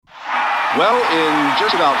Well, in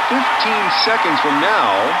just about 15 seconds from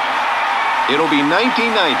now, it'll be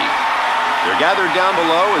 1990. They're gathered down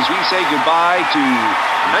below as we say goodbye to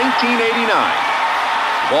 1989.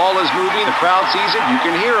 The ball is moving, the crowd sees it, you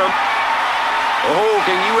can hear them. Oh,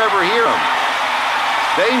 can you ever hear them?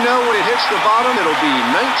 They know when it hits the bottom, it'll be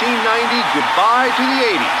 1990, goodbye to the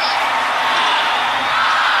 80s.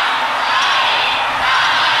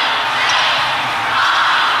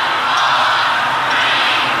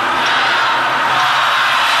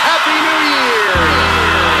 Happy New Year!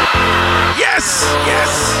 Yes!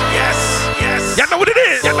 Yes! Yes! Yes! Y'all know what it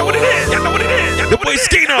is! Y'all know what it is! Y'all know what it is! The boy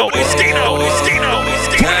Skino! 2017!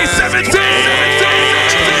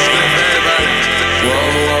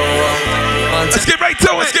 Let's get right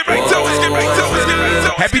to it. Let's get right to it. Let's get right to it. Let's get right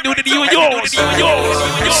to it. Happy New Year to you and yours.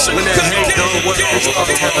 When that hate don't work, it's off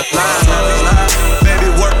the line. Baby,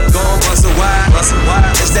 work, gon' bust a wide.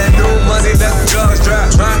 It's that new money that the drugs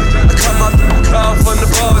drop. I come up the car from the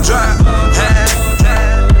ball drop.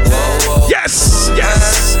 Yes,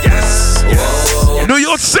 yes, yes, yes. New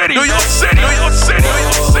York City, New York City, New York City, New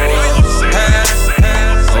York City, New York City.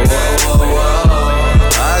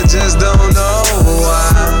 I just don't know why.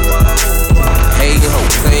 Hate hope,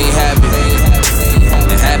 ain't happy.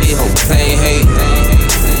 And happy hope, ain't hate.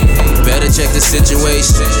 Better check the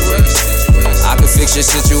situation. I can fix your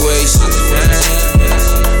situation.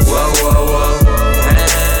 Whoa, whoa, whoa.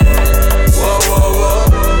 Whoa, whoa,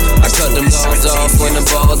 whoa. I cut them balls off when the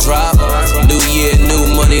ball drop. New year,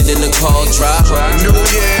 new money, then the call drop. New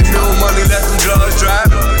year, new money, let them drugs drop.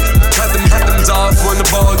 Cut them off when the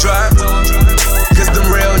ball drop. Cause them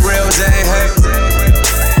reals ain't hate.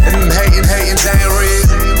 And them hating ain't real.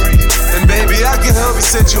 And baby, I can help your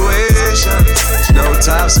situation. No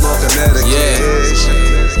top smoking medication.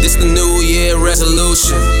 This the new year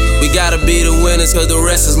resolution. We gotta be the winners cause the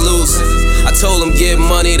rest is losing. I told them get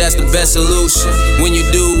money, that's the best solution. When you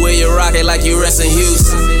do, wear your rocket like you rest in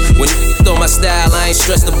Houston. When throw my style, I ain't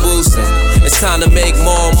stressed to boosting. It's time to make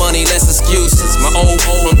more money, less excuses. My old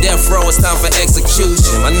from death row, it's time for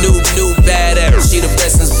execution. My new badass, she the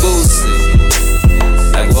best since boosted.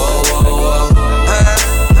 Like whoa, whoa, whoa.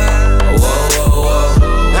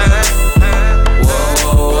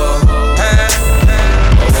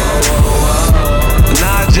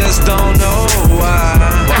 Just don't know why.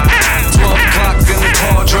 12 o'clock in the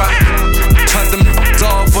car drop. Cut them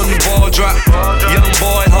off when the ball drop. Young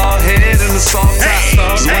boy, hard head in the soft top.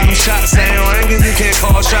 When them shots ain't ringing, you can't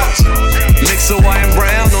call shots. Mix of white and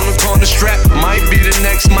brown on the corner strap. Might be the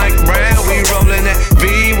next Mike Brown. We rolling that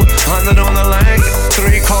B with 100 on the lane.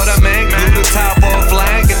 3/4 man, glue the top off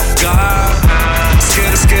flank. God,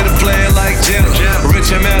 scared to play it like Jim.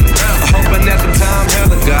 Rich and Mel, hoping at the time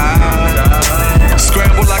hella God.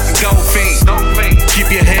 Scramble like a gold fiend.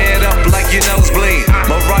 Keep your head up like your nose bleed.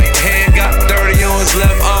 My right hand got dirty on his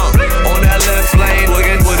left arm. On that left lane,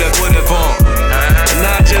 looking with it on. And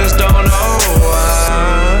I just don't know why.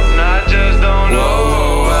 And I just don't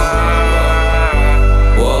know why.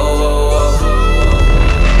 Whoa.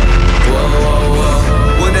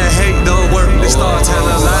 When that hate don't work, they start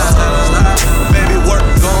telling lies. Baby, work,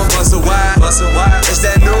 gon' bust a wide. It's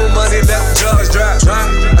that new money, let the drugs drop.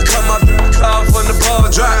 I come up the car from the ball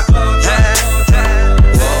drop.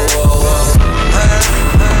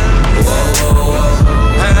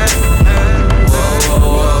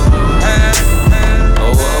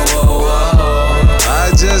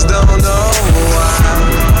 I just don't know why.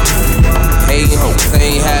 Hating hope,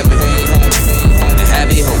 ain't happy. And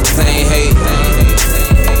happy hope, ain't hate.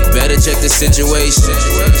 Better check the situation.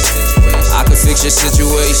 I can fix your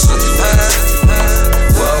situation.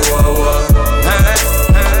 Whoa.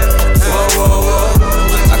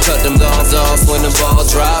 I cut them dogs off when the ball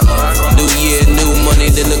drop. New year, new money,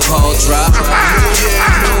 then the call drop. New year,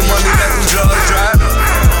 new money, let them drugs drop.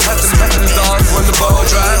 Cut them dogs when the ball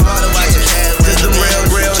drop. Cause them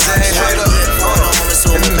reals ain't hater.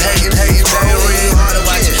 And them hating ain't real.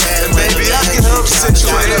 And baby, I can help the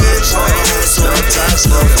situation. Sometimes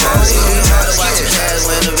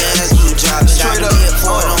straight up.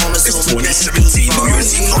 It's 2017 New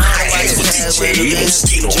Year's Eve live with DJ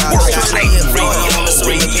Moschino Worldwide Radio.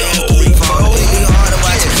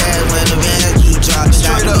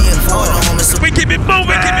 We keep it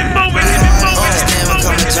moving, keep it moving, keep it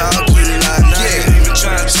moving.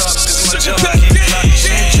 Trying to talk this much up, keep it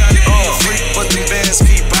free, but the bands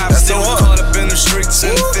keep popping. Still caught up in the streets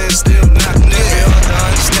and the feds still knocking. Nigga, hard to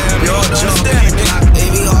understand, we all jump, keep blocking.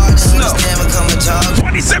 Baby, hard to understand, we come and talk.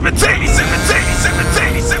 2017.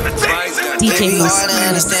 DJ Baby, hard to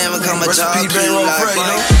understand, we come and talk.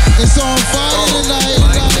 It's on fire tonight.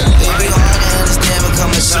 Baby, hard to understand, we come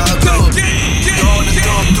and talk. Going to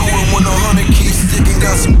come through it 100.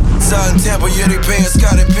 Westside and Tampa, yeah, they paying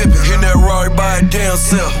Scottie Pippen. In that Rari by a damn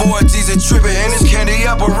self. Boy, G's and trippin', and it's candy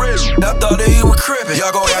apple rich. I thought that he was crippin'.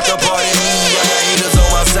 Y'all gon' have to party me, I got haters on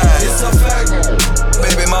my side. It's a fact.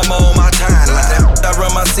 Baby mama on my timeline. I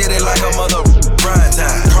run my city like a mother grind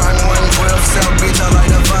time. Prime 112 South Beach, I like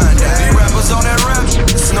to find that. These rappers on that rap,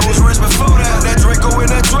 Snow was rich before that. That Draco in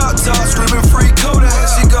that drop top, screaming free Kodak.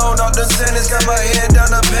 She gone off the sentence, got my head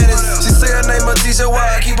down the pennies. She say her name Atisha,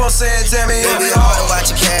 why I keep on saying Tammy? It be hard to watch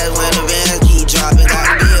your cash when the bands keep dropping.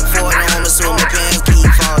 Gotta be a 40 on the so my pants keep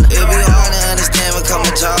falling. It be hard to understand when come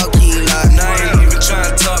a jaw keep locked. Now I ain't even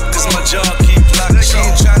tryna talk, cause my jaw keep locked. She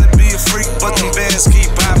ain't tryna be a freak, but them bands keep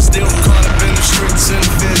pop. Still caught up in the streets and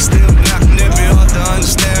the feds still knocking. It be hard to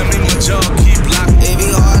understand me, my jaw keep locked. It be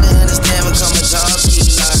hard to understand when come a jaw keep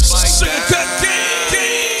locked.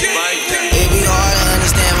 It be hard to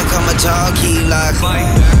understand when come a jaw keep locked.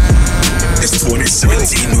 It's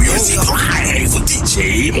 2017 New York City Live with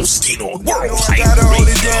DJ Moschino Worldwide. Gotta hold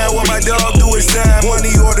it down while my dog do his time. Money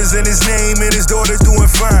orders in his name and his daughter doing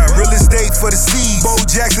fine. Real estate for the seeds. Bo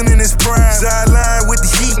Jackson in his prime. Sideline with the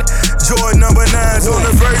heat. Jordan number 9's on the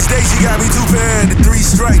first day. She got me 2 pairs and 3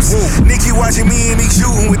 stripes. Nikki watching me and me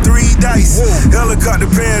shooting with 3 dice. Helicopter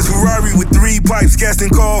pants, Ferrari with 3 pipes. Casting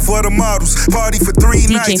call for the models. Party for 3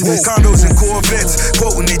 nights. Condos and Corvettes,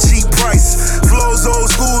 quoting the cheap price. Flows old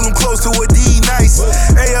school, I'm close to a D nice.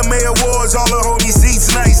 AMA awards, all the homie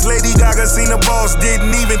seats nice. Lady Gaga seen the boss,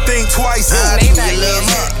 didn't even think twice. I do your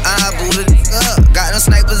little up, I boot it up. Got them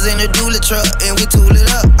snipers in the dually truck, and we tool it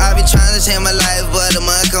up. I been trying to change my life, but the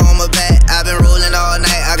monk on my back. I been rolling all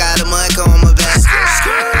night, I got a monk on my back.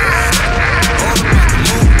 All about the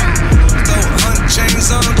move, throw 100 chains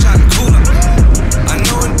on, I'm tryna cool up. I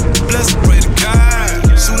know it, blessed, pray to God.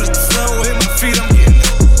 Soon as the flow hit my feet, I'm getting it.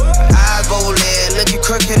 I bowl it, looking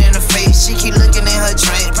crooked in the face. She keep looking in her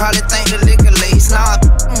drink, probably think the liquor lace. Nah,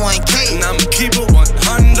 1K. And I'ma keep it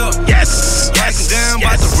 100. Yes, yes, down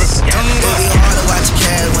by the river. It be hard to watch your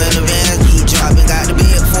cash when the bands keep dropping. Got to be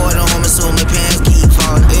a 40 on me, so my pants keep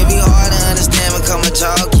falling. It be hard to understand when come a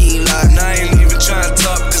jaw keep locked. And I ain't even tryna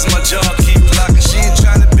talk, cause my jaw keep locking. She ain't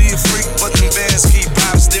tryna be a freak, but them bands keep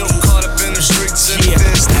pop. Still caught up in the streets and the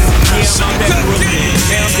feds still I'm on that Brooklyn,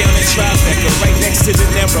 now I'm down in Tribeca, right next to the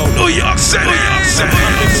Narrow. New York City.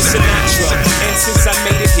 I'm living Sinatra, and since I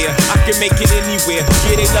made it here, I can make it anywhere.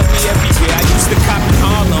 Yeah, they love me everywhere. I used to cop in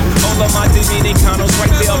Harlem, all of my Dominicanos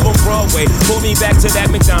right there up on Broadway. Pulled me back to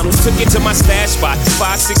that McDonald's, took it to my stash spot,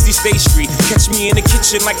 560 State Street. Catch me in the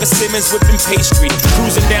kitchen like a Simmons whipping pastry.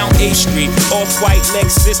 Cruising down A Street, off-white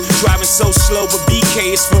Lexus, driving so slow, but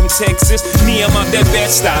BK is from Texas. Me, I'm out that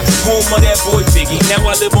Bed-Stuy, home of that boy Biggie. Now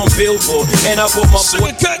I live on Billboard, and I bought my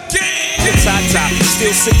boy the Tata,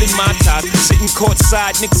 still sipping my top, sitting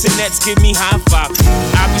courtside, Knicks and Nets give me high five.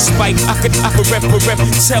 I be Spike, I could rep,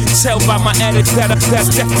 tell by my attitude that that's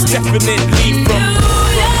definitely from.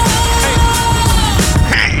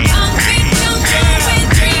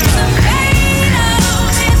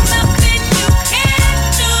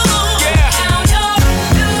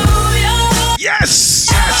 Yes.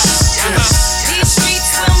 These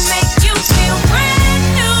streets will make you feel brand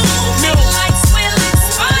new. The lights will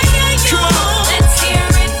inspire you. Let's hear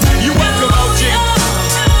it. You welcome, OG.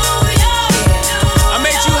 I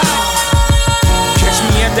made you hot. Catch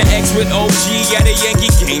me at the X with OG at a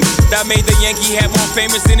Yankee game. That made the Yankee hat more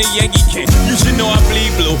famous than a Yankee can. You should know I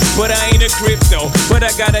bleed blue, but I ain't a crypto. But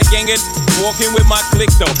I got a gang of walking with my click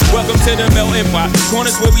though. Welcome to the melting pot.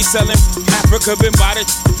 Corners where we sellin' Africa been by the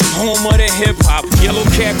home of the hip hop. Yellow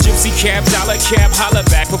cap, gypsy cap, dollar cap, holla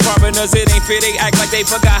back. For foreigners it ain't fair, they act like they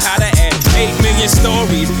forgot how to act. 8 million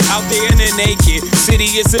stories out there in the naked city.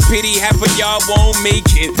 It's a pity half of y'all won't make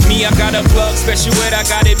it. Me, I got a plug, special ed, I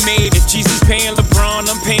got it made. If Jesus paying LeBron,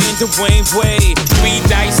 I'm paying Dwayne Wade. 3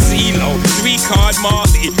 dice CeeLo, 3 card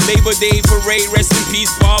Marley. Labor Day parade, rest in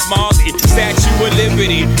peace Bob Marley. Statue of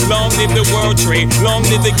Liberty, long live the World Trade, long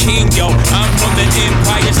live the King, yo. I'm from the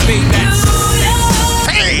Empire State, that's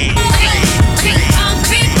Hey.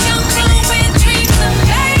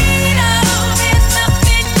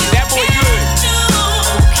 that boy good.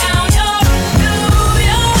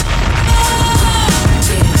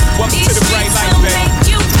 Welcome to the bright light, baby.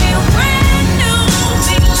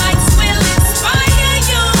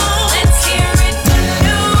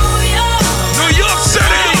 New York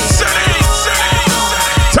City.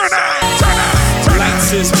 Turn out.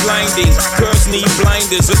 Lights is blinding, girls need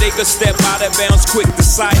blinders so they could step out out of bounds quick. The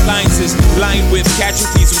sidelines is lined with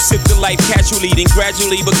casualties who sip the life casually, then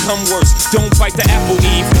gradually become worse. Don't fight the apple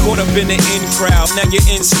eve, caught up in the in crowd. Now you're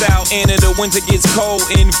in style, and in the winter gets cold,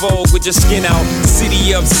 in vogue with your skin out.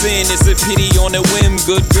 City of sin is a pity on a whim.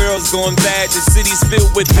 Good girls going bad, the city's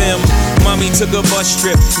filled with them. Mommy took a bus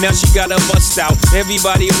trip, now she got a bust out.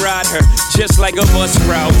 Everybody ride her, just like a bus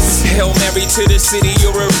route. Hail Mary to the city,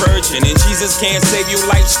 you're a virgin, and Jesus can't save you.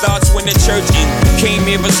 Life starts when the church in. Came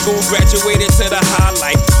here for school, graduated to the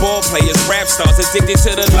highlight. Ball players, rap stars, addicted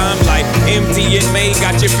to the limelight. Empty in May,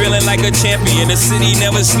 got you feeling like a champion. The city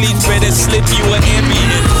never sleeps, better slip you an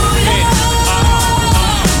ambient.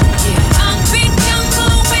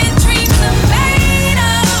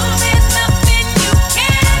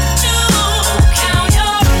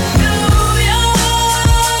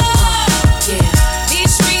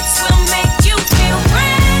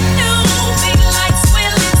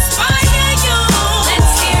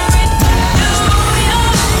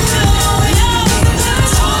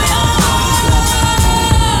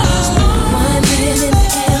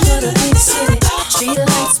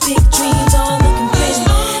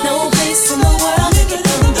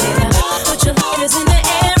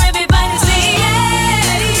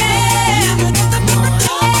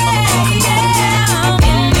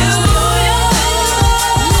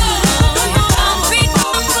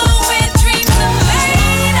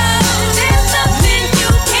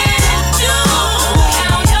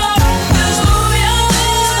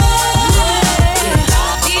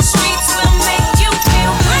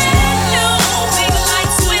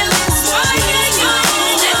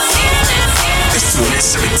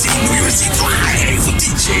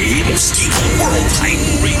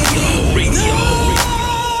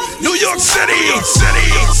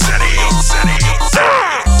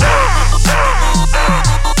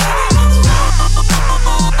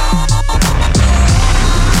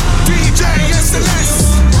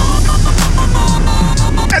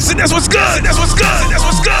 That's what's good. That's what's good. That's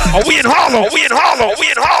what's good. Are we in Harlem? Are we in Harlem?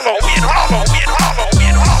 We in Harlem? We in Harlem? We in Harlem? We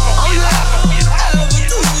in Harlem? We in Harlem?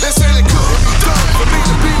 They say it couldn't be done for me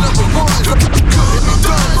to be number one. Couldn't be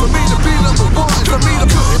done for me to be number one. Couldn't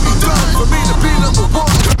be done for me to be number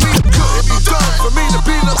one. Couldn't be done for me to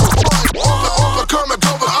be number one. All the come and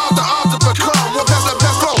go, but all the become. What has the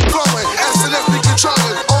best flow flowing? SNS be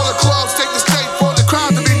controlling. All the clubs take the stage for the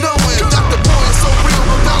crowd to be knowing. That the boy is so real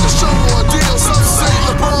without a show or a deal. Some say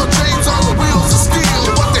LeBron James on the wheels of steel.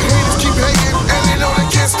 But the haters keep hating, and they know they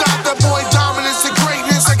can't stop that boy dominance and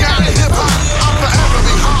greatness. I got it hip hop. I'm forever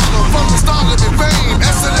be Harlem from the start of the fame.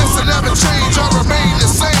 SNS will never change. I remain the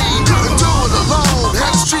same. Couldn't do it alone.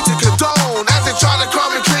 Had the streets to condone as they try to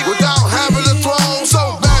come and kick without having a throne.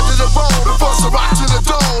 So bad to the bone, the force to rock to the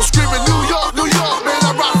dome. Screaming New York, New York, man,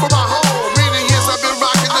 I rock for my home. Many years I've been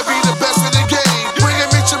rocking to be the best in the game. When they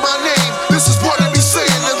mention my name, this is what I be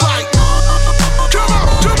saying. They're like, come on,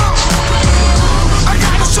 come on. I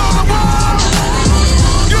gotta show the world.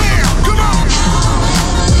 Yeah, come on.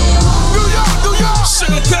 New York, New York.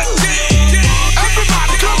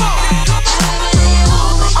 Everybody, come on.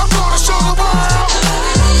 I'm gonna show the world.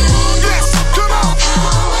 Yes, come on.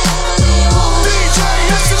 DJ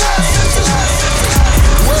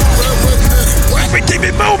We keep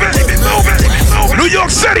it moving. Keep it moving. Keep it moving. New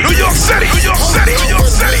York City. New York City. New York City. New York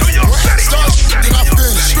City. New York City. Start then I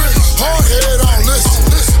finish. Hard head on listen.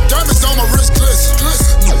 Diamonds on my wrist glisten.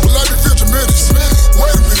 Will I be future minutes?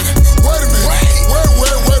 Wait a minute. Wait a minute. Wait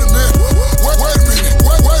a minute. Wait a minute.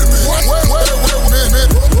 Wait a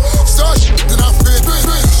minute. Start then I finish.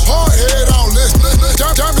 Hard head on listen.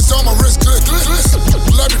 Diamonds on my wrist glisten.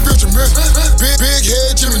 Will I be future minutes? Big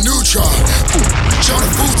head Jimmy Neutron. Johnny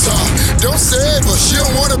Futon. Don't save her. She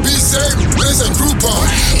don't wanna be saved. This ain't Groupon.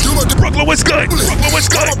 Do my Brooklyn was good. Brooklyn was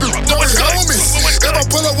good. Brooklyn was good. homies. If I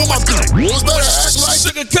pull up with my girls, better act like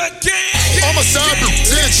Sugar cut gang. on my side,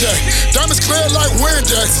 10 check. Diamonds clear like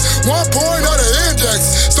Windex. 1 point of the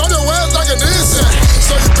index. Start your ass like an insect.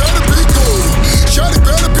 So you better be cool. Shawty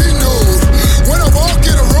better be nude. When I walk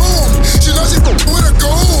in a room, she knows she with a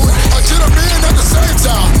goon. I get a man at the same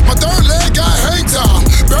time. My third leg got hang time.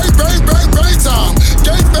 Bang, bang, bang, bang time.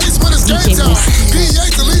 Game face when it's game time.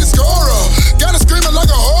 P8 to lead the scorer. Got her screaming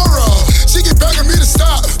like a horror. She keep begging me to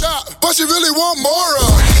stop, but she really want more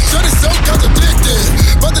of. Shawty so contradicted,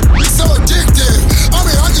 but the so addictive. I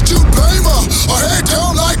mean, how could you blame her? Her head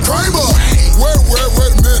down like Kramer. Wait a minute.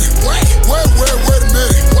 Wait a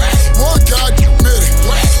minute. One God minute.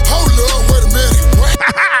 Hold up, wait a minute.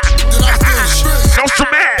 Then I finish. No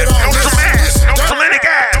Tremaz. No Tremaz. No Kalinic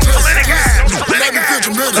ass. Kalinic ass. Kalinic ass.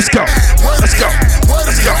 Let's go. Let's go.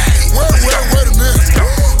 Let's go. Wait a minute. Wait a minute.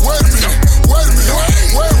 Wait a minute.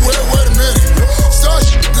 Wait a minute. Start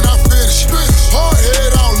then I finish.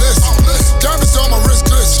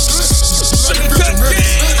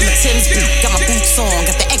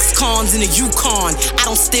 guns in the Yukon. I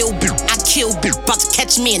don't steal, I kill, about to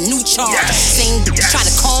catch me a new charge. Same try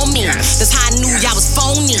to call me, that's how I knew y'all was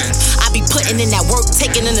phony. I be putting in that work,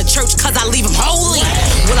 taking in the church, cause I leave them holy.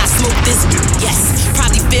 Will I smoke this? Yes.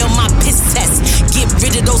 Probably fail my piss test. Get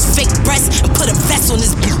rid of those fake breasts and put a vest on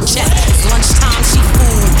this chest. It's lunchtime, she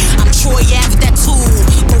food. I'm Troy Ave with that tool.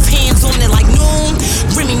 Both hands on it like noon.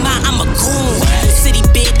 Remy Ma, I'm a goon. City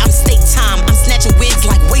big, I'm state time. I'm snatching wigs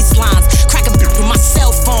like waistlines. Crack a with my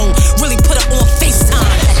cell phone. Really put her on FaceTime.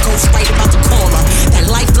 That ghost right about to call her. That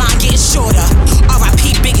lifeline getting shorter.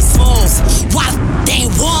 R.I.P. Biggie Smalls. Why they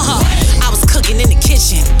ain't want her? I was cooking in the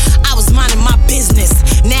kitchen. I was minding my business.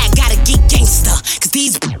 Now I gotta get gangster. Cause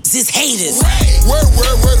these is haters. Wait a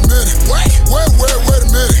minute. Wait a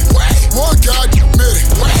minute. One guy get committed.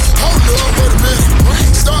 Hold up, wait a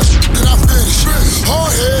minute. Start then I finish.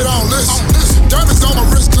 Hard head on listen. Diamonds on my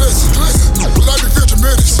wrist glisten. Let me feel your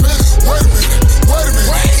minutes. Wait a minute. Wait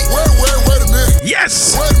a minute.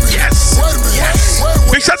 Yes. Wait a minute. Yes. Wait a minute. Yes.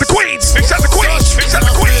 Big shot the Queens. Big shot the Queens. Big shot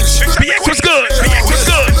the Queens. BX was good. BX was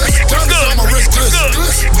good. BX was good.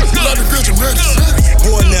 BX was good. Let me feel your minutes.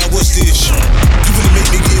 Boy, now what's the issue? You wanna make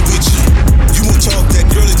me get with you? You won't talk that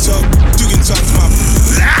girly talk? You can talk to my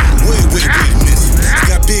wait a minute.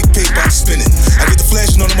 Got big paper, I'm spinning. I get the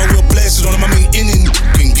flashing on them, I will blast it on them. I mean, any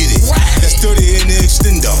can get it. That's 30 in the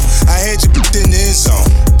extender. I had you in the end zone.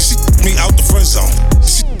 She me out the front zone.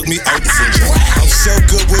 She me out the front zone. I'm so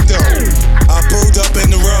good with the I pulled up in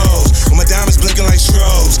the rose with my diamonds blinking like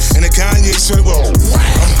strobes and the Kanye shirt. Whoa,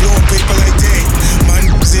 I'm blowing paper like that. My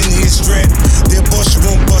niggas in here strapped. Their boss you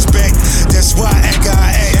won't bust back. That's why I got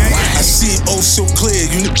I see it oh so clear.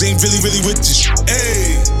 You niggas ain't really with this.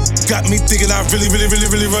 Hey, got me thinking I really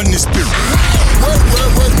run this bitch. Wait a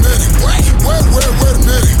minute. Wait a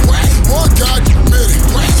minute. One guy get committed.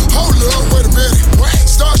 Hold up, wait a minute.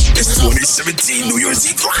 It's 2017 New Year's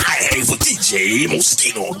Eve Live with DJ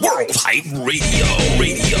Moschino, World Hype Radio.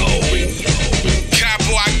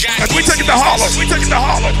 Cowboy, I got we took it to Harlem. We took it to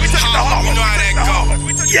Harlem. You know how that go.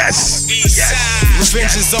 Yes.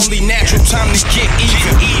 Revenge is only natural, time to get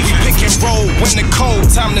even. We pick and roll when the cold,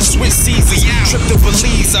 time to switch seasons. Trip to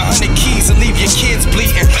Belize, 100 keys and leave your kids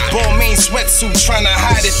bleeding. Balmain sweatsuit trying to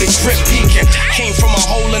hide it, the grip peeking. Came from a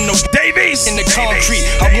hole in the Davies in the concrete.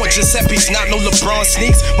 I want Giuseppe's, not no LeBron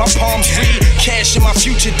sneaks. My palms read, cash in my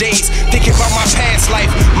future days. Thinking about my past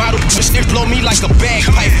life. Model bitch, it blow me like a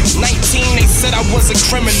bagpipe. 19, they said I was a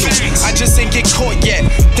criminal. I just ain't get caught yet.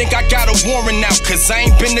 Think I got a warrant out, cause I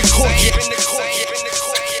ain't been to court yet.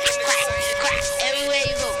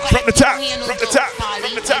 From the top.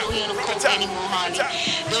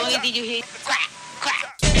 The only thing you hear crack.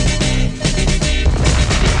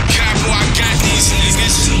 Cowboy, I got these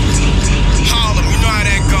niggas. Harlem, you know how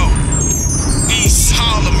that go. East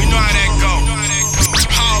Harlem, you know how that go.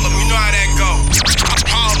 Harlem, you know how that go.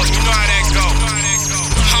 Harlem, you know how that go.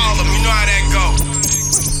 Harlem, you know how that go.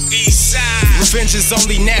 East side. Revenge is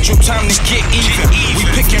only natural, time to get even. We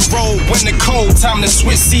pick and roll when the cold, time to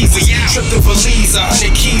switch seasons. Trip to Belize,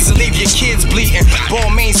 100 keys and leave your kids bleeding.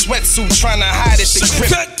 Balmain sweatsuit trying to hide it, the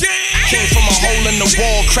grip. Came from a hole in the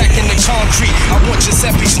wall, crack in the concrete. I want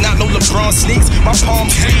Giuseppe's, not no LeBron sneaks. My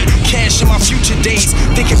palms read, cash in my future days.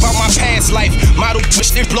 Thinking about my past life. Model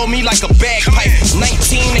bitch, they blow me like a bagpipe. 19,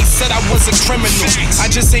 they said I was a criminal. I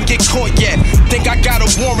just ain't get caught yet. Think I got a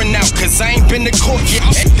warrant out, cause I ain't been to court yet.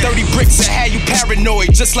 30 bricks that had you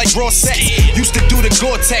paranoid, just like raw sex. Used to do the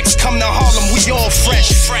Gore-Tex, come to Harlem, we all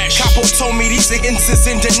fresh. Capo told me these niggas is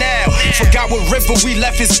in denial. Forgot what river we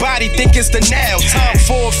left his body, think it's the now. Time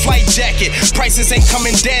for a flight jacket, prices ain't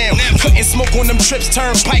coming down. Couldn't smoke on them trips,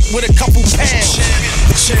 turnpike with a couple pounds.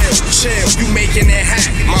 Chill, you making it hot.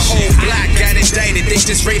 My whole block got indicted, they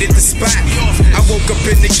just raided the spot. I woke up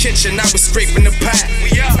in the kitchen, I was scraping the pot.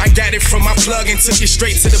 I got it from my plug and took it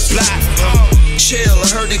straight to the block. Chill, I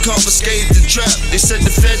heard they confiscated the trap. They said the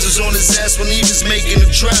feds was on his ass when he was making a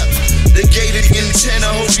trap. They gave it in 10,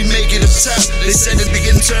 I hope he make it up top. They said that we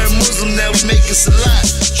getting turned Muslim, now we making salat.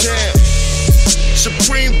 Jam.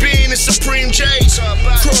 Supreme Bean and Supreme J.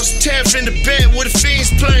 Cross 10th in the bed where the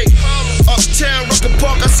fiends play. Uptown, Rucker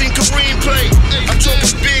Park, I seen Kareem play. I'm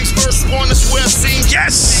talking Biggs verse 1, that's where I seen.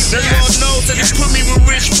 Yes! Now y'all know that they put me where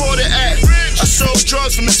Rich Porter at. I sold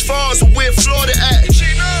drugs from as far as where Florida at.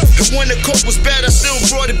 And when the coke was bad, I still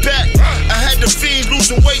brought it back. I had the fiends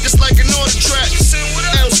losing weight just like an order track.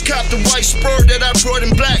 Else copped the white spur that I brought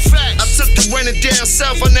in black. I took the running down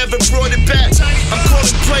south, I never brought it back. I'm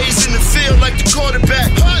calling plays in the field like the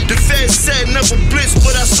quarterback. The feds said never blitz,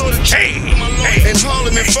 but I saw the chain. In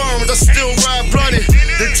Harlem environment, I still ride blunted.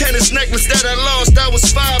 The tennis necklace that I lost, that was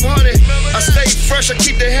 500. I stay fresh, I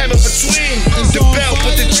keep the hammer between the belt,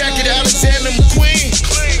 put the jacket out.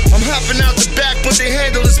 Stepping out the back, but they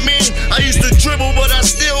handle is mean. I used to dribble, but I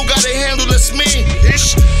still got a handle that's mean.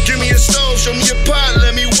 Ish, give me a stove, show me a pot,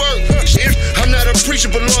 let me work. I'm not a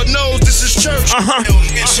preacher, but Lord knows this is church.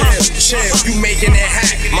 Chill, you making it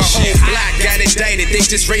hot. My whole block got indicted, they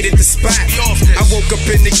just raided the spot. I woke up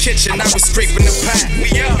in the kitchen, I was scraping the pot.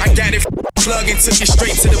 I got it plug and took it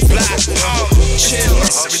straight to the block. Chill.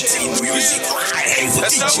 17 Music Live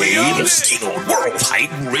with DJ Mosquito World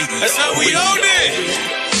Hype Radio. That's how we own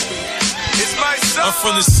it. I'm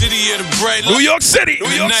from the city of the bright light. New York City. New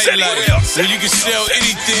York City. Where you can sell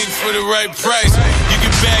anything for the right price. You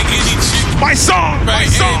can bag any chick. My song. Right,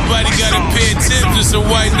 everybody got a pair of Timbs and some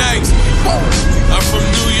white Nikes. I'm from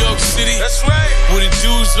New York City. That's right. Where the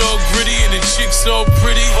dudes all gritty and the chicks all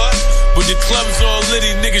pretty. But the club's all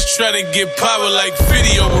litty. Niggas try to get power like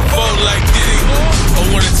video, revolt like Diddy. Or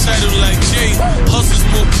want a title like Jay. Hustlers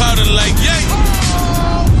move powder like Yay.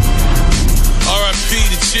 R.I.P.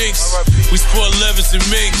 the chicks. We sport levers and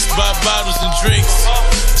minks, buy bottles and drinks.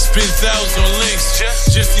 Spend thousands on links just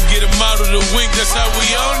to get them out of the wink. That's how we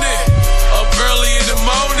own it. Up early in the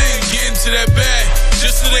morning, get into that bag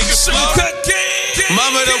just so they can float it.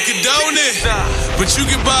 Mama don't condone it, but you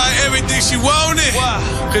can buy everything she wanted.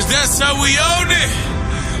 Cause that's how we own it.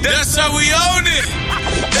 That's how we own it.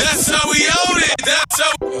 That's how we own it. That's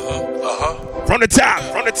how. From the top.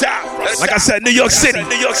 Like I said, New York City.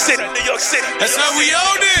 That's how we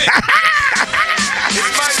own it.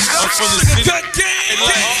 I'm from the city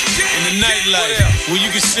in the nightlife, where you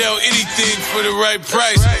can sell anything for the right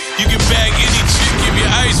price. You can bag any chick if your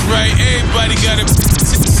ice right. Everybody got a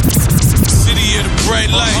city of the bright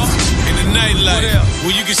lights in the nightlife,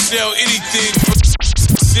 where you can sell anything.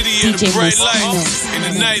 City of the bright lights in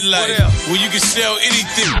the nightlife, where you can sell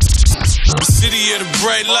anything. City of the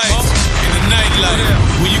bright lights in the nightlife,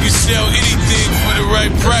 where you can sell anything for the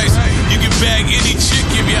right price. You can bag any chick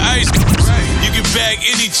if your ice. You can bag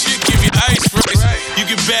any chick if your ice rice. You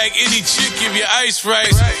can bag any chick if your ice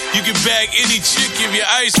rice. You can bag any chick if your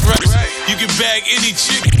ice rice. You can bag any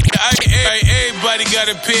chick. Everybody got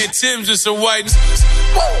a pair of Timbs and some white.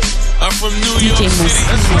 I'm from New York City,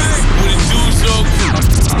 where the dudes all good.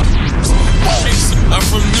 I'm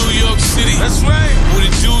from New York City, that's right. Where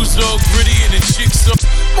the dudes all gritty and the chicks all.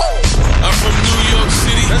 I'm from New York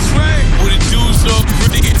City, that's right. Where the dudes all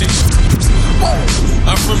gritty and the chicks.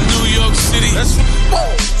 I'm from New York City, that's right.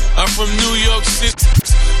 I'm from New York City.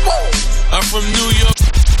 I'm from New York.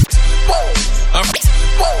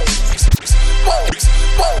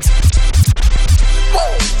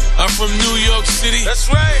 I'm from New York City, that's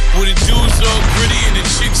right. Where the dudes all gritty and the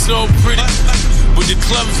chicks all pretty. But the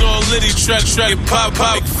club's all litty, try to pop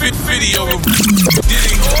fit video of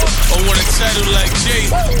Diddy. Or want a title like Jay.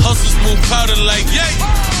 Hustlers move powder like Yay.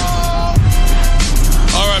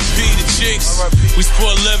 R.I.P. the chicks. We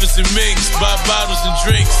sport levers and minks, buy bottles and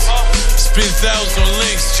drinks. Spend thousands on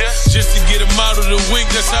links just to get them out of the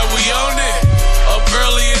wink. That's how we own it. Up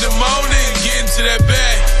early in the morning, get into that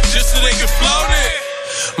bag just so they can float it.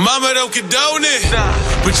 Mama don't condone it,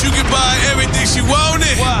 but you can buy everything she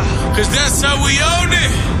wanted. Cause that's how we own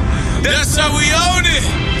it. That's how we own it.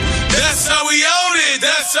 That's how we own it.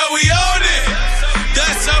 That's how we own it.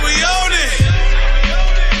 That's how we own it.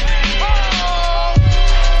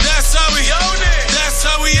 That's how we own it. That's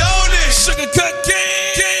how we own it. Sugar cut gang.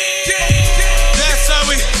 That's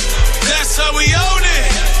how we own it.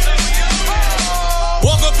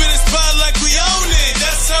 Walk up in the spot like we own it.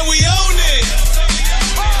 That's how we own it.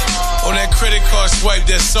 On that credit card swipe,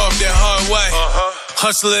 that soft, that hard white.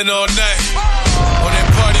 Hustling all night. On that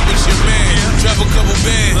party with your man. Drop a couple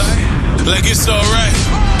bands. Like it's alright.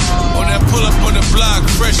 On that pull up on the block,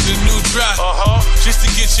 fresh to the new drop. Just to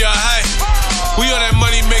get y'all hype. We on that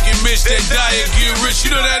money making Mitch, that diet get rich.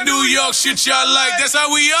 You know that New York shit y'all like. That's how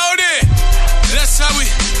we own it. That's how we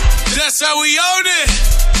own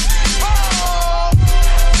it.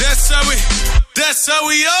 That's how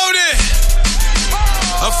we own it.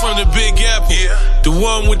 I'm from the Big Apple, the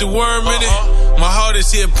one with the worm in it. My heart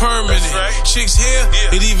is here permanent. Chicks here,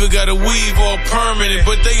 it even got a weave all permanent.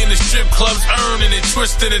 But they in the strip clubs earning it,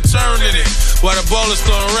 twisting and turning it. While the ballers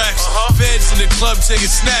throwing racks, feds in the club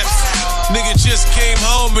taking snaps. Nigga just came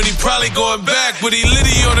home and he probably going back, but he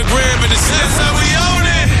litty on the gram and it's that's how we own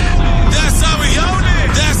it. That's how we own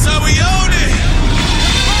it. That's how we own it.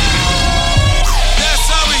 That's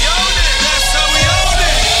how we own it. That's how we own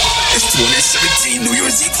it. It's 2017 New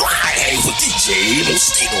Year's Eve Live with DJ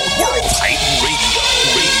Mosquito World Hype Radio.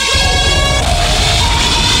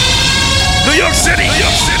 New York City.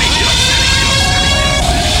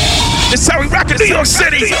 This is how we rock in New York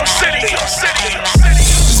City. Speaker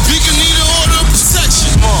need an order of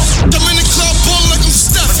protection. I'm in the club ball like I'm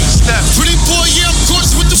Stephen.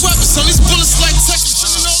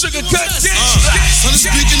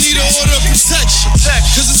 protection.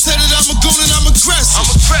 Cause it said that I'm a goon and I'm aggressive.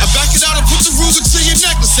 I back it out and put the Ruger to your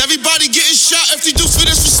necklace. Everybody getting shot if they do for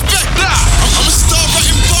disrespect. I'ma start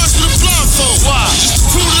writing bars with a blindfold. Just to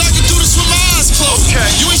prove that I can do this with my eyes closed.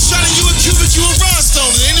 You ain't shining, you a Cubic, you a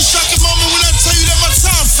rhinestone. It ain't a shocking moment when I tell you that my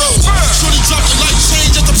time froze. Shorty dropped the light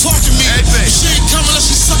change at the parking meter. She ain't coming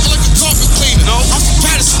unless she sucking like a carpet cleaner. I'm from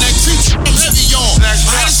Patterson, that creature I'm heavy on. I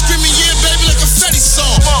had it screaming, yeah, baby, like a Fetty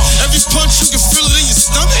song. Every punch you can feel it in your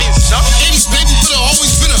stomach. 80s baby, but I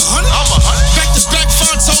always been 100. Back to back,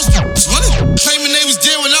 Fontos, running. Claiming they was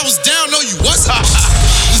there when I was down, no, you wasn't.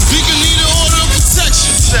 This beacon need an order of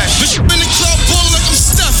protection. Bitch, in the club, ballin' like I'm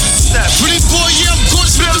Stephen. Pretty boy, yeah, I'm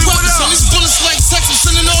gorgeous with the weapons. On these bullets like sex, I'm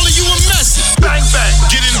sending all of you a message. Bang, bang.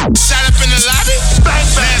 Getting shot up in the lobby. Bang,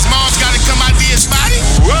 bang. Last mom's gotta come out Dia's body.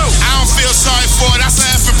 Whoa. I don't feel sorry for it, that's a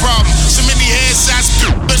effing problem. So many headshots,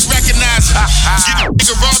 bitch recognize it. Get a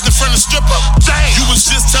nigga robbed in front of stripper. Dang. You was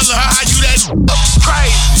just telling her how you that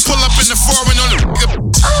Crazy. Pull up in the foreign on the nigga.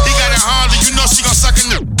 He got it hard, you know she gon' suck a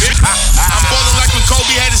nigga. I'm ballin' like when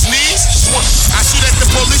Kobe had his knees. I shoot at the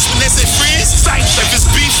police when they say freeze. If it's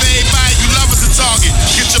beef for everybody, you love as a target.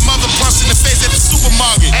 Get your mother punched in the face at the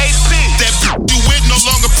supermarket. AP. That you with no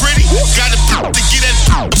longer pretty. Got a to get that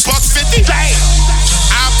 $150.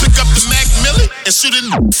 I'll pick up the Mac Millie and shoot it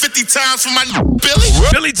 50 times for my Billy.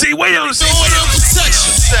 Billy T. Williams. The order of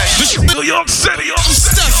protection. Bitch, New York City. I'm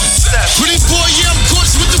Stephen. Pretty boy, yeah, I'm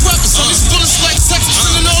gorgeous with the weapons. All these bullets like sex, I'm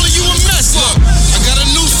sending all of you a mess. Look, I got a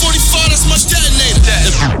new 45, that's my detonator.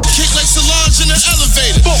 Kick like Solange in the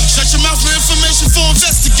elevator. Shut your mouth for information for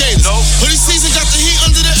investigators. Hoodie season got the heat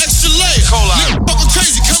under the extra layer. Nigga fucking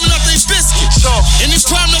crazy, coming out they biscuits. Any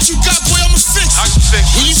crime that you got, boy, I'ma fix it.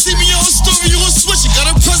 When you see me on a story, you gon' switch it. Got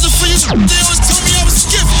a present for you, they always told me I was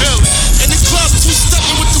gifted. In the club,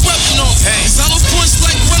 two-stepping with the weapon on. These hollow points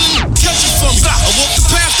like running, catching for me. I walked the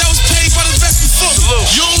path that was paved by the best before me.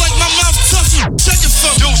 You don't like my mouth tough, you check it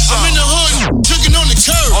for me. I'm in the hood, drinking on the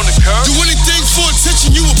curb. Do anything for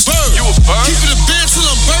attention, you a bird. Keep it a band till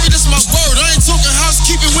I'm buried, that's my word. I ain't talking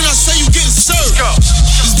housekeeping when I say you getting served.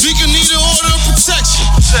 This beacon need an order of protection.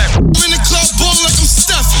 I'm in the club, ballin' like I'm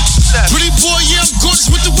Stephen. Pretty boy, yeah, I'm gorgeous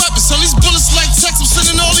with the weapons. On these bullets like text, I'm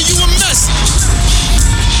sending all of you a message.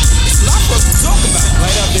 A lot for us to talk about.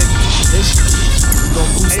 Right up there.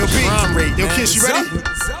 Hey, yo, B. Rate, yo, Kiss, you ready?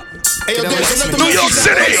 Hey, yo, New York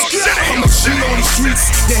City. I'm a G on these streets,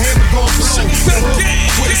 the hammer gon' blow.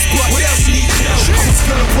 What else you need to know? I was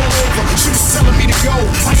gonna pull over, she was telling me to go.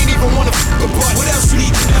 I ain't even wanna f*** a butt. What else you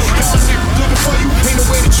need to know? Got my nigga looking for you, ain't no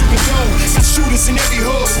way that you can go. Got shooters in every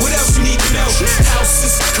hood. What else you need to know?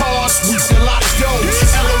 Houses, cars, we a lot of dough.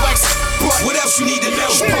 LOX, but what else you need to know?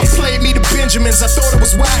 Pump played me the Benjamins, I thought it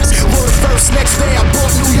was wax. Wrote a verse next day, I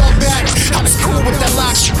brought New York back. I was cool with that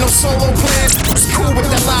lock shit, no solo plans. I was cool with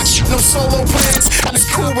that lock shit, no solo plans. I was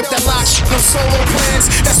cool with that lock shit, no solo plans.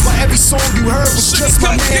 That's why every song you heard was just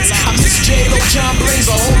my man's. I miss J-Lo, John Blaze,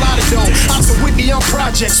 a whole lot of dough. I was with Whitney on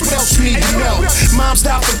projects, what else you need to know? Mom's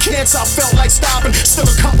died from cancer, I felt like stopping. Still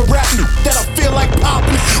a couple rapping that I feel like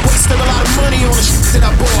popping. Wasted a lot of money on the shit that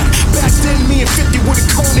I bought. Back then, me and 50 with a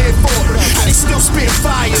Conan fought. They still spitting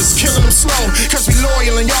fires, killing them slow. Cause we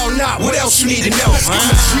loyal and y'all not. What else you need to know? I'm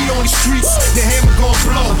a G on these streets, the hammer gon'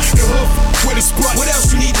 blow. The hood with his butt. What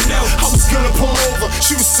else you need to know? I was gonna pull over,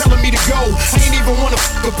 she was telling me to go. I ain't even wanna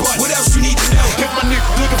f*** a butt. What else you need to know? If my nigga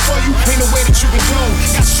looking for you, ain't no way that you can go.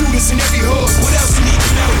 Got shooters in every hood. What else you need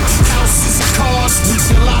to know? Houses and cars, we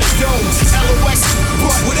a lot of dough. LOX,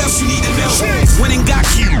 but what else you need to know? Went and got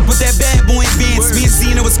cute with that bad boy advance. Me and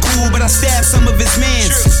Zena was cool, but I stabbed some of his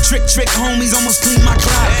mans. Trick homies almost cleaned my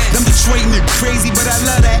clock. Them Detroit niggas crazy, but I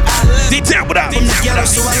love that. D-Town, what up? From the ghetto,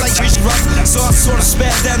 so I like rich rough. So I sorta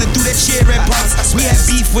spazzed down and threw that shit red pops. We had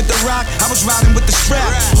beef with the rock, I was riding with the strap.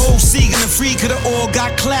 Whole Seagan and Free could've all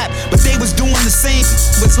got clapped, but they was doing the same.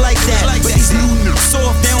 Was like that. But these new niggas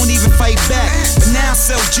soft, they don't even fight back. But now I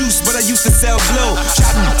sell juice, but I used to sell blow.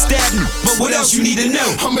 Shot me, stabbed me, but what else you need to know?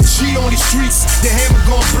 I'm a G on these streets, the hammer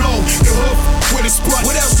gon' blow. The hood with his butt.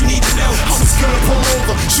 What else you need to know? I was gonna pull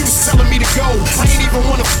over, she was telling me to go. I ain't even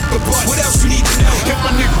wanna f*** a butt. What else you need to know? If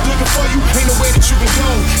my nigga looking for you, ain't no way that you can go.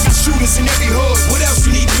 Got shooters in every hood. What else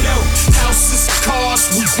you need to know? Houses, cars,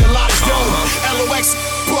 we a lot of dough. LOX,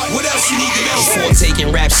 but what else you need to know? Before taking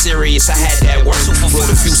rap serious, I had that work. Wrote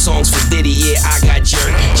a few songs for Diddy, yeah, I got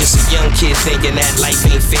jerked. Just a young kid thinking that life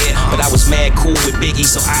ain't fair. But I was mad cool with Biggie,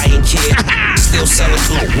 so I ain't care. Still selling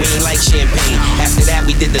blue, we ain't like champagne. After that,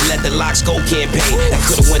 we did the Let the Locks Go campaign. That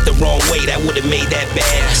could've went the wrong way, that would've made that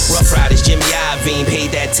bad. Rough Riders, Jimmy Iovine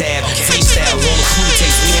paid that tab. Freestyles on the crew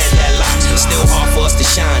tapes, we had that lock. Still hard for us to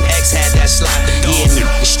shine, X had that slot. Yeah,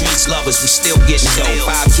 the streets love us, we still getting dough.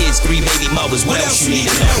 5 kids, 3 baby mothers. flowers. What else you need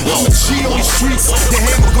to know? I'm a G on the streets, the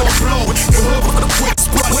hammer gon' blow. The hood with the quick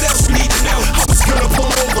spot. What else you need to know? I was gonna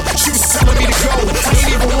pull over, she was telling me to go. I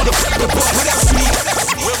ain't even wanna f*** the bus. What else you need to know?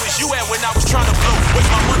 Where was you at when I was trying to blow? Where's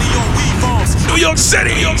my money on weed bombs? New York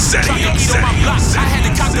City, New York City, New York City. I had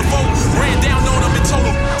to cock the vote, ran down on them and told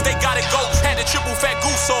them they gotta go. Had the triple fat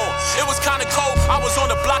goose on. It was kinda cold. I was on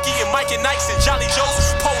the block eating Mike and Nikes and Jolly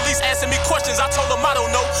Joes. Police asking me questions, I told them I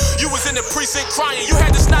don't know. You was in the precinct crying, you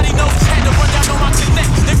had the snotty nose. Had to run down on my connect.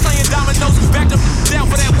 They playing dominoes. Back them down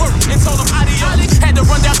for that work and told them adios. Had to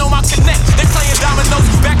run down on my connect. They playing dominoes.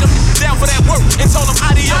 Back them down for that work and told them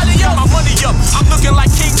adios. My money up. I'm looking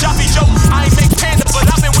like King Joffy Joe. I ain't make panda, but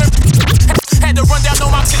I've been wearing. Had to run down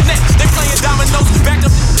on my connect. They playing dominoes. Back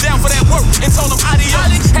them down for that work and told them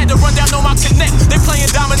adios. Had to run down on my connect. They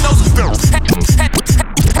playing dominoes.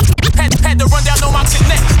 Had to run down on my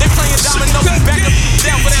connect. They playing dominoes. Back them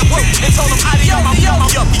down for that work and told them adios.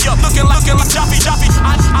 I'm looking like Joffy.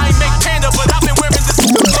 I ain't make panda, but I've been wearing this.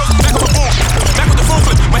 Back with the boom. Back with the full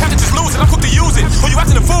flip. Might have to just lose it. I'm quick to use it. Who you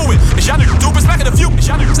acting a fool with? It's y'all niggas stupid. Stacking a few.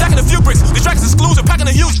 Stacking a few bricks. These tracks exclusive. Packing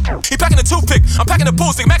a huge. He packing a toothpick. I'm packing a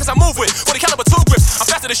pool stick. Maggots I move with. 40 caliber 2 grips. I'm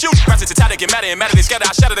faster to shoot. Faster to tie to get madder and madder. They scatter.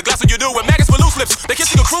 I shatter the glass when you do with maggots with loose lips. They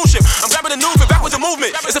kissing a cruise ship. I'm grabbing the news and back with the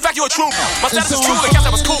movement. It's a fact you a true. My status is true. The cats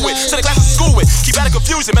I was cool with. So the classes school with. Keep adding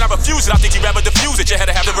confusion, man. I refuse it. I think you rather diffuse it. You had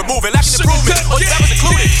to have to remove it. Lacking improvement. All you rappers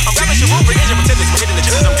included. I'm rapping your rubric. And your pretenders. We're hitting the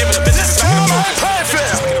gist. I'm giving the business.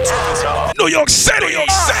 New York City.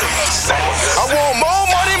 I want more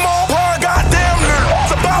money, more power, goddamn nigga.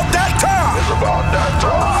 It's about that time.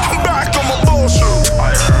 I'm back on my bullshit.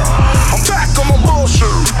 I'm back on my bullshit.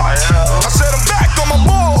 I said I'm back on my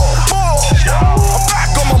bull. I'm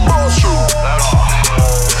back on my bullshit.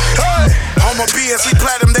 Hey, on my BSC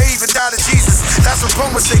platinum, they even died of Jesus. That's what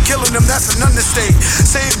Puma say, killing them, that's an understate.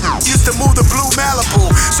 Same used to move the blue Malibu.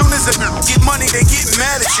 Soon as a get money, they getting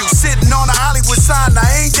mad at you. Sitting on a Hollywood sign,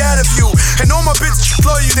 I ain't that of you. And all my bitches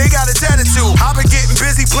love you, they got a attitude. I've been getting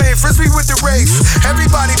busy playing frisbee with the race.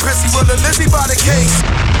 Everybody pissy with a Lizzie by the case.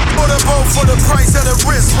 For the boat for the price of the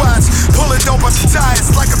wristwatch. Pulling dope off the tires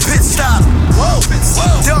like a pit stop. Whoa.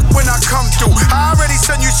 Duck when I come through. I already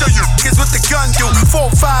sent you, show you niggas what the gun do.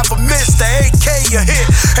 4-5 a miss, the AK a hit.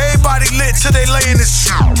 Everybody lit till they lay in the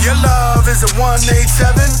shit. Your love is a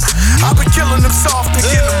 187. I've been killing them soft and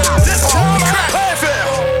getting them this time.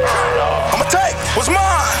 I'ma take what's mine.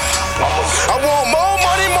 I want more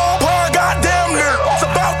money, more power, goddamn nigga. It's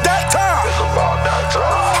about that time.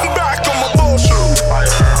 I'm back on my bullshit.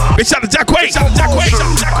 Big shout out to Jack Quaid. I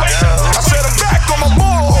said I'm back on my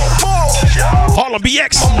bull. Harlem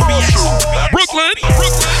BX. Brooklyn.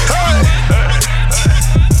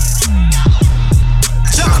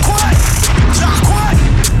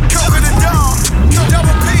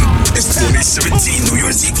 It's 2017 New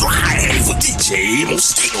Year's Eve live with DJ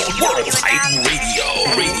Mosquito World Hype Radio.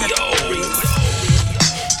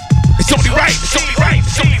 It's only right.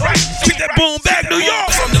 Keep that boom back, New York.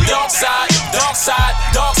 From the dark side.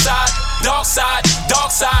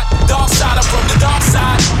 I'm from the dark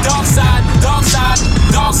side.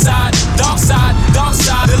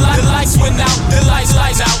 The lights went out. The lights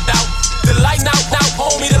out. The lights out,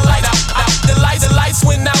 homie. The light out. The lights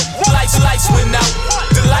went out. Lights went out.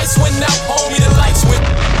 The lights went out, homie. The lights went.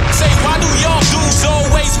 Say, why do y'all dudes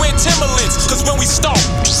always wear Timberlands? Cause when we start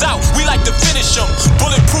out, we like to finish them.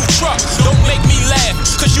 Bulletproof truck, don't make me laugh.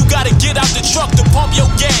 Cause you gotta get out the truck to pump your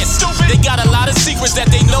gas. They got a lot of secrets that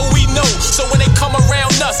they know we know. So when they come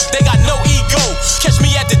around us, they got no ego. Catch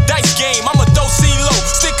me at the dice game, I'ma throw CeeLo.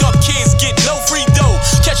 Stick up kids, get no free dough.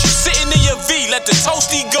 Catch you sitting in your V, let the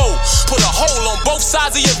toasty go. Put a hole on both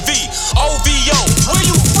sides of your V. OVO, where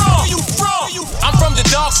you from? I'm from the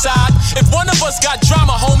dark side. If one of us got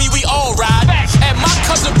drama, homie, we all ride. At my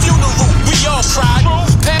cousin's funeral, we all cried.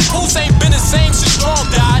 Papoose ain't been the same since Strong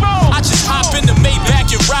died. I just hop in the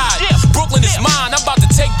Maybach and ride. Brooklyn is mine, I'm about to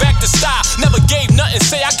take back the style. Never gave nothing,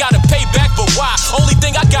 say I gotta pay back, but why? Only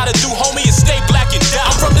thing I gotta do, homie, is stay black and die.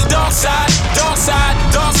 I'm from the dark side.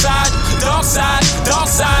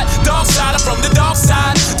 I'm from the dark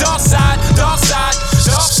side.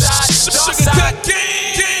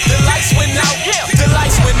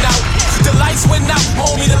 The lights went out,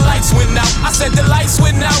 homie, the lights went out. I said the lights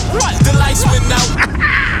went out. What? The lights went out.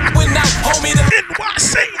 Homie, the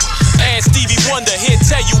NYC. And Stevie Wonder here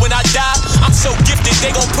tell you when I die, I'm so gifted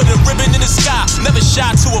they gon' put a ribbon in the sky. Never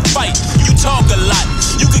shy to a fight, you talk a lot.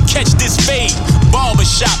 You could catch this fade,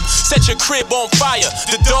 barbershop. set your crib on fire.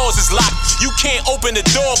 The doors is locked. You can't open the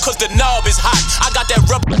door cause the knob is hot. I got that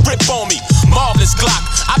rubber grip on me. Marvelous Glock.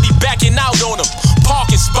 I be backing out on them.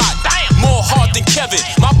 Parking spot. More hard than Kevin.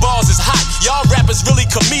 My bars is hot. Y'all rappers really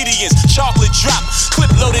comedians. Chocolate drop. Clip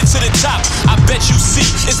loaded to the top. I bet you see.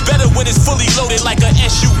 It's better when it's fully loaded like a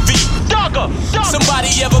SUV. Dogger.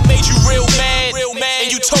 Somebody ever made you real mad? And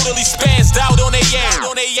you totally spazzed out on they ass.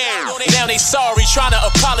 Now they sorry, trying to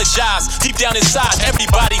apologize. Deep down inside,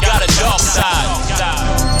 everybody got a dark side.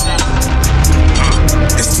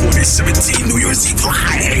 It's 2017 New Year's Eve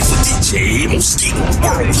live with DJ Mosquito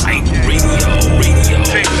World Hype Radio.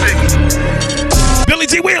 Billy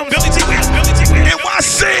G. Williams,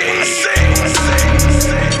 NYC.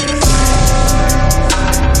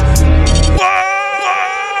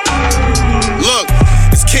 Look,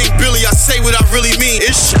 it's King Billy, I say what I really mean.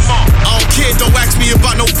 It's I don't care, don't ask me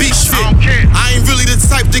about no beach shit. I ain't really the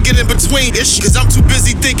type to get in between ish, cause I'm too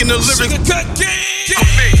busy thinking the lyrics.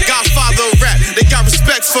 Godfather of rap, they got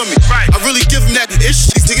respect for me. I really give them that ish,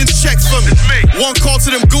 these niggas checks for me. One call to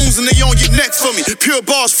them goons and they on your neck for me. Pure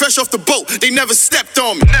bars fresh off the boat, they never stepped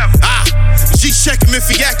on me. G check him if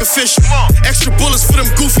he act official. Extra bullets for them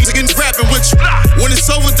goofies against rapping with you. When it's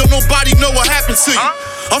over, don't nobody know what happened to you.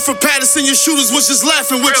 I'm from Patterson, your shooters was just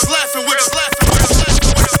laughing with you.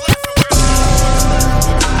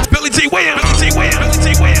 Billy G. Williams.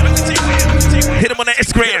 Hit him on the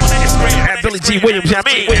Instagram. At Billy G. Williams, you know what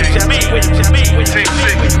I mean?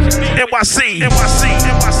 NYC.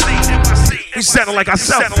 We sounding like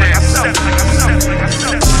ourselves.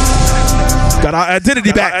 Got our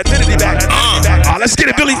identity back. Let's get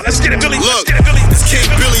it, Billy. Look, it's King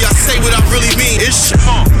Billy, I say what I really mean. Ish.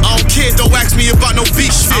 I don't care, don't ask me about no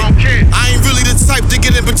beach shit. I ain't really the type to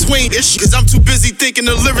get in between ish, cause I'm too busy thinking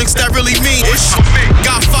the lyrics that really mean ish.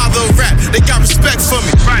 Godfather of rap, they got respect for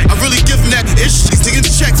me. I really give them that ish, these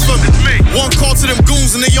niggas checks for me. One call to them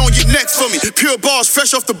goons and they on your necks for me. Pure bars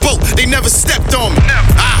fresh off the boat, they never stepped on me.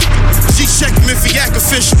 G check him if he act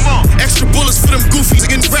official. Extra bullets for them goofies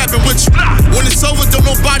against rapping with you. When it's over, don't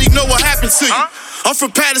nobody know what happened to you. I'm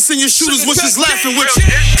from Patterson, your shooters was just laughing with you.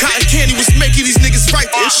 Cotton Candy was making these niggas right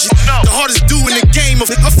this shit. The hardest dude in the game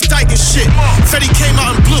of dyke and shit. Fetty came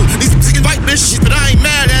out in blue, these niggas fight this shit. But I ain't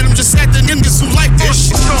mad at him, just at the niggas who like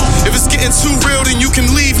this shit. If it's getting too real, then you can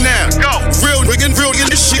leave now. Real,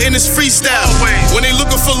 this shit in this freestyle. When they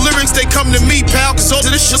looking for lyrics, they come to me, pal. Cause all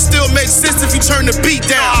of this shit still makes sense if you turn the beat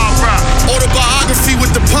down. Autobiography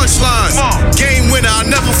with the punchlines. Game winner, I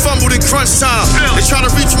never fumbled in crunch time. They try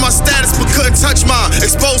to reach my status but couldn't touch mine.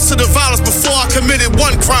 Exposed to the violence before I committed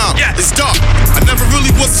one crime. It's dark, I never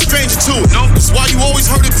really was a stranger to it. That's why you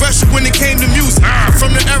always heard aggression when it came to music.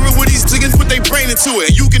 From the era where these niggas put their brain into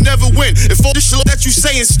it. And you can never win if all this shit that you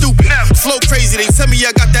saying stupid. Flow crazy, they tell me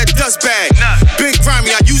I got that dust bag. Big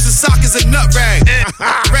grimy, I use the sock as a nut rag.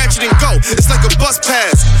 Ratchet and go, it's like a bus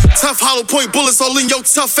pass. Tough hollow point bullets all in your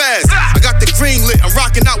tough ass. I got the green lit, I'm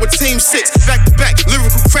rocking out with Team 6. Back to back,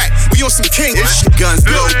 lyrical crack, we on some king. Guns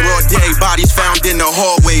blow, broad day, bodies found in the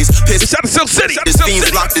hallways. Pissed out of Silk City. His fiends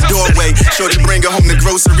block the doorway. Shorty bring her home the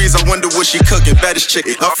groceries. I wonder what she cooking. Baddest chick,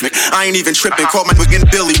 I ain't even tripping. Call my nigga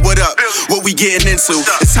Billy, what up? What we getting into?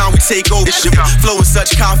 It's time we take over. This shit flow with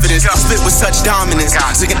such confidence, spit with such dominance.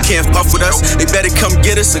 Niggas can't fuck with us. They better come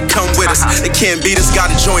get us or come with us. They can't beat us,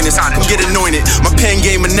 gotta join us. Come get anointed. My pen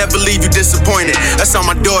game will never leave you disappointed. That's on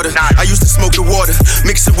my daughter. I used to smoke the water,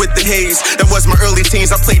 mix it with the haze. That was my early teens.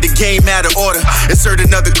 I played the game out of order. Insert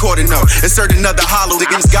another quarter, no. Insert another hollow.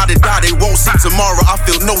 Niggas gotta die, they won't see tomorrow. I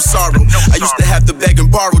feel no sorrow. I used to have to beg and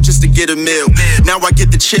borrow just to get a meal. Now I get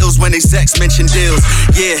the chills when execs mention deals.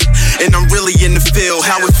 Yeah, and I'm really in the field.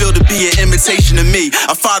 How it feel to be an imitation of me.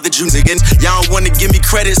 I fathered you niggas. Y'all don't wanna give me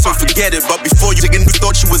credit, so forget it. But before you niggas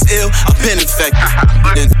thought you was ill, I've been infected.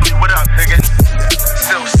 What up, niggas?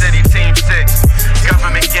 Silk City Team 6,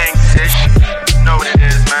 government gang ish. Know what it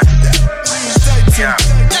is, man. Yeah.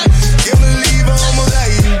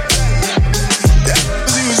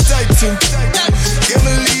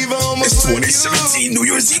 It's 2017 New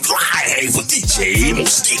Year's Eve live with DJ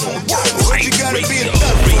Mosquito World Hype Radio.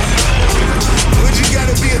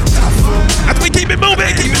 As we keep it moving.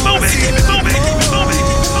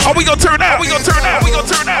 Are we gonna turn out?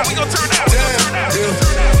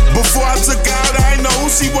 Before I took out, I ain't know who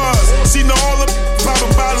she was. She know all the poppin'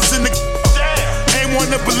 bottles in the. Ain't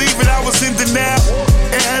wanna believe it, I was in denial.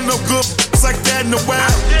 Ain't had no good like that in a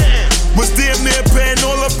while. Was damn near paying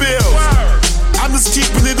all her bills. I'm just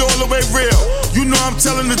keeping it all the way real. You know I'm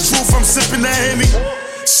telling the truth, I'm sipping that Henny.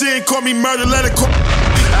 She ain't call me murder, let her call me.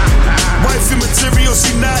 Wifey material,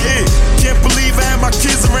 she not it. Can't believe I had my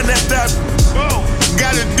kids around that.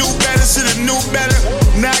 Gotta do better, should've knew better.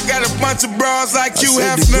 Now I gotta bunch of bras like you I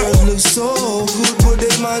have said the no. girls look so good, but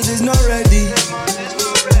their minds is not ready.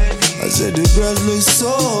 I said the girls look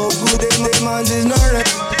so good, their minds is not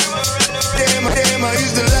ready. Damn, I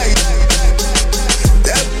used to like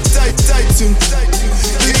that tight tune.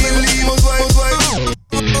 Leave was white.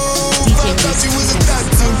 Thought you was a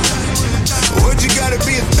tattoo. What you gotta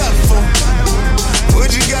be a thot for?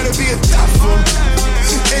 What you gotta be a thot for?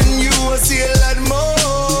 And you will see a lot more.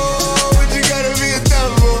 What you gotta be a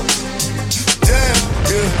thot for? Damn,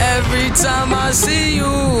 yeah. Every time I see you,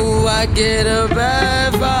 I get a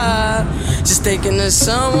bad vibe. Just thinking of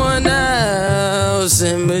someone else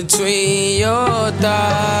in between your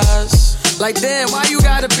thighs. Like damn, why you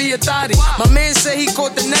gotta be a thotty? My man said he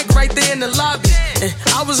caught the neck right there in the lobby. And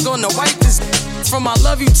I was gonna wipe this from I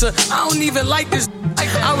love you to I don't even like this.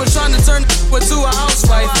 I was trying to turn to a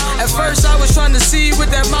housewife. At first I was trying to see with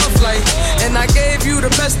that mouth like. And I gave you the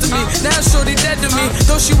best of me. Now shorty dead to me.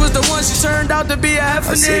 Though she was the one, she turned out to be a I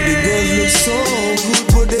heffer. said the girls look so good,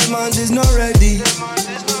 but their minds is not ready.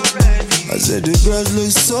 I said the girls look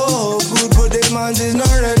so good, but their minds is not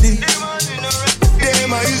ready.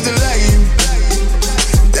 Damn, I used to like you.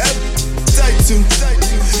 That tight tune.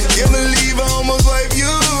 Can't believe I almost wiped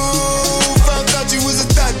you. Found out you was a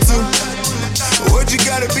tattoo. What you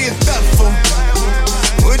gotta be a thot for?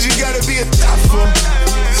 What you gotta be a thot for?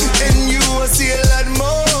 And you will see a lot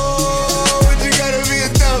more. What you gotta be a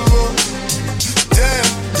thot for? Damn,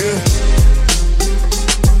 yeah.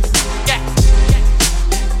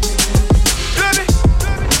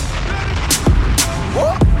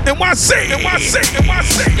 NYC.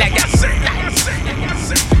 Like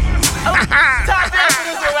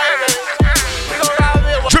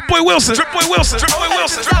Trip Boy Wilson.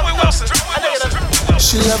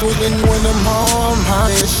 She love it when I'm home,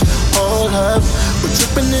 honey. Hold up, we're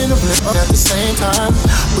tripping in the blip at the same time.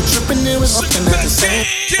 We're tripping in with fucking at the same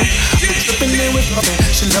time. We're tripping in with fucking.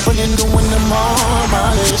 She love it when I'm home,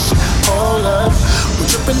 honey. Hold up, we're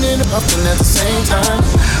tripping in the fucking at the same time.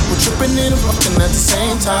 We're tripping in the fucking at the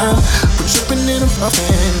same time. We're tripping in the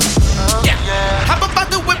fucking. Yeah, hop up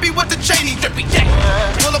out the whippy with the chainy drippy, yeah.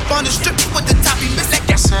 Pull up on the strippy with the toppy miss,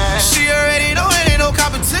 yeah. She already know it ain't no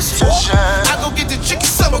competition. I go get the chicken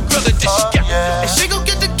summer grill edition, yeah. And she gon'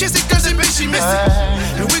 get the kissing cause it means she miss it.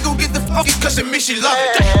 And we gon' get the funky cause it means she love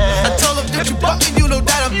it. I told her that you buckin', you know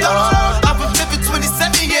that I'm done. I'm from Memphis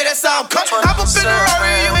 27, yeah, that's how I'm coming. I'm up in a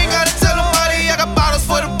Rari, you ain't gotta tell nobody. I got bottles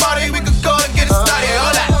for the party, we could go and get it started.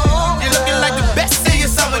 All that. You're looking like the best in your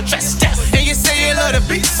summer dress, yeah. And you say you love the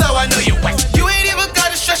beat, so I know you're wet. You ain't even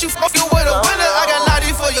gotta stress, you fucking with a winner. I got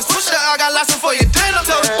Lottie for your swisher, I got lots for your dinner.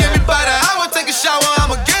 So give me by the hour, take a shower,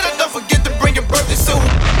 I'ma get her. Don't forget to bring your birthday suit.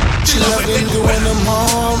 She love it when I'm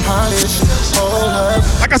home, honey. Hold up.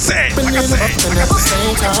 Like I said. At the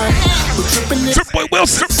same time, we're tripping in. Trip Boy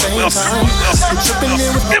Wilson. We're tripping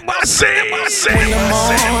in with NYC. when I'm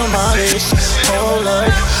home, honey. Hold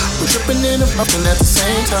up. We're tripping in the fucking at the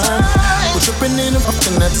same time. We're tripping in the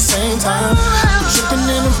fucking at the same time. We're tripping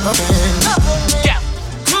in the fucking. Yeah,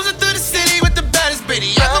 cruising through the city with the baddest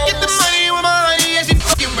bitty. I go get the money with my honey and she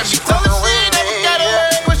fucking with me. Told her she ain't never got a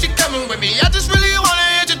ring when she coming with me. I just really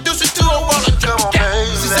wanna introduce her to a world of drip. Yeah,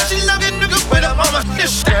 she said she love it, nigga, with up on my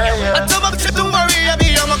fish. I told my bitch don't worry, I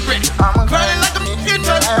be on my grid. Crying like I'm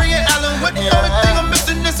trying to bring it Allen with me. Only thing I'm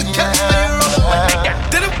missing is a cat when you roll away.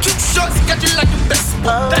 Then them cute shorts got you like the best.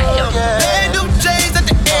 Damn, brand new J's at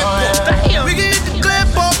the airport. Damn, we can hit the glare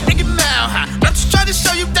ball, make it mile high. I'm just trying to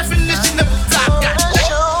show you definition of a top guy.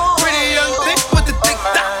 Pretty young thing with the thick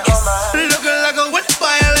thighs, looking like a wet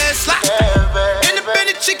fire landslide.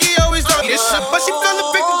 Independent chickie always on this shit, but she fell a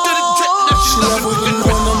victim to the drip. Now she love it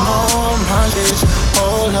when I'm home, honey.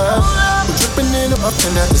 Hold up. We're tripping in the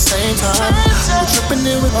fucking at the same time. We're tripping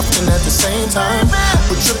in with fucking at the same time.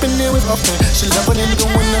 We're tripping in with fucking. She love it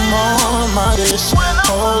when I'm home, honey.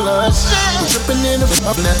 Hold up. We're tripping in the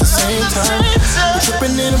fucking at the same time. We're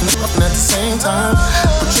tripping in the fucking at the same time.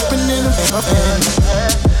 We're tripping in the fucking.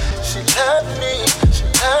 She loved me. She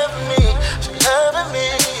loved me. She loved me.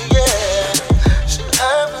 Yeah. She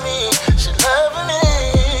loved me. She loved me.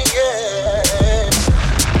 Yeah.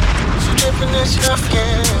 She dripping and she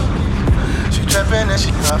huffing. She dripping and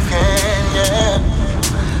she huffing. Yeah.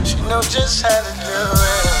 She know just how to do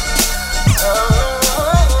it.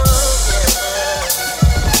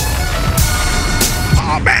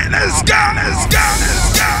 Oh man, let's go.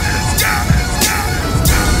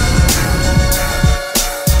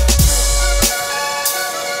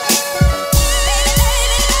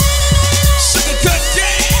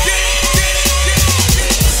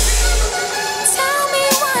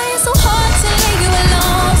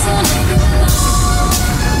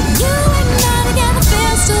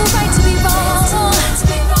 Right to be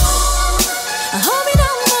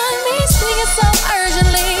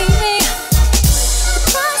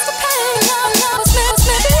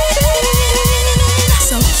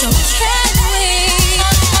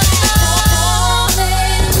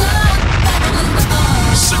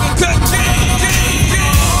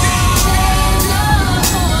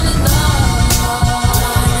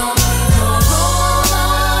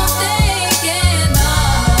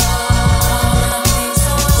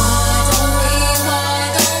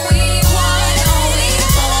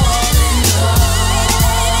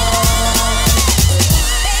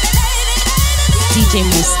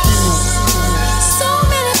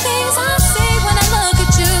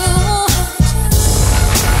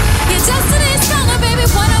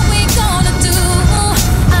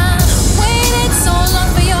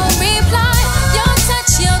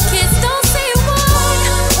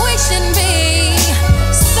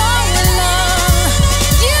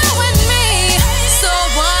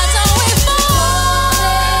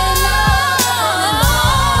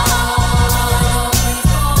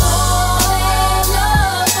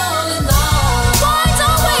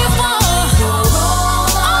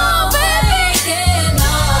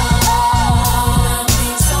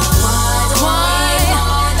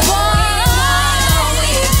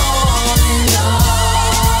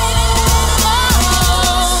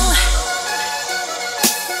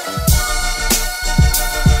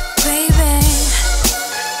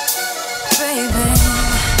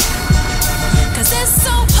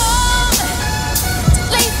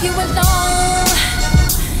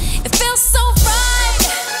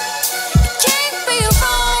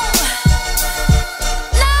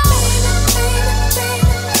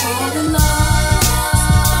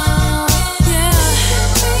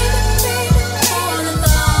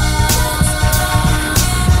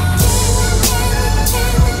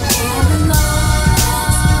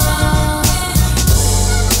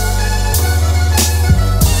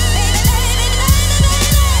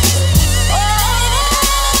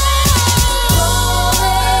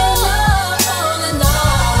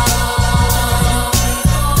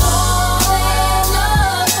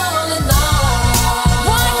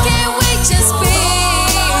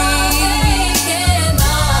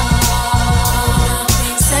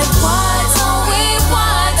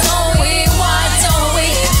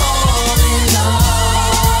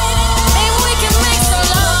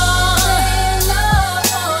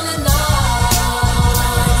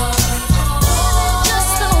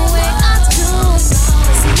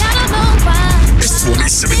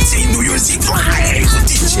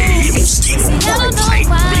DJ Mosquito Worldwide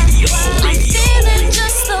Radio.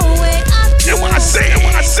 And when I say it,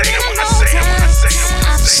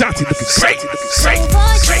 Shanti looking great. So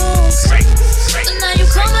now you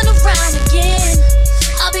coming around again.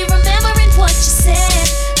 I'll be remembering what you said.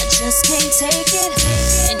 I just can't take it,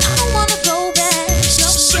 and I don't wanna go back. And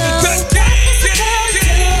she's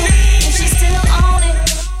still on it,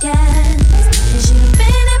 yeah. And she done been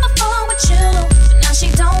in before with you, but now she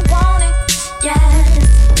don't want it, yeah.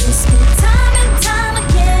 It's been time and time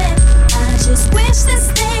again. I just wish this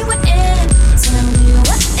day would end. Tell me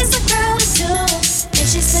what is a girl to do if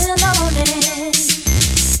she's still on it?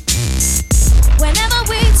 Whenever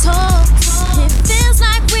we talk, it feels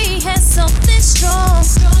like we had something strong.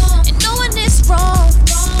 And knowing it's wrong,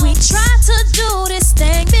 we tried to do this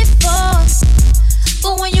thing before.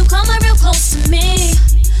 But when you come real close to me,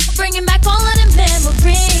 bringing back all of the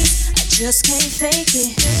memories, I just can't fake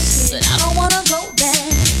it, but I don't wanna go back.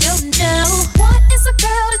 You know, what is a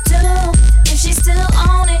girl to do if she's still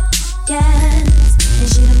on it? Yes, and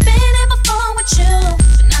she done been in before with you,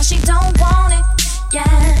 but now she don't want it.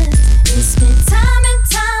 Yes, it's been time and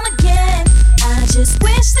time again. I just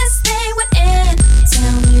wish this day would end.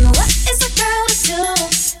 Tell me what is a girl to do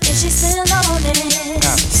if she's still on it?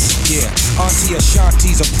 Yeah, Auntie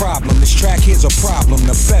Ashanti's a problem. This track here's a problem.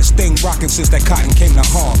 The best thing rockin' since that cotton came to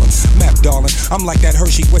Harlem. Map, darling, I'm like that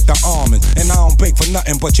Hershey with the almond, and I don't bake for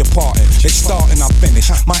nothing but your parting. They start and I finish.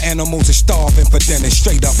 My animals are starving for dinner.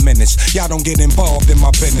 Straight up menace. Y'all don't get involved in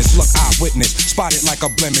my business. Look, eyewitness, spotted like a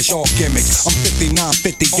blemish. All gimmicks. I'm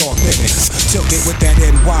 5950, y'all gimmicks. Tilted with that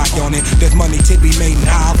NY on it. There's money to be made and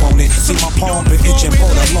I want it. See my palm been itching for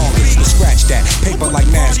the longest. To scratch that paper like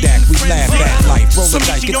NASDAQ. We laugh at life. Roll the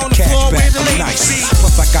dice, get the cash back. I'm nice.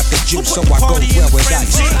 Plus I got the juice, so I go well with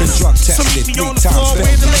ice. Been drug tested 3 times,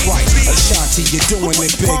 failed me twice. Ashanti, you're doing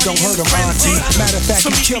it big. Don't hurt him, Auntie. Matter of fact,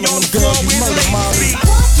 you killing them, girl. You murder Molly.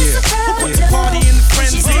 Yeah. Who put the party in the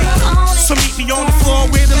frenzy? So meet me on the floor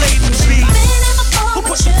where the ladies be. Who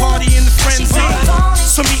put the party in the frenzy?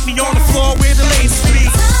 So meet me on the floor where the ladies be.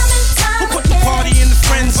 Who put the party in the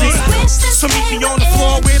frenzy? So meet me on the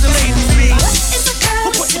floor where the ladies be. Who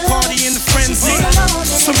put the party in the frenzy?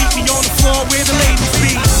 So meet me on the floor where the ladies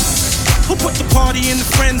be. Who put the party in the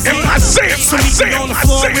frenzy? So meet me on the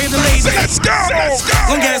floor where the ladies be. Let's go.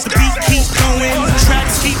 Long as the beat keep going, the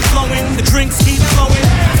tracks keep flowing, the drinks keep flowing.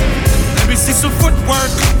 Let me see some footwork.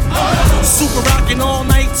 Super rocking all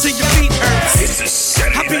night till your feet hurts.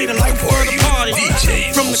 I be the life of the party,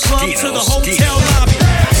 from the club to the hotel lobby.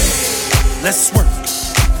 Let's work.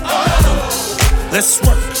 Let's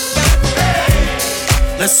work.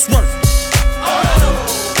 Let's work.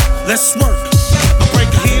 Let's work. I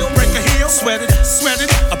break a heel, sweat it out, sweat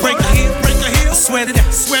it out. I break a heel, sweat it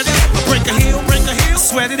out, sweat it out. I break a heel,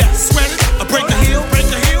 sweat it out, sweat it out. I break a heel,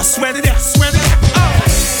 sweat it out, sweat it out.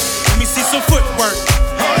 Let me see some footwork.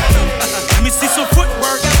 Let me see some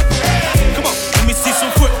footwork. Come on, let me see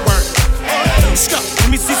some footwork. Stop, let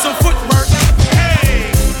me see some footwork.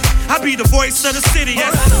 Hey, I be the voice of the city,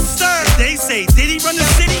 yes sir. They say, did he run the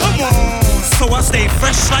city? Come on. So I stay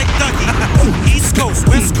fresh like Dougie. East Coast,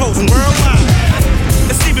 West Coast, worldwide.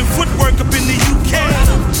 Let's even footwork up in the UK.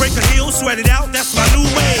 Break a heel, sweat it out, that's my new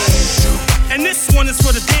way. And this one is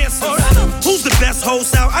for the dancers. Who's the best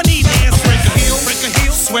host out? I need answers. Break a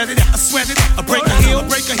heel, sweat it out, sweat it out. I break a heel,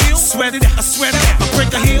 sweat it out, I sweat it out. I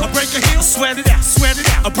break a heel, sweat it out, sweat it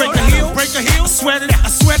out. I break a heel, sweat it out, I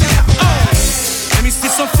sweat it out. Oh, let me see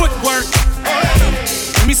some footwork.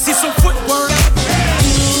 Let me see some footwork.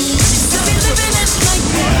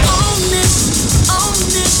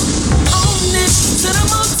 Till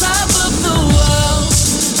I'm on top of the world.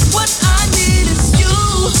 What I need is you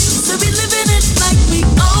to be living it like we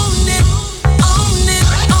own it, own it,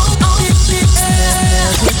 own it.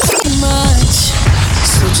 Too much,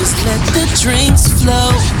 so just let the drinks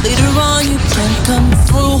flow. Later on you can come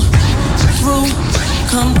through,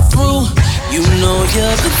 come through. You know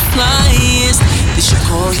you're the flyest. They should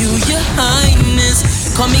call you your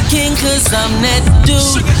highness. Call me king cause I'm that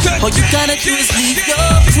dude. All you gotta do is leave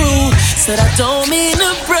your crew. Said I don't mean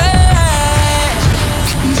to brag,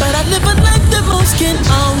 but I live a life that most can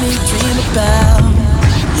only dream about.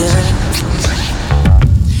 Yeah.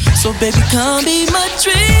 So baby come be my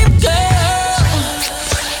dream girl.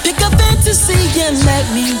 Pick a fantasy and let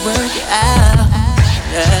me work it out.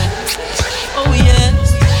 Yeah. Oh yeah.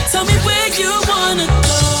 Tell me where you wanna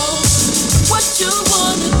go, what you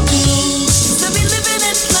wanna do. Let me living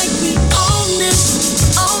it like we own it,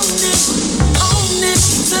 own it, own it.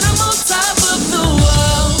 Till I'm on top of the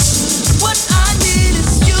world. What I need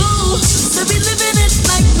is you. Let me living it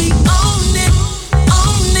like we own it,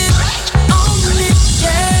 own it, own it.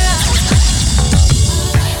 Yeah.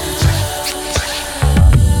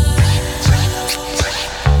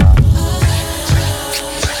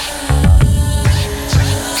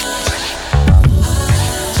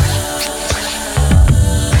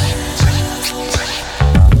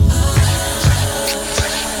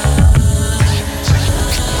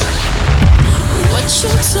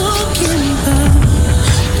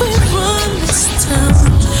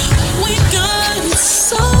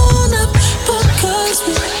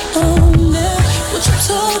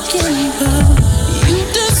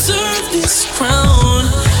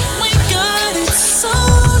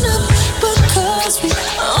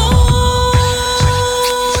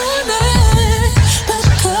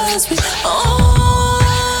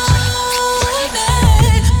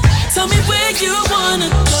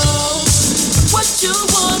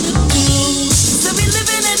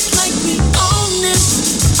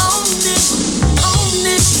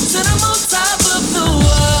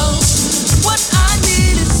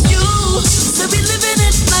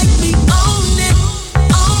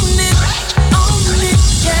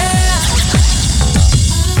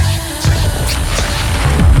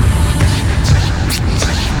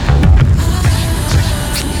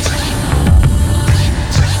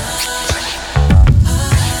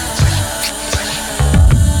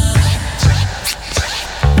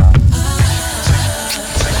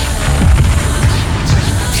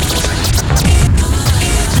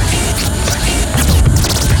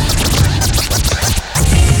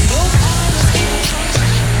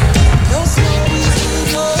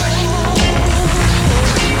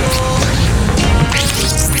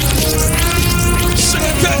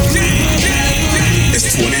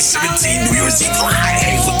 2017 New Year's Eve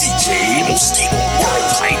live with DJ Mosquito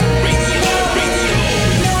Worldwide Radio.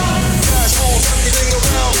 Cash moves everything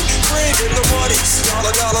around me. Bring in the money.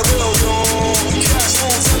 Dollar bill, yo. Cash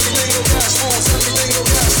moves everything. Cash moves everything.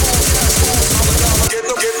 Cash moves. Dollar. Get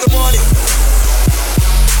the money. Money. Get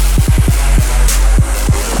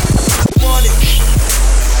the money.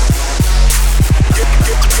 Get the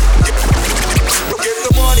money. Get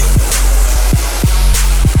the money.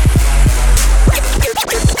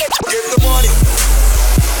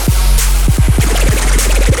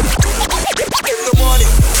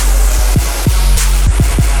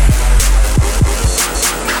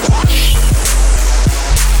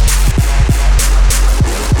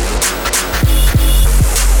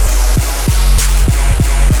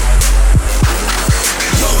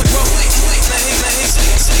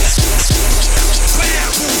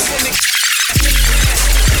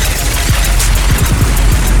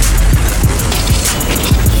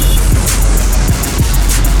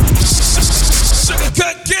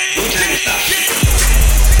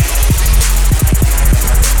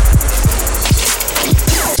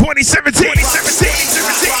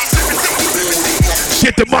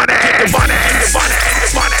 Get the money, the money, the money,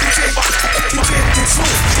 the money.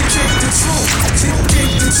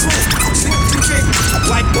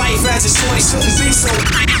 Life as a shorty shouldn't be so.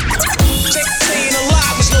 Staying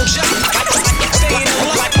alive was no job.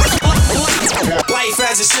 Life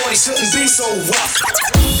as a shorty shouldn't be so rough.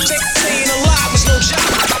 Staying alive was no job.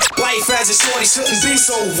 Life as a shorty shouldn't be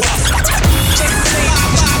so rough.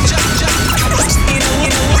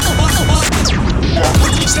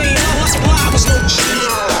 Staying alive was no job.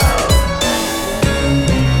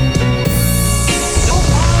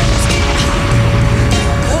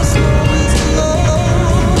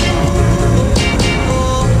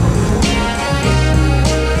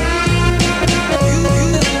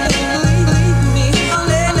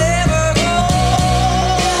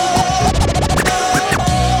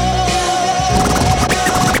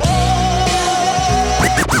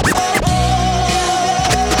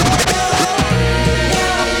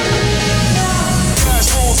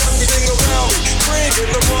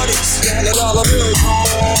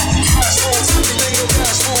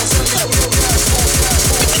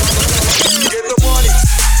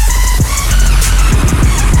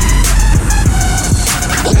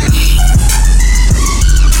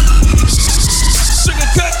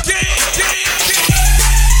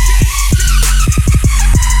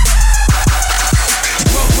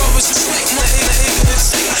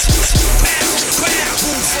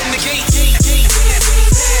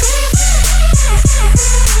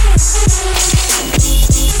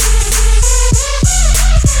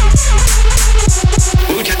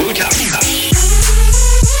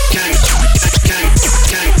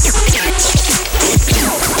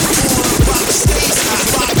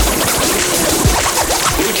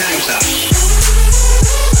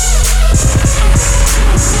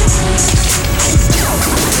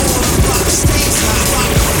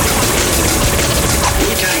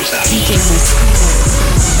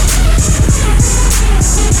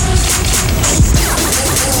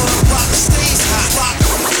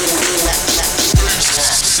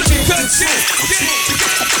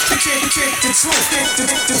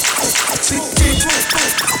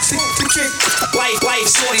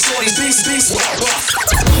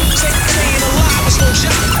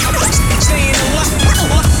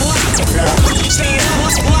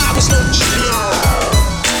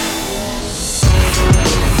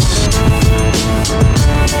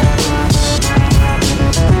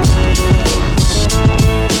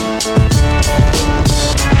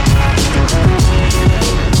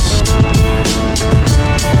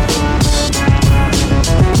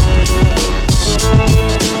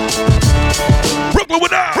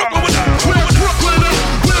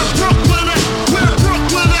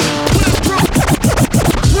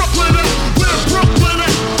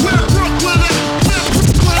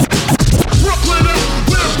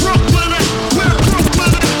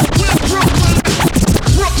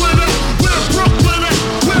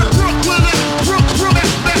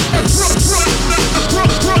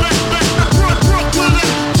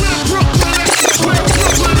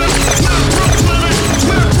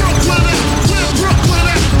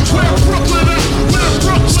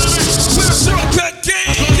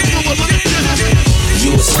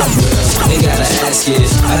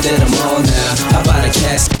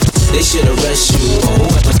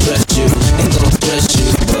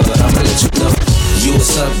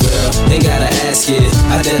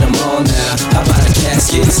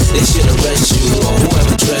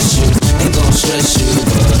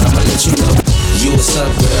 What's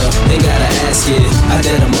up, girl? They gotta ask it. I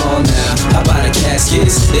did them all now. I buy the cash.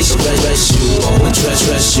 caskets. They should dress you, oh, and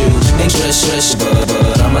dress you. Ain't dress you,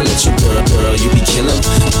 but I'ma let you, girl, you be killing.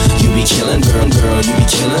 You be killing, girl, you be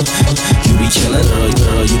killing. You be killing,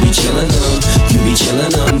 girl, you be killing them. You be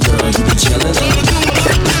killing them, girl, you be killing them.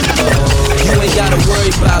 Oh, you ain't gotta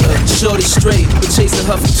worry about her. Shorty straight, been chasing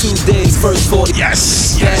her for 2 days. First 40.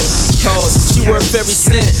 Yes. Cause she worth every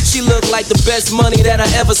cent. She look like the best money that I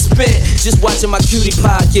ever spent. Just watching my cutie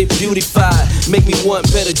pie get beautified. Make me want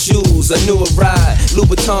better jewels, a newer ride.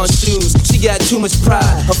 Louboutin shoes, she got too much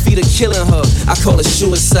pride. Her feet are killing her, I call it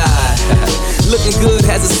suicide. Looking good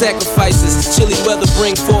has its sacrifices. Chilly weather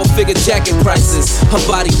bring 4-figure jacket prices. Her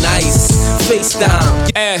body nice, face down.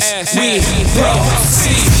 Ass, we,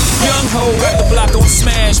 proceed. Young hoe at the block on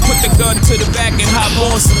smash. Put the gun to the back and hop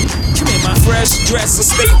on some. Come in my fresh dress and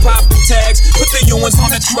stay popping tags. Put the U-ones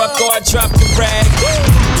on the truck or I drop the rag.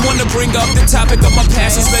 Wanna bring up the topic of my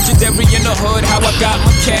past. It's legendary in the hood, how I got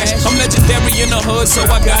my cash. I'm legendary in the hood, so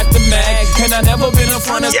I got the mag. And I never been in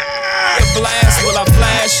front of blast. Will I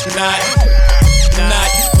flash? Not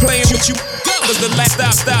playing with you. Was the last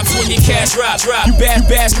stops when your cash drop. You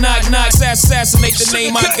bash, knock, assassinate the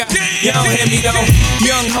name I got. You don't hear me though.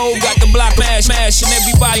 Young hoe got the block mash, and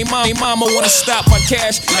everybody, mama wanna stop my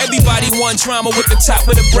cash. Everybody want drama with the top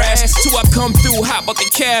of the brass. Till I come through, hop out the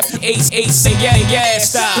cab. Ace, say yeah,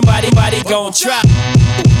 stop. Somebody gon' drop.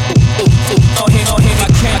 On him, I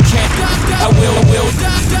can't. I will.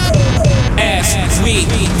 As we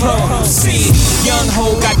proceed. Young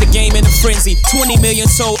hoe got the game in a frenzy. 20 million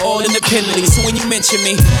sold all independently. So when you mention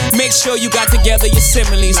me, make sure you got together your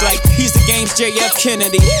similes. Like he's the game's JF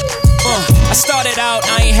Kennedy. I started out,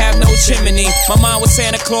 I ain't have no chimney. My mom was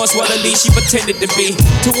Santa Claus, well at least she pretended to be.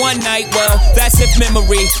 To one night, well, that's if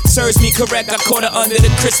memory serves me correct. I caught her under the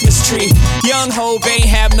Christmas tree. Young hoe ain't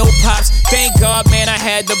have no pops. Thank God, man, I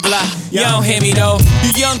had the block. You don't hear me though.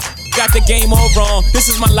 You young got the game all wrong. This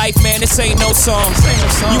is my life, man, this ain't no song.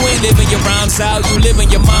 You ain't living your rhymes out, you live in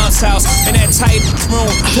your mom's house. In that tight room,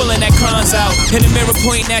 pulling that crons out. In the mirror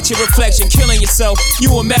pointing at your reflection, killing yourself.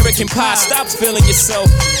 You American pie, stop feeling yourself.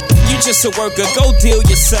 You just a worker, go deal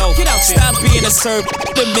yourself. Stop being a servant,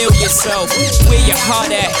 mill yourself. Where your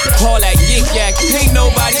heart at, all that yik yak. Ain't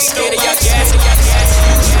nobody scared of your gas.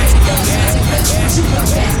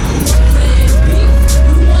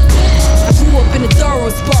 I grew up in the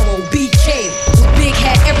Thoroughsboro, BK. Big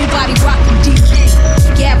hat, everybody rockin' DK.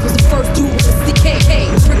 Gab was the first dude with a CKK.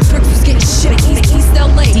 Bricks was getting shit in East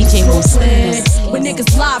LA. DJ Brooklyn, when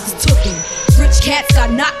niggas' lives was tookin'. Rich cats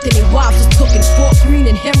got knocked and their wives was cooking. Fort Greene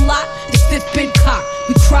and Hemlock, the fifth been cocked.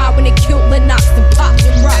 We cried when they killed Lennox and Pop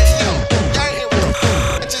and Rock.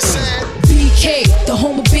 BK, the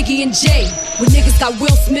home of Biggie and Jay. When niggas got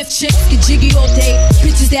Will Smith chicks, get jiggy all day.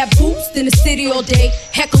 Bitches that boost in the city all day.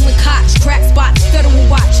 Heckling Koch, crack spots, federal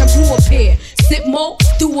watch. I grew up here. Sip mo,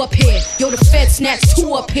 threw up here. Yo, the Fed snatched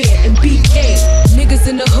 2 up here. And BK, niggas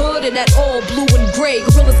in the hood and that all blue and gray.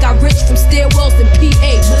 Gorillas got rich from stairwells and PA. Let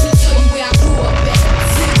me tell you where I grew up at.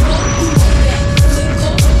 Sip mo, grew up at. Flip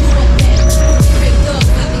go, grew up at. Big thugs,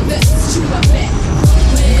 got the best, chew up at.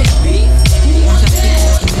 Where beat, grew up at.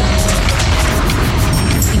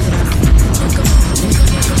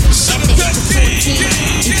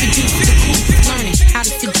 Introduced to the group, learning how to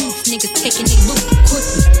seduce niggas, taking they loot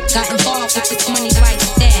quickly. Got involved with this money like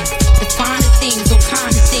that. The finer things, all kind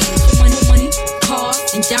of things. Money, cars,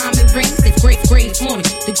 and diamond rings. That great on it.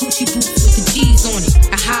 The Gucci boots with the G's on it.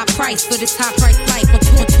 A high price for this high price life. A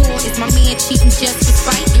tour is my man cheating just to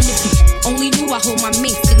spite. And if you only knew I hold my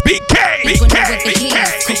mink. BK.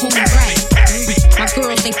 My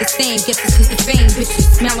girls ain't the same, guess it's cause the fame.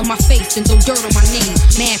 Bitches smell on my face and throw dirt on my name.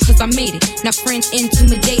 Mad cause I made it. Now friends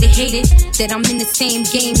intimidated, hated that I'm in the same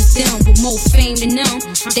game as them with more fame than them.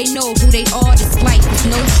 They know who they are, this life is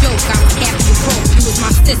no joke. I was happy to broke, you was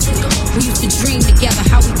my sister. We used to dream together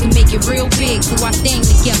how we can make it real big, do our thing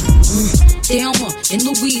together. Delma and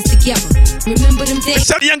Louise together. Remember them days?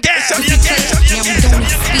 Now we don't even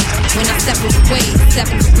speak. When I separate ways,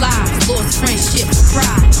 separate lives, lost friendship,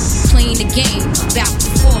 pride. Playing the game, about to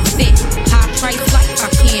forfeit. High price life, I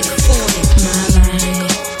can't afford it. My line,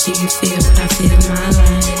 do you feel what I feel? My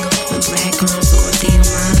line, when black girls ordeal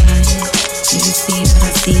my line. Do you see what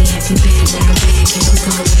I see? Happy been like a big and I'm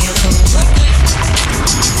going where I'm going.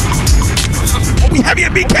 We have you,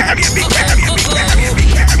 BK, have you, BK, have you, BK, have you,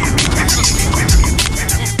 BK, have you,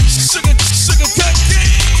 Sugar cut.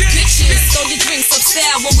 Bitches, throw your drinks up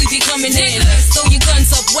style when we be coming in. Throw your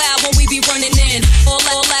guns up wild when we be running in. All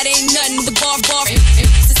that ain't nothing but bar.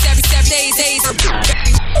 It's every days.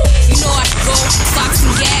 You know I go, Fox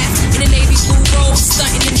and gas, in the navy blue road,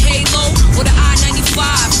 stunting in Halo, or the I-95,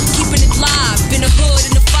 keeping it live, in the hood,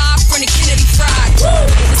 in the 5, front of Kennedy Fried.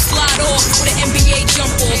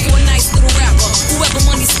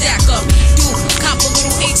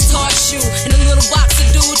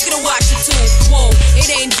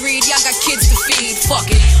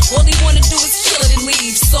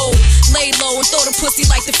 lay low and throw the pussy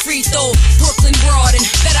like the free throw. Brooklyn broad and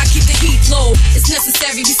bet I keep the heat low. It's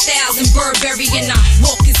necessary, we Styles in Burberry and I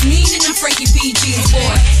walk as mean in them Frankie B jeans,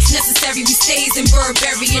 boy. It's necessary, we stays in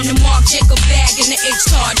Burberry in the Marc Jacob bag and the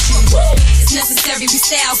H-Card shoe. It's necessary, we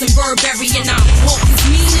Styles in Burberry and I walk as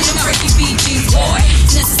mean in them Frankie B jeans, boy.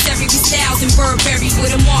 It's necessary, we Styles in Burberry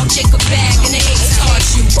with a Marc Jacob bag and the H-Card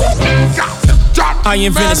shoe. I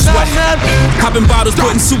invented sweat. Popping bottles,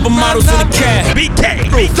 putting supermodels in a cab. BK.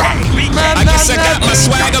 I guess I got my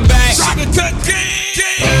swagger back.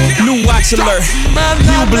 New watch alert.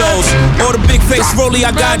 New blows. All the big face rollie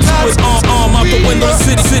I got to is arm out the window.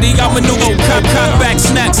 City, I maneuver. Cop back,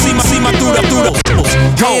 snap. See my through the.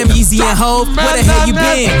 Damn, Yeezy and Hov, where the hell you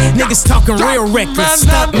been? Niggas talking real reckless,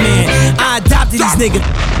 stunt man. I adopted these niggas.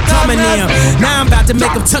 Coming in. Now I'm about to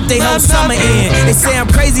make them tuck their whole summer in. They say I'm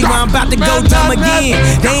crazy when I'm about to go dumb again.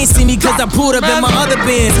 They ain't see me cause I pulled up in my other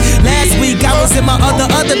Benz. Last week I was in my other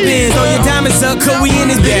Benz. Throw your diamonds up, cause we in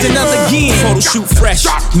this bitch another again. Photo shoot fresh,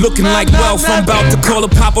 looking like wealth. I'm about to call a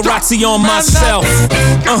paparazzi on myself.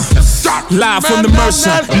 Live from the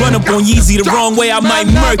Mercer. Run up on Yeezy the wrong way, I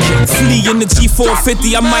might murk it. Flee in the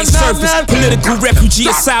G450, I might surface. Political refugee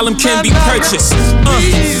asylum can be purchased.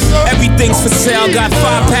 Everything's for sale, got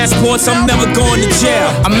 5 passports, I'm never going to jail.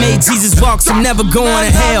 I made Jesus walk, so I'm never going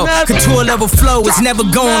to hell. Couture level flow is never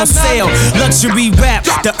going on sale. Luxury rap,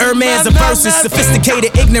 the Hermes of verses.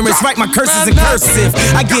 Sophisticated ignorance, write my curses in cursive.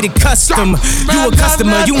 I get it custom. You a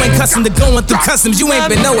customer, you ain't custom to going through customs. You ain't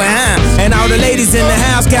been nowhere, huh? And all the ladies in the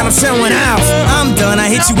house got them showing out. I'm done, I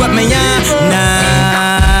hit you up, man.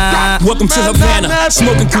 Nah. Welcome to Havana,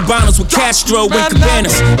 smoking Cubanos with Castro and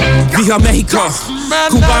Cabanas. Via Mexico,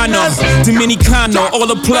 Cubano, Dominicano, all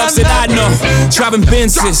the plugs that I know. Driving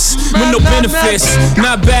Benzes with no benefits,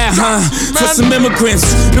 not bad, huh? For some immigrants,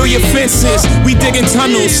 know your fences, we digging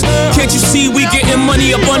tunnels. Can't you see we getting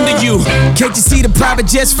money up under you? Can't you see the private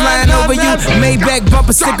jets flying over you? Maybach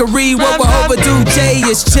bumper stickery, what we're overdue. Jay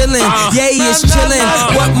is chillin', Yay is chillin'.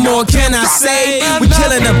 What more can I say? We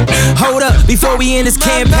killing them. Hold up, before we end this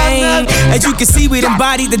campaign. As you can see, we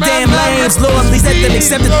embodied the damn lames. Lord, please let them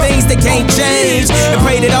accept the things they can't change. And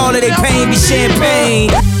pray that all of their pain be champagne.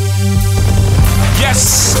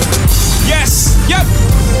 Yes, yep.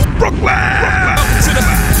 Brooklyn. Welcome to the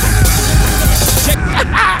check.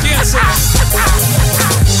 Yes, I'd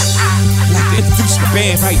like to introduce my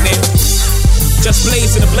band right now. Just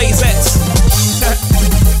Blaze and the Blazettes.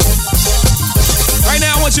 Right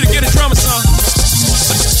now, I want you to get a drummer song.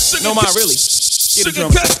 No, mind, really. Get a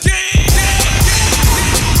drummer song.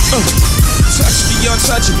 Touch the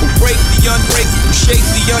untouchable, break the unbreakable, shake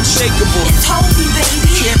the unshakable. It's Hobie,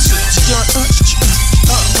 baby. Can't touch the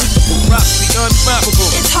ununshakable, rock the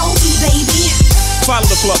unflappable. It's Hobie, baby. Follow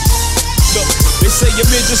the flow. Look, they say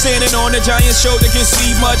your midget standing on a giant shoulder can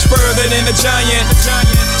see much further than a giant.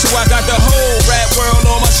 So I got the whole rap world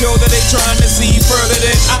on my shoulder. They trying to see further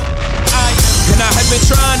than I. And I have been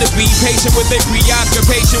trying to be patient with their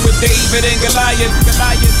preoccupation with David and Goliath.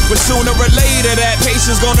 But sooner or later that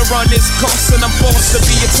patience gonna run its course, and I'm forced to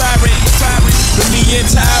be a tyrant. The Neon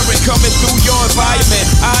tyrant coming through your environment.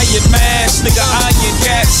 Iron Mash, nigga, iron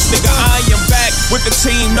gas, nigga, I am back with the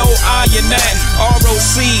team, no iron that.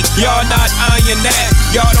 ROC, y'all not iron that.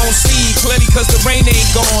 Y'all don't see clearly cause the rain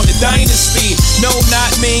ain't gone. The dynasty, no,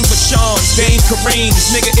 not Ming, but Sean's, Dame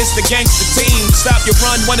Kareem's. Nigga, it's the gangster team. Stop your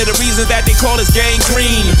run, one of the reasons that they call us gang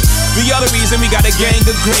green. The other reason we got a gang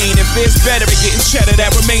of green. If it's better at getting cheddar,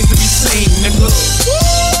 that remains to be seen. Nigga.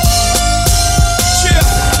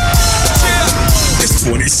 It's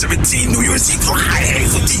 2017 New Year's Eve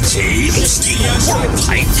live with DJ Mosquito World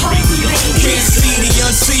Hype Radio. Can't see the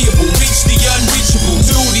unseeable, reach the unreachable,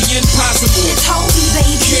 do the impossible. It's Hobie,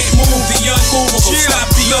 baby. Can't move the unmovable,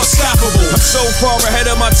 stop the unstoppable. I'm so far ahead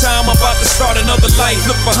of my time, I'm about to start another life.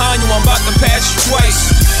 Look behind you, I'm about to pass you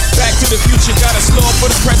twice. Back to the future, gotta slow up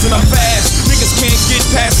for the present, I'm fast. Niggas can't get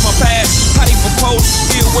past my past. How they propose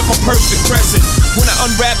to deal with my perfect present? When I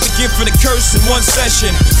unwrap the gift and the curse in one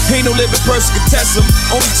session, ain't no living person can test them.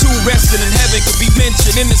 Only 2 resting in heaven could be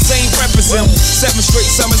mentioned in the same represent. 7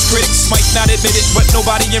 straight summers critics might not admit it, but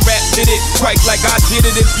nobody in rap did it quite like I did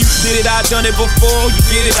it. If you did it, I done it before. You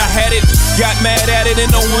get it, I had it. Got mad at it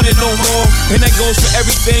and don't want it no more. And that goes for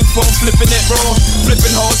everything from flipping it raw,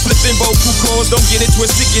 flipping hard, flipping vocal cords. Don't get it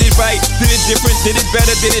twisted, get it right. Did it different, did it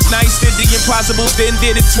better, did it nice. Did the impossible, then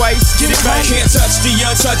did it twice. Get it right. Can't touch the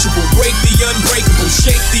untouchable, break the unbreakable,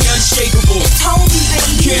 shake the unshakable. It's Hobie,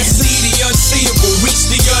 baby. Can't see the unseeable, reach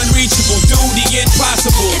the unreachable, do the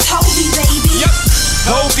impossible. It's Hobie, baby. Yep.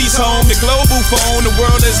 Hobie's home, the global phone, the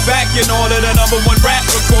world is back in order. The #1 rap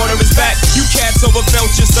recorder is back. You cats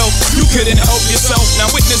overfelt yourself, you couldn't help yourself. Now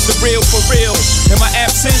witness the real for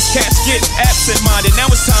Cats get absent-minded.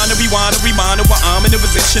 Now it's time to rewind and remind why I'm in the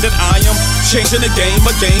position that I am. Changing the game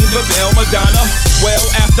again, the Bell Madonna. Well,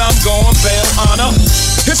 after I'm gone, Bell honor.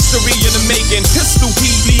 History in the making, pistol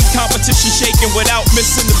heat, lead competition shaking without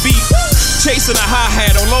missing the beat. Chasing a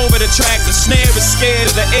hi-hat all over the track, the snare is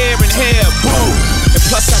scared of the air and hair, boom. And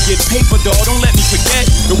plus I get paper, dawg, don't let me forget.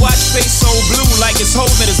 The watch face so blue like it's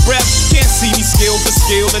holding his breath. Can't see me skill for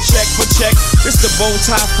skill, the check for check. It's the bow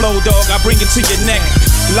tie flow, dog, I bring it to your neck.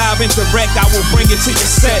 Live and direct, I will bring it to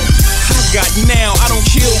your set. I got now, I don't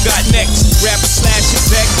kill, got next. Rapper slash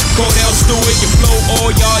exec, Cordell Stewart, your flow, all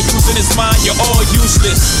y'all using his mind, you're all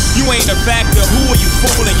useless. You ain't a factor, who are you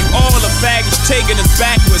fooling? You all a baggage, taking us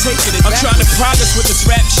backwards. I'm trying to progress with this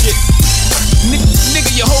rap shit.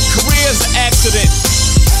 Nigga, your whole career's an accident.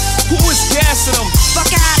 Who is gassing them?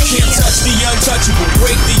 Fuck out of here. Can't touch the untouchable,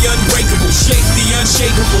 break the unbreakable, shake the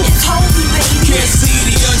unshakable. It's holy, baby. Can't see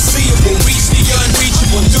the unseeable, reach the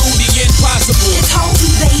unreachable, do the impossible. It's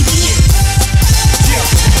holy, baby.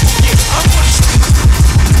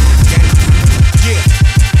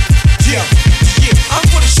 I'm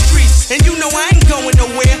for the streets, and you know I ain't going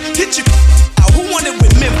nowhere. Get your out. Who wanted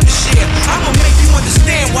with Memphis shit? I'ma make you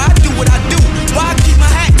understand why I do what I do. Why I keep my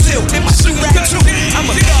hat tilt and my shoe rack too. I'm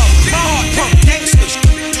a thug, my heart pump gangster.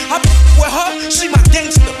 I with her, she my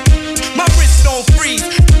gangster. My wrist don't freeze,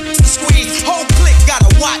 squeeze. Whole clique got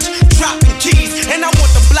a watch, dropping keys, and I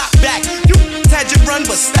want the block back. You had your run,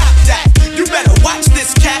 but stop that. You better watch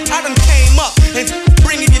this cat. I done came up and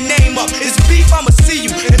bringing your name up. It's beef, I'ma see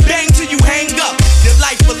you and bang till you hang up. Your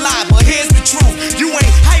life a lie, but here's the truth. You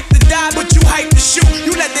ain't hype to die, but you hype to shoot.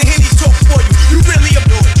 You let the Henny talk for you. You really a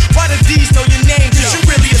boy. Why the D's know your name? Cause you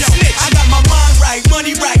really a snitch. I got my mind right,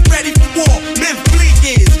 money right, ready for war. Memphis Bleak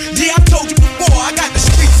is. Yeah, I told you before. I got the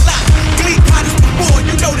streets locked. Gleek hot as before.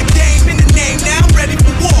 You know the game in the name. Now I'm ready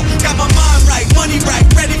for war. Got my mind right, money right,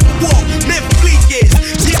 ready for war. Memphis Bleak is.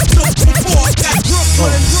 Yeah, I told you before. I got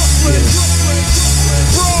Brooklyn.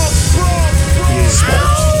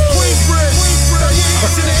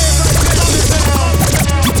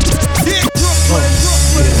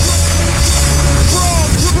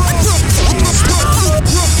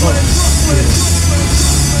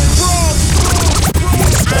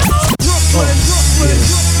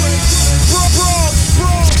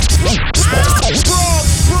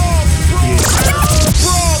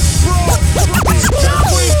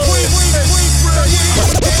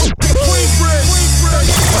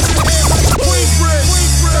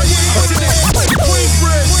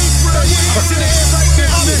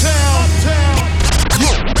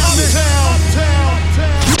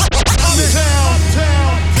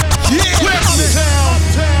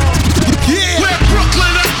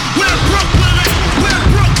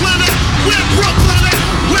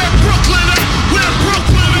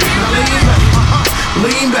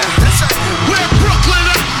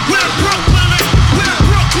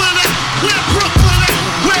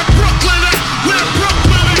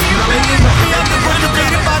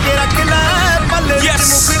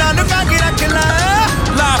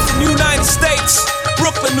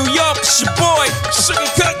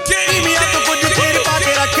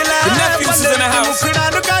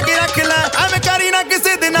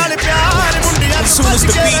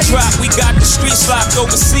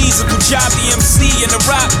 Overseas, a Punjabi MC in the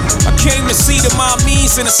rock. I came to see the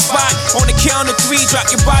mommies in the spot. On the count of 3, drop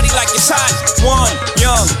your body like it's hot. 1,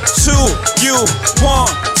 young, 2, you. 1,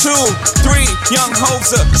 2, 3, young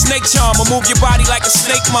Hoser. Snake charmer, move your body like a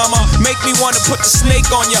snake, mama. Make me wanna put the snake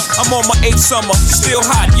on ya. I'm on my 8th summer, still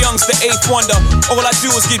hot. Young's the 8th wonder. All I do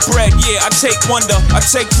is get bread, yeah. I take wonder. I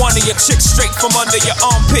take one of your chicks straight from under your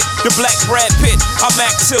armpit. The black Brad Pitt. I'm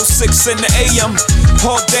act till 6 in the AM.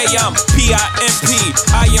 All day I'm PIMP.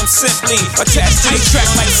 I am simply attached to the track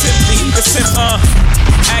like simply. It's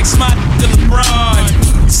ask my LeBron.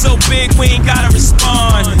 So big we ain't gotta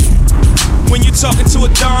respond. When you talking to a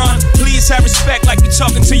Don, please have respect like you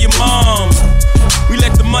talking to your mom. We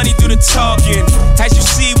let the money do the talking. As you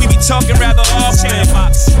see, we be talking rather often.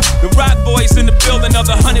 The Rock Boys in the building of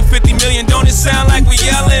the 150 million. Don't it sound like we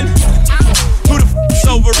yelling? Who the f***'s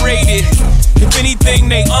overrated? If anything,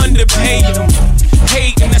 they underpaid them.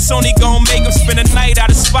 Hating, that's only gon' make them spend a night out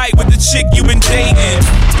of spite with the chick you been dating.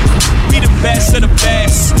 We the best of the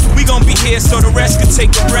best. We gon' be here so the rest can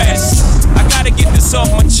take a rest. I gotta get this off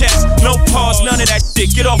my chest. No pause, none of that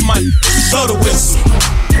shit. Get off my. Blow the whistle.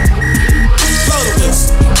 Blow the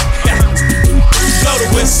whistle. Blow the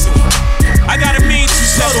whistle. I gotta mean to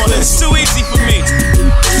slow on this. It's too easy for me.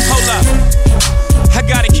 Hold up. I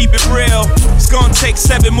gotta keep it real. It's gonna take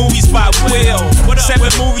 7 movies by Will. 7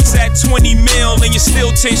 movies at had 20 mil and you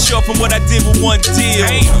still 10 short from what I did with one deal.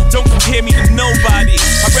 Don't compare me to nobody,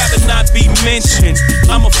 I'd rather not be mentioned.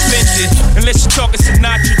 I'm offended unless you're talking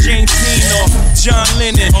Sinatra, James Dean, or John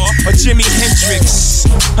Lennon, or Jimi Hendrix.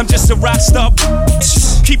 I'm just a rock star.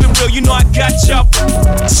 Keep it real, you know I got y'all.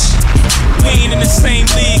 We ain't in the same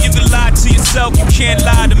league. You can lie to yourself, you can't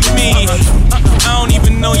lie to me. I don't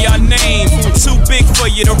even know y'all name. I'm too big for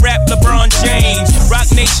you to rap LeBron James. Rock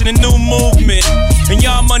Nation, a new movement. And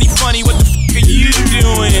y'all money funny, what the f*** are you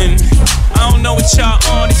doing? I don't know what y'all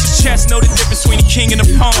on. It's your chest, know the difference between the king and the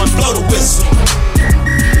pawn. Blow the whistle.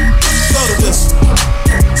 Blow the whistle.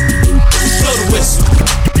 Blow the whistle.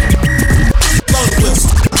 Blow the whistle.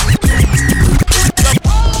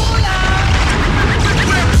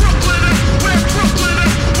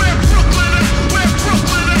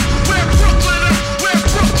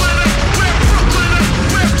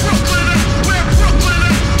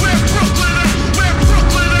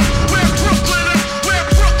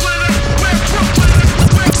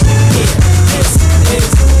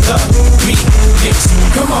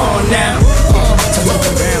 Come on now. Turn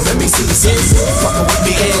around, let me see the sense. Fuckin' with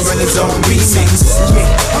me and run his own remix.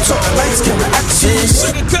 Yeah, I'm talking lights, camera, action.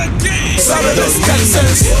 Solid as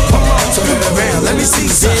Texas. Turn around, let me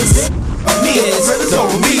see the sense. Me and run his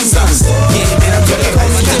own remix. Yeah, man, I'm talking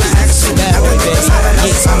lights, camera, action.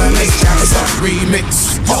 It's a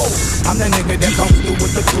remix. Yo, I'm that nigga that come through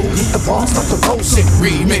with the crew. Hit the ball, stop the roll shit.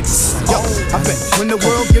 Remix. Yo, I bet when the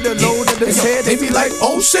world get a load of his head, they be like,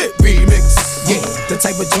 oh shit, remix. Yeah, the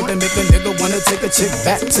type of joint that make a nigga wanna take a chick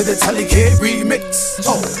back to the Telly Kid remix.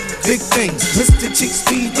 Oh, big things, Mr. Cheek,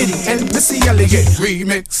 Speed Diddy, and Missy Elliott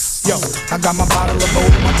remix. Yo, I got my bottle of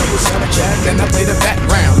gold, my double shot of Jack, then I play the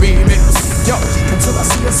background remix. Yo, until I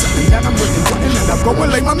see a something that I'm really wanting, and I go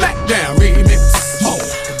and lay my Mac down remix. Oh,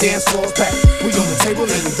 the dance floor's back, we on the table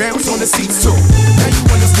and we bounce on the seats too. Now you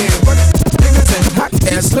understand what niggas and hot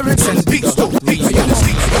ass lyrics and beats do. Beats on the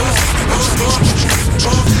seats.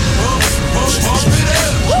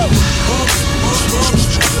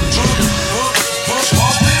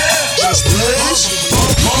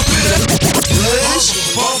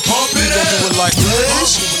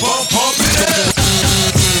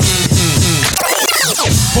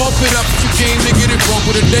 Pump it up, you game to get it drunk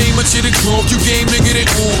with a dame, my shit is drunk, you game to get it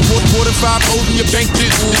on. More than 5 O's and you banked it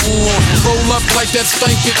on. Roll up like that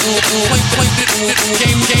stank it on. Plank it on.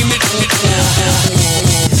 Game it on.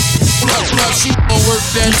 Up, she gon' work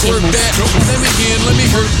that. Let me in, let me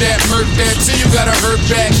hurt that. Till you gotta hurt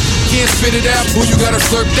back. Can't spit it out, boo, you gotta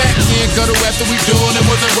slurp that. Can't cuddle after we doing it,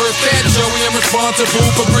 wasn't worth that. Joey, I'm responsible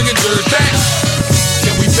for bringing dirt back.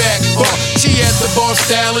 Can we back up? She at the bar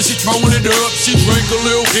style and she throwing it up. She drink a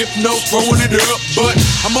little hypno, throwing it up. But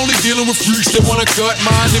I'm only dealing with freaks that wanna cut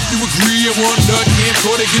mine. If you agree and want nut, can't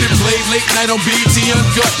go to get it played late night on BET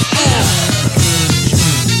Uncut.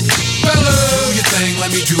 Fella, do your thing, let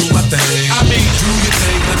me do my thing. I mean, do your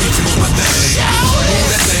thing, let me do my thing. Move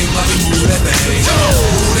that thing, let me move that thing.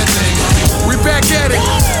 Move that thing, let me. We back at it.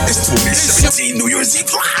 It's 2017 New Year's Eve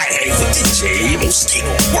live with DJ Moschino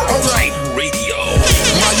Worldwide Radio.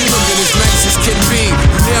 While you looking as nice as can be,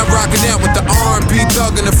 you now rocking out with the R&B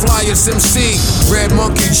thug and the flyest MC. Red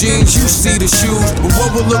monkey jeans, you see the shoes, but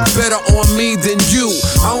what would look better on me than you?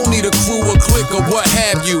 I don't need a crew or clique or what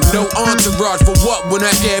have you. No entourage for what when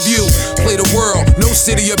I have you. Play the world, no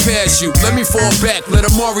city will pass you. Let me fall back, let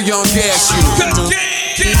a Marion gas you.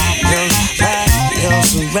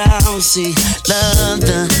 Around, see, love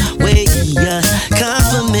the way you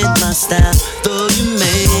compliment my style. Though you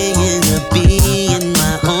may end up being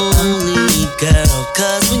my only girl.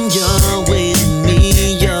 Cause when you're with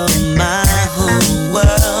me, you're my whole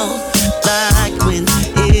world. Like when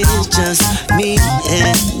it's just me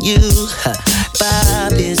and you.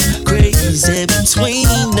 Vibe is crazy between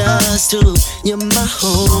us two. You're my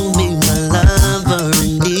homie, my lover,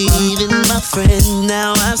 and even my friend.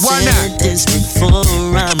 Now I've said this before,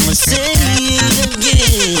 I'ma say it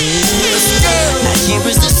again. Now here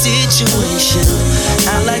is the situation.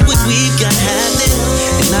 I like what we've got happening,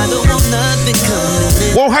 and I don't want nothing coming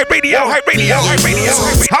in. Whoa, Hype Radio.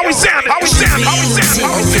 How we sound?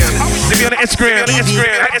 Give me on the Instagram.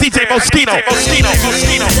 DJ Moschino.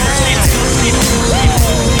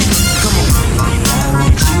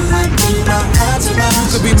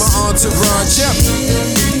 You could be my entourage, yeah.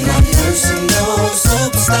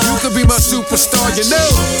 You could be my superstar, you know.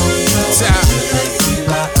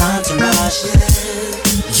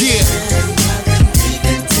 Yeah.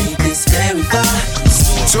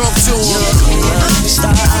 Talk to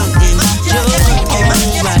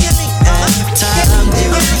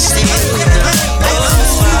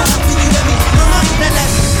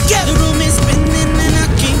The room is spinning and I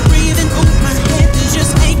can't breathe.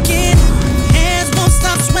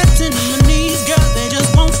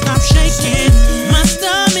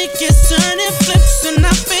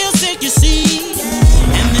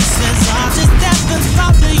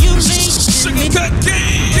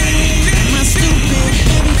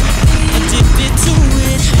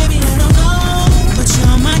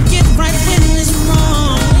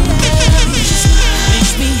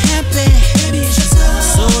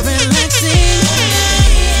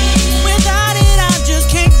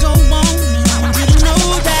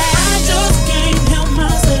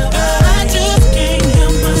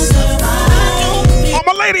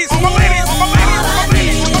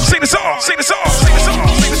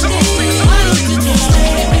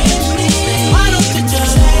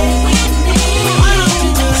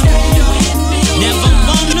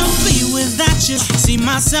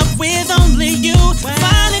 myself with only you.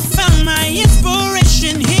 Finally found my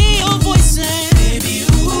inspiration. Hear your voice and baby,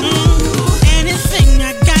 anything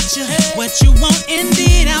I got you. What you want,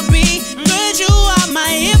 indeed I'll be. Cause you are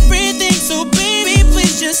my everything. So baby,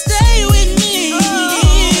 please just stay with me.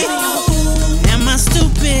 Am I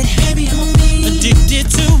stupid? Baby, addicted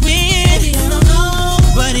to it. Baby, I don't know.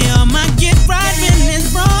 But you're my gift right when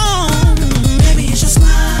it's wrong. Baby, it's your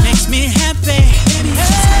smile makes me happy. Baby, it's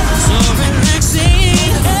your smile so relaxing.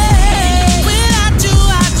 Without you,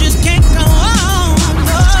 I just can't go on.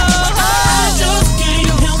 I just can't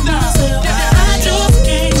help myself. I just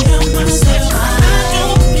can't help myself. I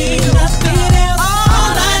don't need nothing else.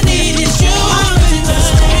 All I need is you.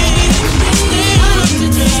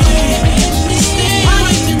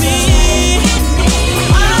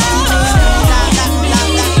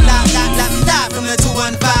 From the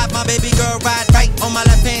 215, my baby girl ride right on my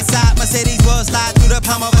left hand side. Mercedes will slide through the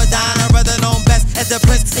palm of a dime. Her brother known best as the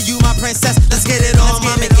prince, and you my princess. Let's get it on,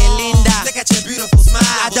 mami, que linda. Look at your beautiful smile.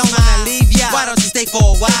 I don't wanna leave ya. Why don't you stay for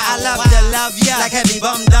a while? I love to love ya like heavy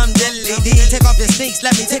bum dum dilly dee. Take off your sneaks,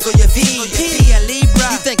 let me tickle your feet. P a Libra,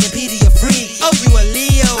 you thinking P a freak? Oh, you a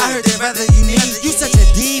Leo? I heard that brother you need. You such a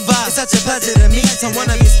diva. It's such a pleasure to meet someone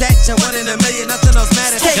of your stature, one in a million. Nothing else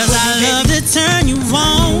matters. Cause I love to turn you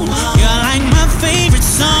on. You're like my favorite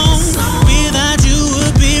song. Without you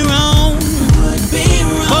would be wrong.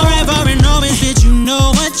 Forever and always, bitch, you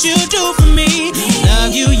know what you do for me.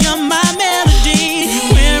 Love you, you're my melody.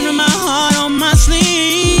 Wearing my heart on my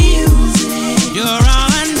sleeve. You're all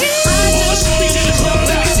I need.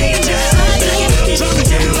 Drop it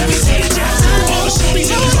down, let me see it just. All the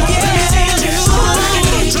shorties in the club, let me see it just.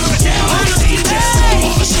 Drop it down, let me see it just.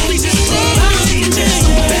 All the shorties in the club, let me see it just.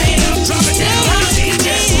 Back it up, drop it down, let me see it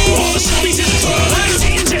just. All the shorties in the club, let me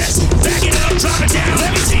see it just. Back it up, drop it down,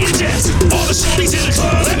 let me see it just. All the shorties in the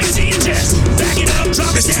club, let me see it just. Back it up,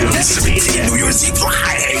 drop it down, let me see it just. New York City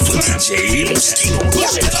live with DJ Moschino.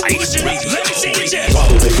 Push it, let me see it just.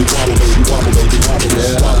 Wobble baby, wobble baby, wobble baby, wobble,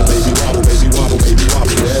 yeah. Wobble baby, wobble baby, wobble baby,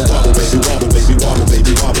 wobble, yeah. Wobble baby, wobble baby, wobble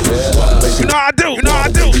baby, wobble, yeah. Wobble baby. You know I do, you know I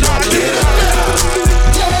do, you know I do.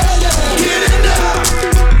 Get it now, get it now,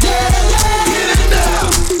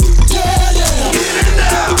 get it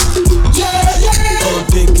now, Hey,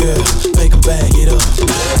 big girl, make 'em bag it up.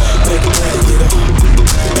 Make 'em bag it up.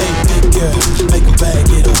 Hey, big girl, make 'em bag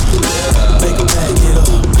it up. Make 'em bag it up.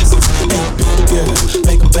 Hey, big girl,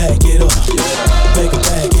 make 'em bag it up. Make 'em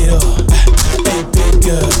bag it up. Hey, big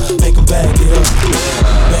girl, make 'em bag it up.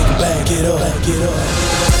 Make 'em bag it up. Bag it up.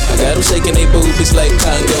 I got them shaking they boobies like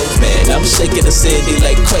Congo, man. I'm shaking the city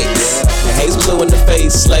like quakes. And haze blue in the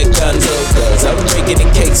face like Gonzo. Cause I'm breaking the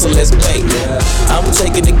cake, so let's play. I'm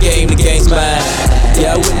taking the game's mine.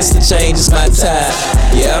 Yeah, I witnessed the change, it's my time.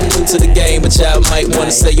 Yeah, I'm new to the game, but y'all might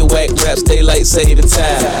wanna say your whack raps, they like saving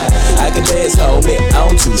time. I can dance, homie,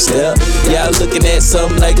 on two-step. Y'all looking at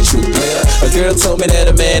something like a true player. A girl told me that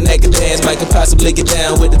a man that can dance might could possibly get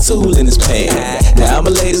down with the tool in his pants. Now I'm a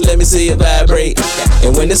ladies, let me see it vibrate.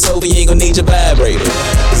 And when it's over, you ain't gon' need your vibrator.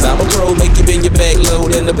 Cause I'm a pro, make you bend your back low,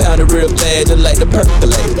 then the pound it real bad, just like the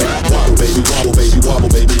percolator. wobble baby, wobble baby, wobble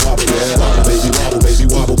baby, wobble, yeah. Wobble baby, wobble baby,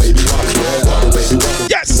 wobble baby, wobble, yeah. Wobble baby, wobble,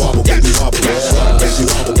 yes, wobble yes, baby, wobble, yeah. Wobble baby,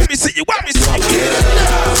 wobble. Let me see you, let me see you. Get it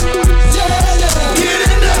now, get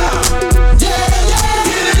it now, get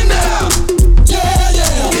it now,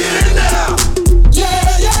 get it now,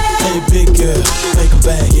 Hey, big girl, make 'em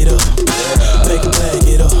bag it up. Make 'em bag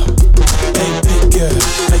it up. Hey, big girl,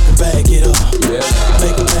 make 'em bag it up.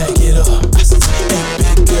 Make 'em bag it up. Hey,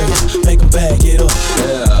 big girl, make 'em bag it up.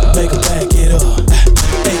 Make 'em bag it up.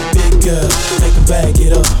 Hey, big girl, make 'em bag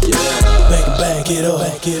it up. Make 'em bag it up.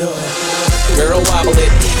 Bag it up. Girl, wobble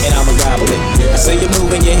it, and I'ma gobble it. I say you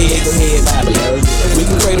moving your head, go ahead, bobble it. We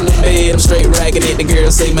can cradle the bed, I'm straight rocking it. The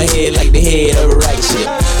girl say my head like the head of a rocket ship.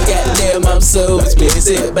 Goddamn, I'm so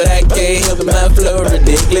expensive, but I can't help it, my flow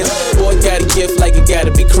ridiculous. Boy, got a gift like it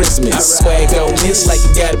gotta be Christmas. Swag on this like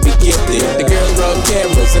it gotta be gifted. The girls roll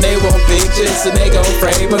cameras, and they want pictures, and they gon'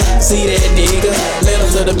 frame them. See that nigga? Let them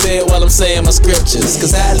to the bed while I'm saying my scriptures.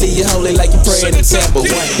 Cause I leave you holy like you pray in the temple.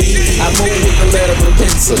 I move with a letter with a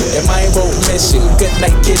pencil. If I ain't won't miss you, good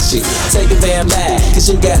night kiss you. Take a damn back, cause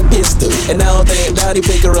you got a pistol. And I don't think Dottie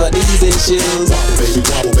pick her up these issues. wobble baby,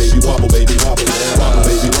 wobble baby, wobble baby, wobble, yeah. Wobble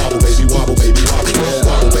baby, wobble baby, wobble baby, wobble, yeah.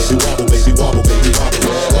 Wobble baby, wobble baby, wobble baby, wobble,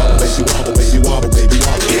 yeah. Wobble baby, wobble baby, wobble baby,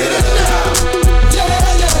 wobble. Get it now,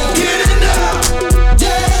 get it now,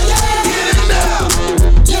 get it now,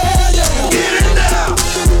 get it now.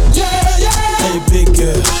 Hey, big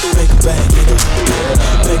girl, make 'em bag it up.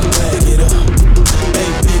 Make 'em bag it up. Hey,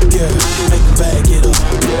 big girl, make 'em bag it up.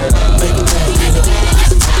 Make 'em bag it up.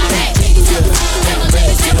 Hey, big girl, make 'em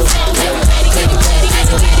bag it up.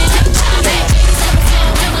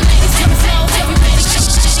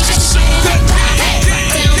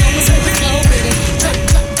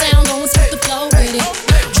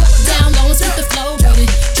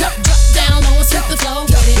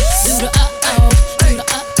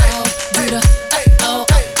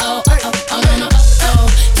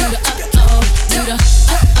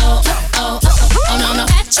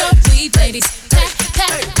 weave, ladies.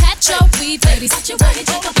 Pat your weave, ladies. Pat your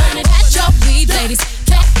weave, ladies.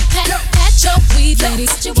 Pat your weave, ladies.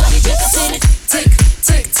 Tick,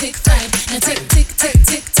 tick, tick, flight. Now tick, tick, tick,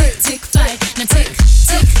 tick, tick, tick, flight. Now tick,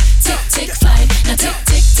 tick, tick, tick, flight. Now tick,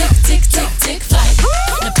 tick, tick, tick, tick, tick, flight.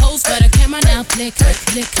 Now pose for the camera, now flick,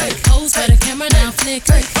 flick, flick. Pose for the camera, now flick,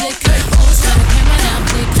 flick, flick. Pose for the camera, now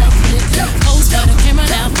flick, flick, flick. Pose for the camera,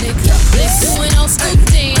 now flick, flick, flick. Doing old school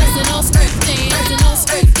dance and old school dance and old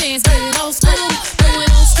school dance, doing old school, doing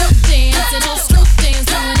old school dance and old school dance,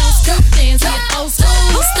 doing old school dance, get old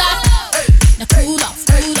school. Stop. Now cool off,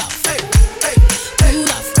 cool off. Cool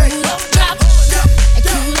off, cool off, drop. And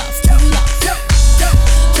cool off, cool off.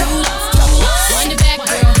 Cool off, cool off. Wind it back,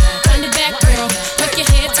 girl. Wind it back, girl. Make your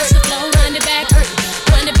head touch the floor. Wind it back.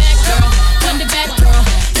 Wind it back, girl. Wind it back, girl.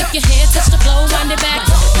 Make your head touch the floor. Wind it back.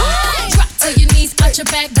 Drop to your knees, out your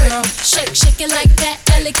back, girl. Shake, shake it like that,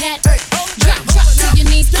 alley cat. Drop to your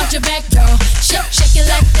knees, out your back, girl. Shake, shake it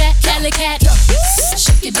like that, alley cat.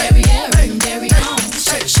 Shake your derriere, dairy on.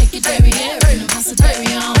 Shake, shake your derriere, house of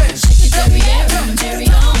dairy on. Shake your derriere, dairy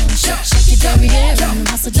on. Shake, shake your derriere,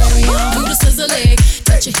 house of dairy on. Do the scissor leg,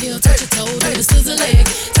 touch your heel, touch your toe. Do the scissor leg,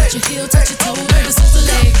 touch your heel, touch your toe. Do the scissor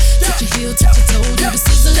leg, touch your heel, touch your toe. Do the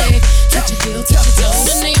scissor leg, touch your heel, touch your toe.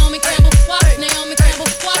 The Naomi Campbell walk, Naomi Campbell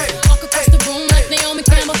walk. Walk across the room like Naomi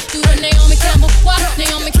Campbell. Do the Naomi Campbell walk,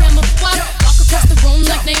 Naomi Campbell walk. Walk across the room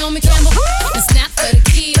like Naomi Campbell. And snap for the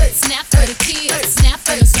kids, snap for the kids, snap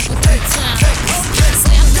for the circle 3 times.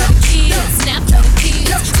 Snap for the kids, snap for the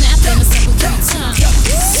kids, snap in the circle 3 times.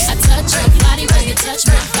 I touch your body when you touch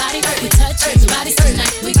my body. We touch your body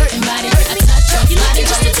tonight, we getting body. I touch your body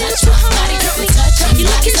when you touch my body. We touch your body. You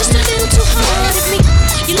looking just a little too hard at me.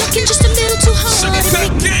 You looking just a little too hard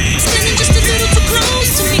at me. Standing just a little too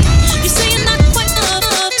close to me. You say you're not quite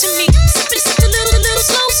up to me. Sip a little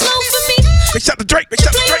slow for me. Big shout to Drake, big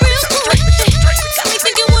shout to Drake, big shout to Drake. Got me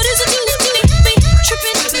thinking, what is it you do to me?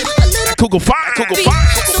 Tripping a little. Google Fire, Google Fire.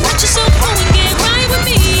 So watch yourself go and get right with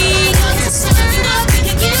me.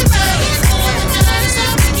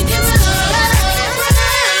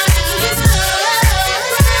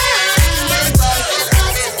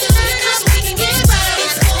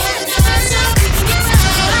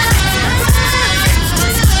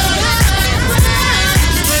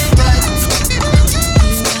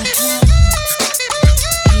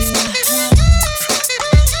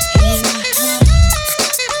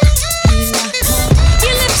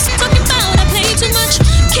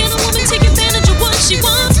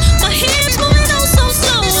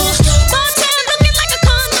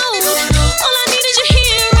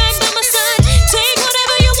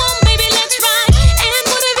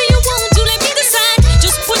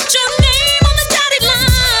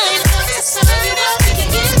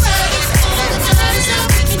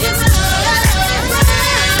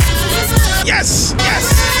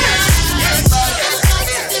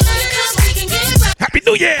 Happy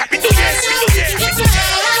New Year! Happy New Year! Happy New Year! Happy New Year!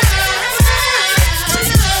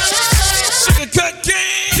 Sugar Cut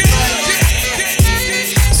Gang!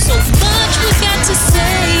 So much we got to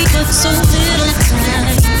say, but so little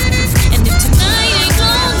time. And if tonight ain't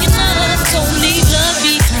long enough, don't leave love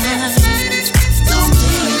behind.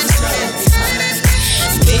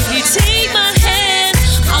 Baby, take my hand,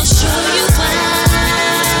 I'll show you why.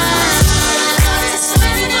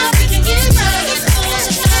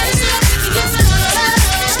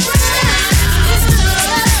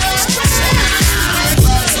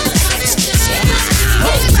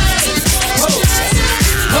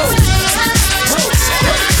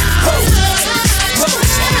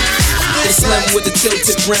 With the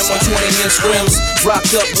tilted rim on 20-inch rims,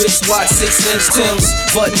 rocked up wristwatch, 6-inch Timbs,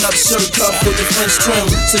 button up shirt cuff with the French trim,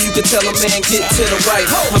 so you can tell a man get to the right.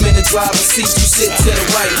 I'm in the driver's seat, you sit to the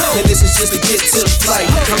right, and this is just to get to the flight.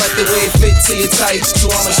 I like the way it fits to your tight, so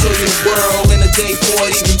I'ma show you the world in a day before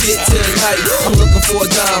it even get to the night. I'm looking for a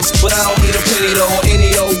dime, but I don't need a penny though.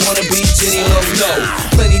 Any old wanna be Jenny Low, no.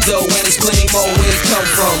 Plenty dough and it's plenty more where it come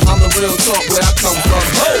from. I'm the real talk where I come from.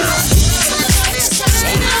 Ho!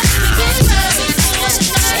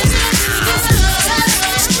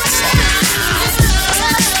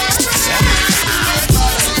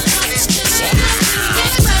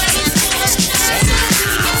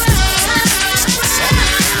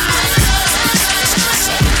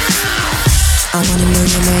 I wanna know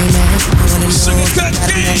your name, man. I wanna know what you gotta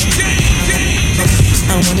know.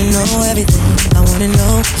 I wanna know everything. I wanna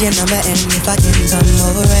know your number and if I can come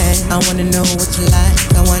over it. I wanna know what you like.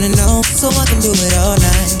 I wanna know so I can do it all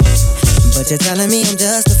night. But you're telling me I'm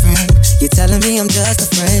just a friend. You're telling me I'm just a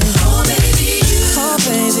friend. Oh baby, you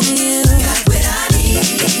got what I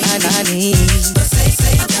need. I need. But say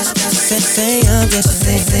I'm just Say I'm just a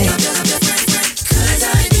friend. Cause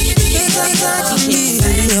I need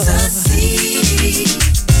you.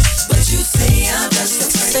 But you say I'm just a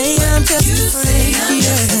friend.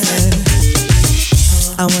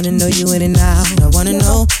 I wanna know you in and out. I wanna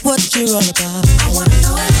know what you're all about. I wanna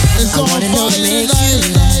know what makes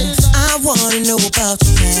you laugh. I wanna know about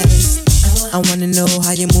your past. I wanna know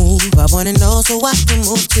how you move. I wanna know so I can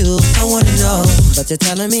move too. I wanna know, but you're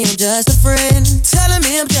telling me I'm just a friend. Telling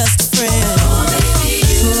me I'm just a friend. Oh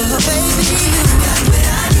baby, you got what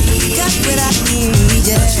I need. Got what I need,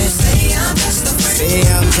 yeah. But you say I'm just a friend. Say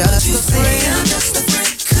I'm just a friend.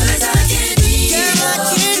 'Cause I can be yours. Girl,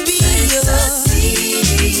 I can be yours.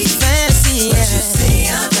 Fancy, yeah. But you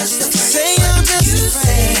say I'm just a friend. Say I'm just a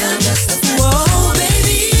friend. I'm just a friend. Whoa,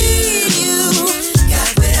 baby, you got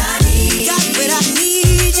what I need. Got what I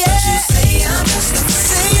need, yeah. But you say I'm just a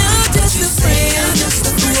friend. Say I'm just a friend. I'm just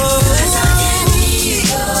a friend. Whoa, 'cause I can be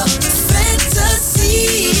your fantasy,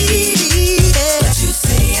 yeah. But you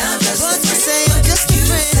say I'm just a friend. But you say I'm just a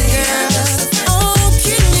friend, girl. Oh,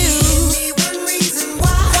 can you give me one reason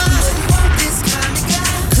why you want this kind of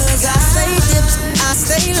guy? 'Cause I stay dipped, I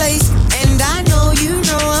stay laced, and I know you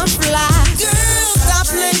know I'm fly. Girl, stop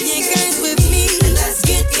playing games with me. Let's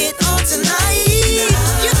get it on tonight.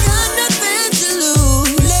 You got nothing to lose.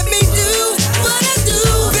 Let me do what I do,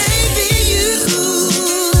 baby. You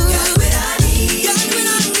got what I need. Got what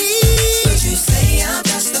I need. But you say I'm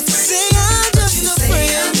just a friend. Say I'm just a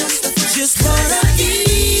friend. Just wanna be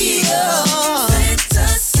your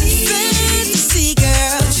fantasy,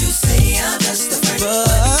 girl. But you say I'm just a friend.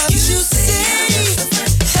 But you say,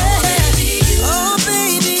 hey, oh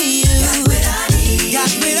baby, you got what I need.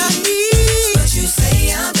 Got what I need. But you say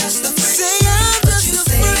I'm just a friend. Say I'm just a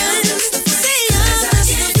friend. Say I'm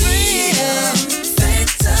just a friend.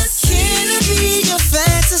 Fantasy. Can I be your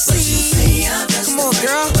fantasy? Come on,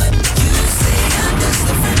 girl. You say I'm just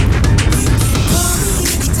a friend. Call me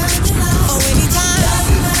anytime you like. Oh, anytime.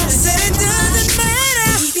 Said it doesn't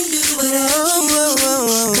matter. We can do whatever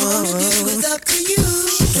wanna do. It's up to you.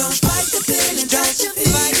 Don't fight the feeling. Don't you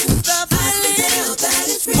fight the feeling. That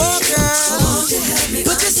is real. Oh, girl.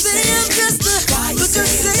 But you say I'm just a. But you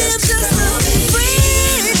say I'm just a friend.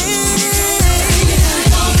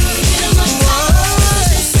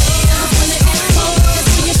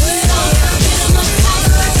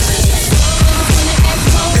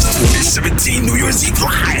 It's 2017 New Year's Eve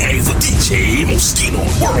live with DJ Moschino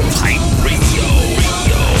World Hype Radio.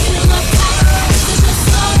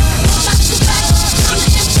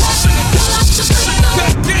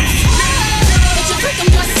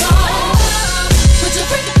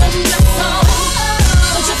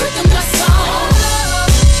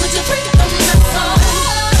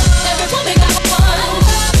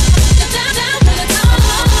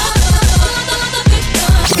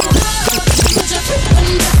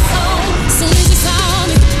 Soon as you saw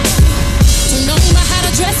me, don't know how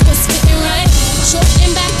to dress, but fitting right. Short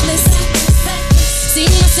and backless. See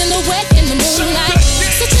my silhouette in the moonlight.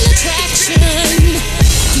 Such an attraction.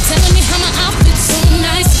 Keep telling me how my outfit's so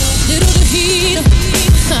nice. Little to heat.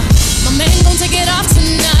 My man gon' take it off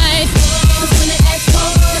tonight. But when they ask for,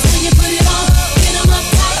 that's when you put it on. Get 'em up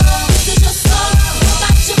tight. This is your song. Pull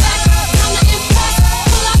out your back. Time to impress.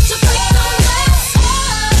 Pull out your freedom dress.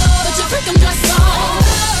 Put your freedom dress on.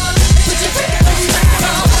 Put your freedom dress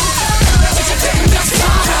on. Put your freedom dress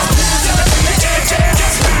on.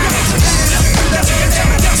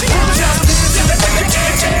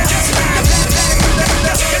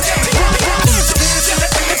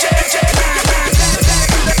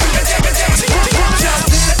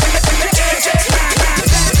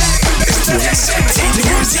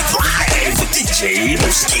 DJ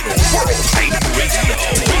Moschino World Hype Radio.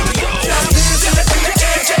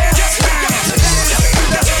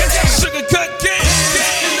 Sugar Cut Gang.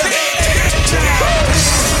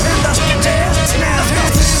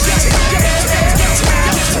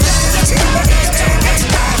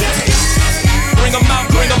 Bring 'em out,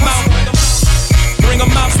 bring 'em out. Bring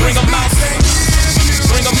 'em out, bring 'em out.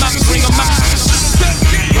 Bring 'em out, bring 'em out.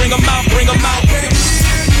 Bring 'em out, bring 'em out.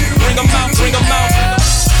 Bring 'em out, bring 'em out.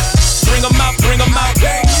 Bring 'em out, bring 'em out.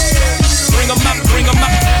 Bring 'em out, bring 'em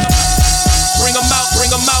out. Bring 'em out,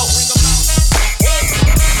 bring 'em out.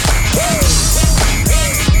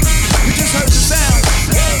 You just heard the sound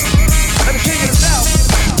of the king of the south.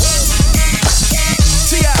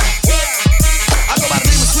 T.I. I go by the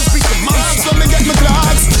name of Swiss Beats the Monster. So me get my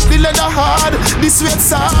clocks, the leather hard. This way straight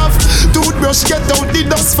soft. Toothbrush get out the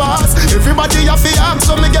dust fast. Everybody have the arms,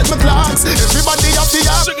 so me get my clocks. Everybody have the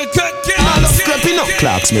arms. I love scrapping up.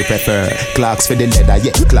 Clocks me prefer. Clocks for the leather,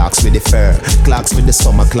 yeah. Clocks with the fur. Clocks for the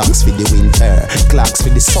summer, clocks for the winter. Clocks for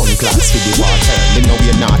the sun, clocks for the water. Me know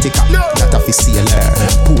you're naughty, that of a sailor.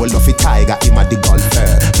 Pool of a tiger, him a the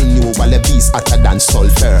golfer. Me knew all the beast hotter than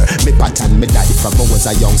sulfur. Me pattern me daddy from I was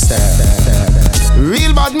a youngster.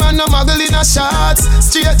 Real bad man, no muggle in a shots.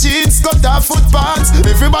 Straight jeans, cut off foot pants.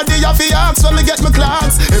 Everybody have the axe when me get my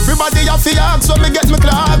clocks. Everybody have the axe when me get my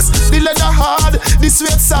clocks. The leather hard, the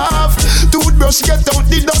sweat soft. Toothbrush get out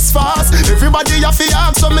the dust fast. Everybody have the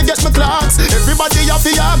axe when me get my clocks. Everybody have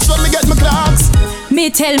the axe when me get my clocks. Me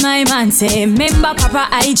tell my man say, remember proper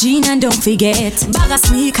hygiene and don't forget. Bag of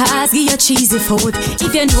sneakers, give you cheesy food.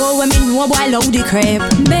 If you know what me know, boy, load the crap.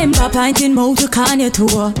 Remember pinting mouth to Kanye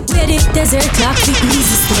tour. Where the desert clock the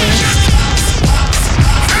easy stay.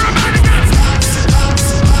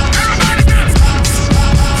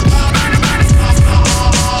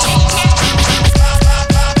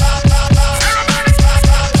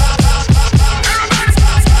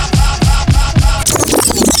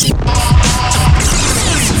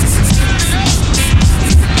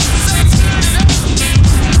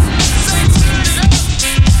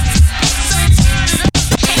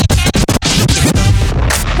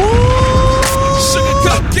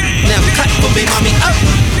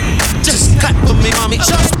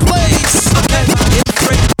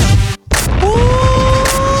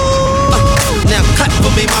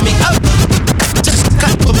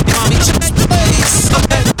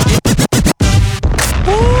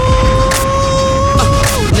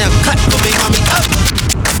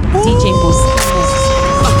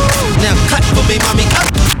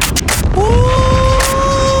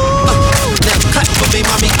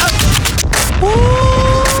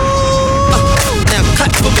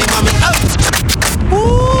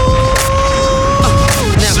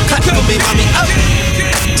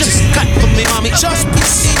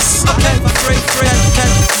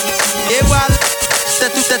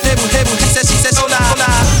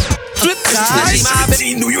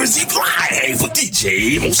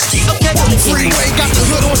 DJ Mosquito. Freeway got the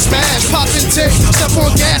hood on smash, poppin' tick, step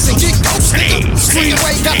on gas and get ghost.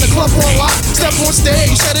 Freeway got the club on lock, step on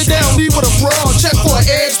stage, shut it down, leave with a brawl, check for an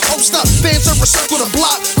edge, post up, fans over circle the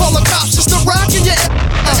block, call the cops, it's the rock in your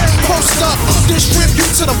post up,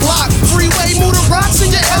 distribute to the block, freeway move the rocks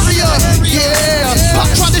in your area, yeah. Pop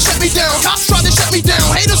tried to shut me down, cops tried to shut me down,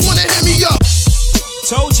 haters wanna hit me up.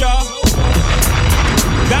 Told y'all,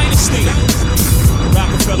 Dynasty,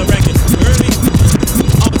 Rockefeller Records, early,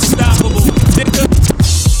 unstoppable, nigga.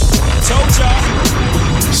 Told y'all,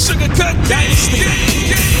 Sugar Cut Dynasty,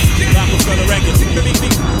 Rockefeller Records,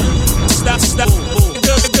 stop,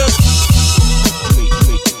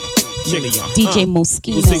 DJ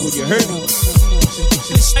Mosquito. You heard me?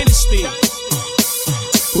 This Dynasty.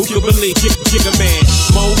 Who you believe? Jigga man,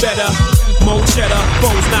 more better, more cheddar.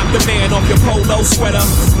 Foes knock the man off your polo sweater.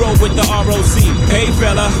 Roll with the ROC. Hey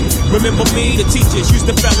fella, remember me? The teachers used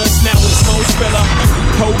to fellas. Now it's more spiller.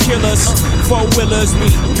 Cold killers, four wheelers, we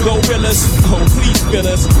gorillas. Oh please fill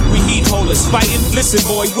us, we heat holders. Fighting, listen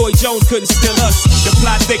boy, Roy Jones couldn't steal us. The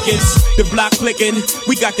plot thickens, the block clicking.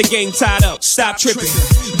 We got the game tied up. Stop tripping.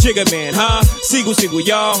 Jigga man, huh? Seagull,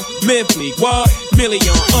 y'all. Minfleet, what?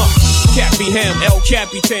 Million, Cappy Ham, El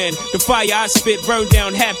Capitan. The fire I spit burned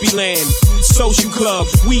down Happy Land. Social club,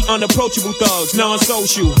 we unapproachable thugs,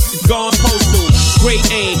 non-social, gone postal. Great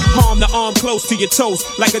aim, harm the arm close to your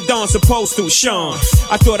toast, like a Don supposed to. Sean,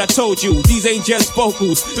 I thought I told you, these ain't just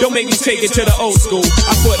vocals. Don't make me take it to the old school.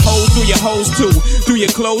 I put holes through your hoes too, through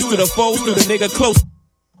your clothes, through the foes, through the nigga close.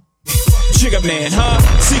 Jigga man, huh?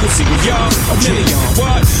 Seagull, y'all, a million,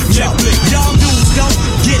 what? Yo, y'all dudes don't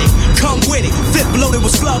get it, come with it. Flip loaded with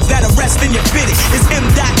slugs that arrest in your fitted. It's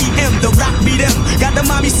M.E.M, the rock be them. Got the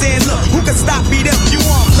mommy saying, look, who can stop me them? You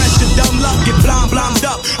want pressure, dumb luck, get blonde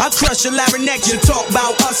up. I crush your larynx, you talk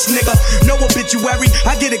about us, nigga. No obituary,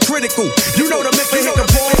 I get it critical. You know the myth, hit the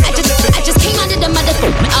ball. I just came under the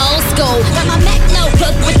motherfucking old school. Got my Mac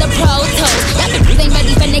notebook with the Pro Tools. That bitch ain't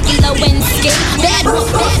ready for Nicki Lewinsky. Bad wolf,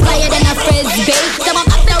 flyer than a frisbee. So I'm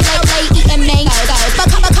up there late eating mangoes.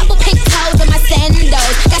 Fuck up a couple pink toes in my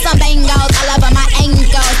sandals. Got some bangles all over my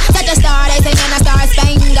ankles. Such a star, they singing a star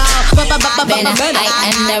spangled. I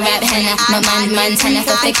am the rap henna. My man Montana,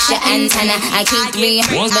 so fix your antenna. I keep 3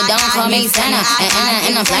 rings, but don't call me Santa.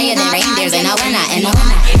 And I'm flyer than reindeers in a winner.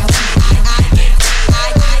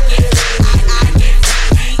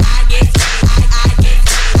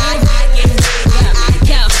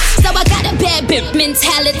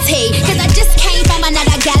 Mentality, cause I just came from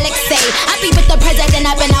another galaxy. I be with the president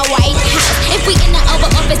up in a White House. If we in the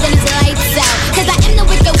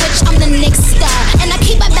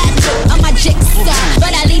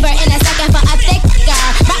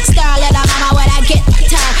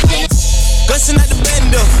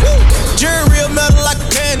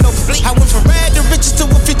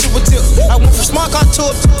smart car to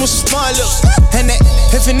it with some smart lips. And that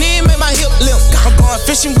if it need make my hip limp. I'm going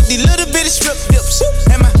fishing with these little bitty strip dips.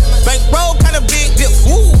 And my bankroll kinda big dip.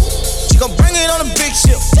 Woo. She gon' bring it on a big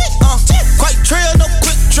ship. Quite trail, no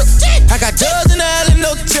quick trip. I got dubs in the alley,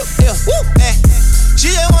 no tip. Yeah. Woo. She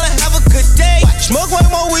just wanna have a good day. Smoke way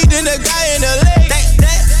more weed than the guy in LA.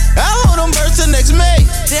 I hold them birds till next May.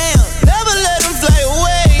 Damn, never let them fly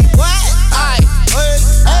away. What? Aight,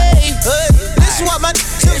 hey, this is what my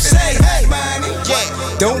tips say. Hey, yeah.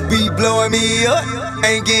 Don't be blowing me up,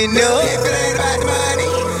 ain't getting up. If it ain't about the money,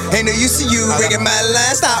 ain't no use to you ringing my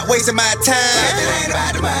line. Stop wasting my time. If it ain't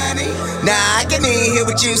about the money, nah, I can't even hear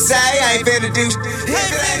what you say. I ain't finna do. If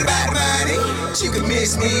it ain't about the money, you can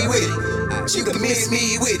miss me with it. You can miss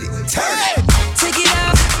me with it. Turn it. Take it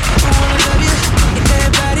out. I wanna love you. If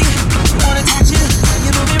everybody wanna touch you,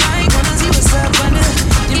 you move it right. Wanna see what's up under.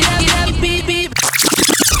 Get up, beep, beep.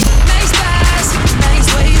 Nice thighs, nice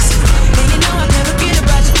waist. And you know I never forget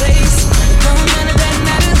about your face. No, none of that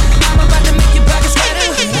matter. I'm about to make your pockets better.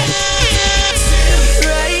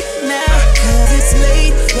 Right now, 'cause it's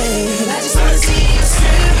late, babe. I just wanna see you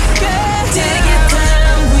strip. Take your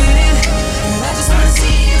time with it. I just wanna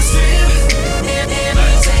see you strip.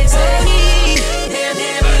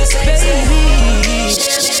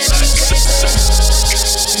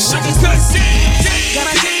 Got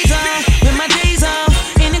my days on, with my days on.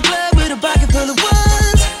 In the club with a pocket full of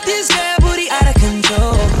ones. This girl booty out of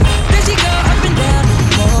control. Then she go up and down the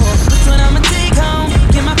pole. Which one I'ma take home?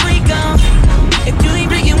 Get my freak on. If you ain't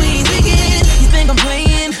freaking, we ain't speaking. You think I'm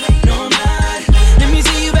playing? No, I'm not. Let me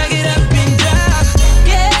see you back it up and drop.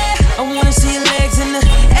 Yeah, I wanna see your legs in the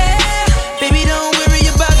air. Baby, don't worry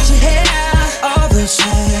about your hair. All the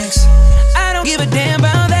tracks, I don't give a damn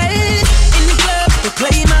about that. In the club, they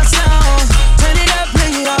play my song. Turn it up,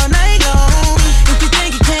 play it all night long. If you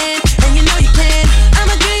think you can, and you know you can,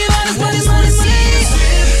 I'ma give you all this what I wanna see.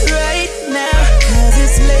 Right now, 'cause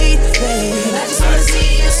it's late, babe. I just wanna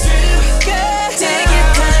see you strip. Girl, take your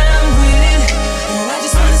time with it. I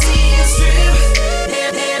just wanna see you strip.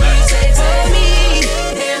 Damn, you say to me.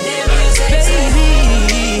 Damn, you say to me.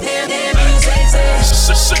 Damn, you say to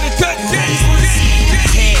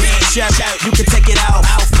You can take it out,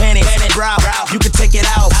 panic, brow. You can take it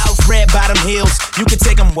out, red bottom heels. You can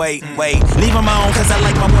take them, wait. Leave them on, 'cause I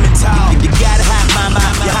like my women tall. You gotta have my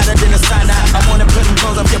mind, you're hotter than a sauna. I wanna put them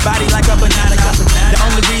clothes up your body like a banana. The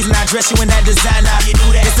only reason I dress you in that designer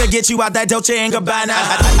is to get you out that Dolce & Gabbana.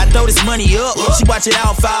 I throw this money up, she watch it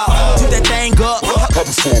all fall. Do that thing up.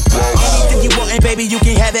 Anything you want, and baby, you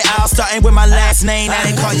can have it all. Starting with my last name, now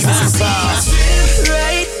they call you Mrs. Boss.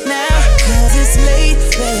 Right now, 'cause it's late,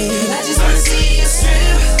 babe. I just wanna see you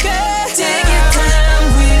strip. Girl, take your time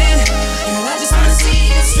with it. I just wanna see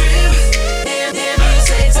you strip. Damn, you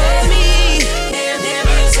say to me. Damn,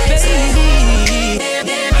 you say to me.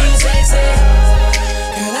 Damn, you say to.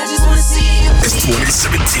 Girl, I just wanna see you. It's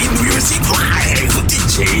 2017 New Year's Eve live with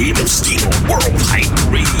DJ Moschino World Hype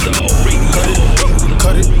Radio.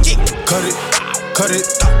 Cut it, cut it, cut it,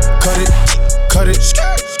 cut it, cut it,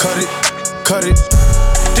 cut it, cut it.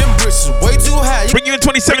 Them bricks is way too high. Bring you in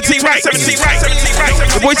 2017, right? The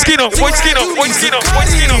boy Skino.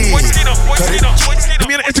 Give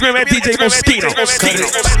me on Instagram at DJ Moschino.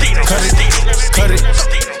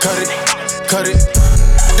 Cut it.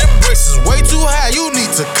 Them bricks is way too high. You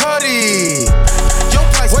need to cut it. Your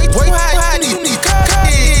price way too high. You need to cut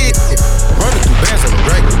it. Running through bands on the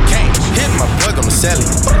regular. Hit my plug, I'ma sell it.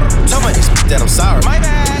 Tell my ex that I'm sorry.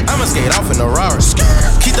 I'ma skate off in a Rari.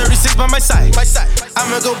 Keep 36 by my side.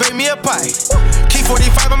 I'ma go bake me a pie. Keep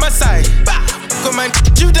 45 by my side. Go man,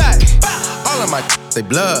 you die. All of my say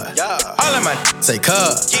blood. All of my say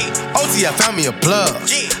cuz. OT, I found me a plug.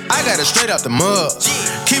 I got it straight out the mud.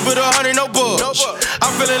 Keep it 100, no bugs. I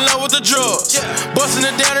fell in love with the drugs. Busting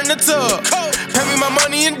it down in the tub. Pay me my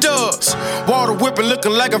money in dubs. Water whipping,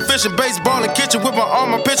 looking like I'm fishing. Baseball in kitchen with my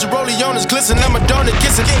arm, my pitcher. Rollie on his glisten. I'm a donut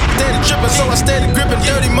kissing. Steady tripping, so I steady gripping.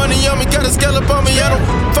 Dirty money on me, got a scallop on me. I don't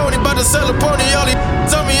phony, about to sell a pony. All he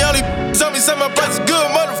told me, say my price is good,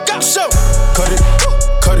 motherfucker. Show. Cut it,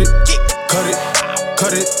 cut it, cut it,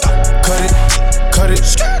 cut it, cut it, cut it,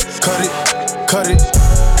 cut it, cut it.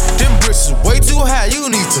 Them bricks is way too high, you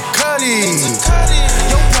need to cut it.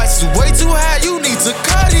 Your price is way too high, you need to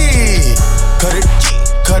cut it. Cut it,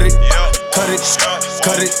 cut it, cut it,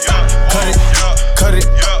 cut it, cut it, cut it,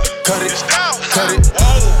 cut it, cut it.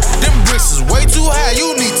 Them bricks is way too high,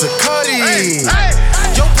 you need to cut it.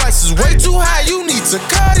 Your price is way too high, you need to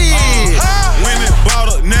cut it. Went and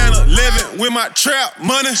bought a 911 with my trap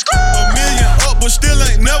money. $1 million up, but still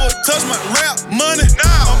ain't never touched my rap money.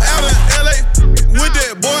 I'm out in LA with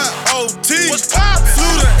that boy OT.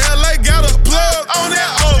 Flew to LA, got a plug.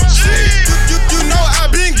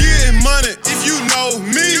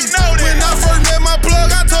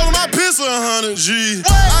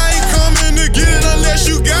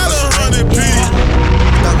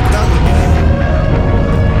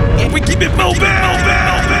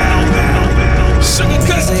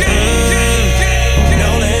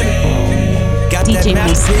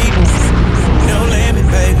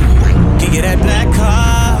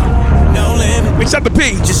 Mix up the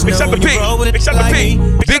P. Mix up the P. Mix up the P.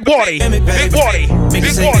 Big Wardy. Big Wardy. Big Wardy. Big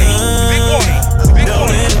Wardy. Big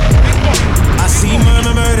Wardy. I see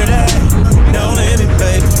murder that. No limit,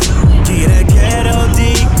 baby. Get that ghetto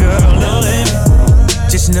D, girl, no limit.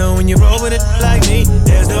 Just know when you roll with it like me,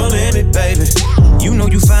 there's no limit, baby. You know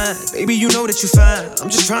you fine, baby, you know that you fine. I'm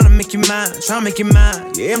just trying to make you mine, trying to make you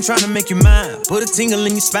mine. Yeah, I'm trying to make you mine. Put a tingle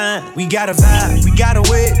in your spine. We got a vibe, we got a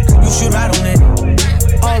way. You should ride on it.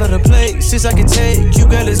 All of the places I can take you,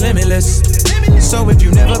 girl, is limitless. So if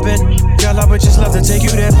you've never been, girl, I would just love to take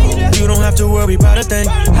you there. You don't have to worry about a thing.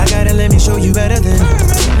 I gotta let me show you better than.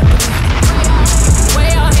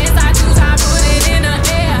 Way your hands, I choose, I put it in the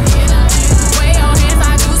air. Way your hands,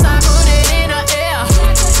 I choose, I put it in the air.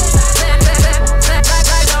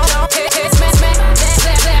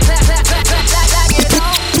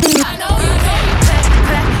 I know you can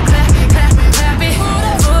clap it.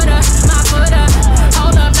 Foot up, my foot up.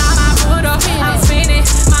 Hold up, now my foot up. I'm spinning,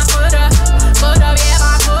 my foot up, yeah,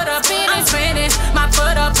 my foot up. I'm spinning, my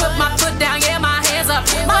foot up. Put my foot down, yeah, my hands up,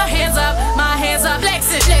 my hands up, my hands up.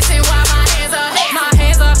 Flexing, flexing, while my hands up, my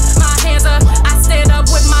hands up, my hands up. I stand up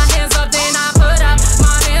with my hands up, then I put up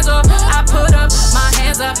my hands up. I put up my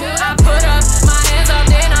hands up, I put up my hands up,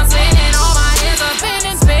 then I'm spinning all my hands up,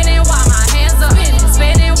 spinning, spinning while my hands up, spinning,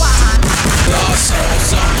 spinning while my.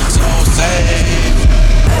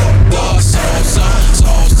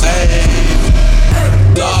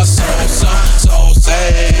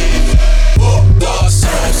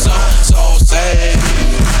 So sad.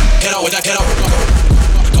 Get on with that, get on.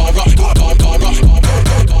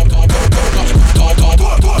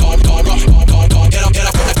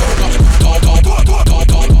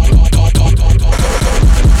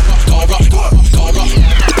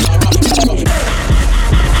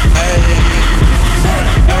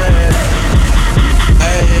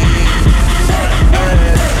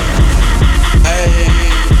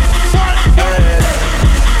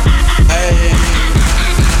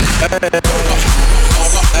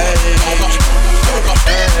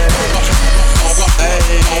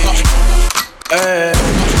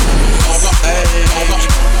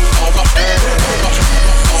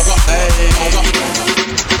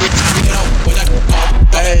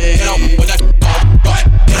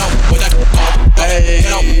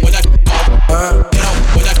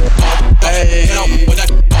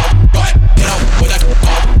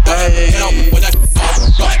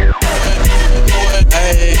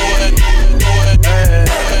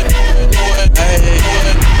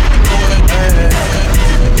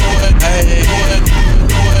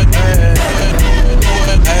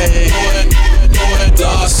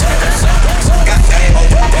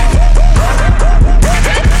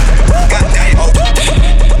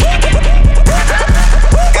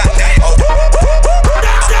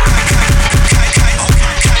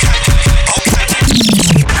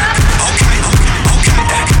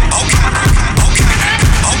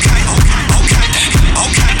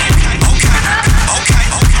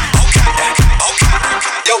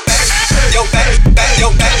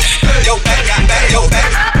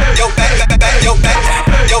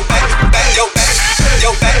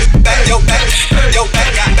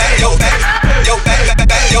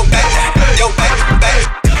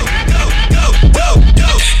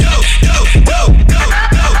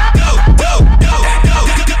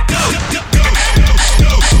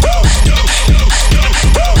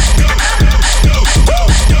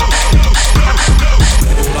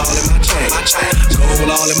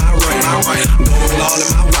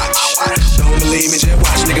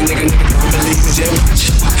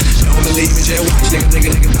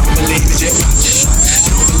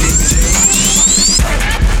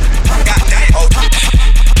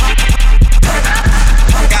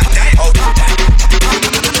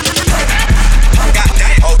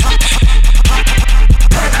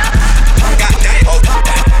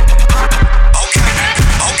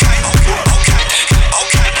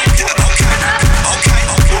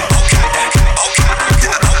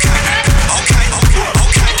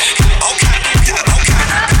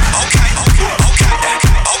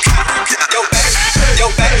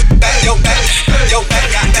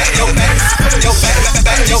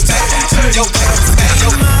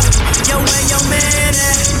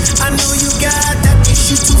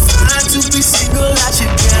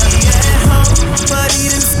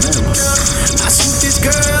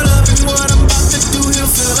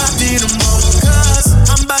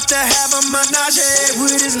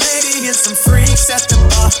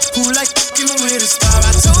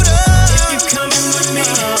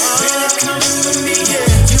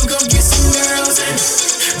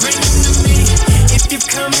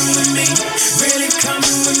 Really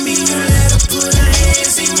coming with me, you let her put her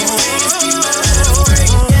hands in your hands, be my love.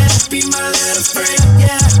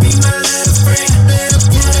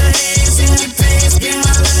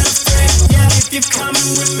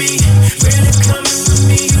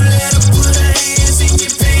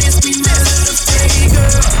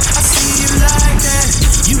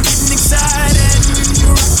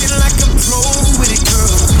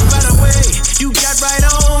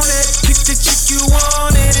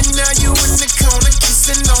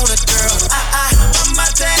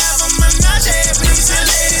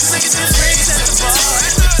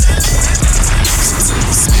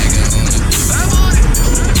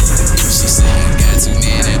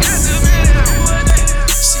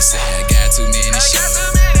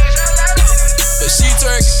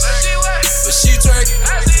 but she twerk,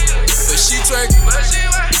 but she twerk,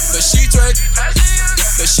 but she twerk,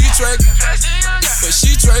 but she twerk, but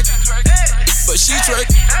she twerk, but she twerk,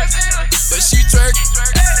 but she twerk.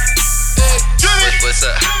 What's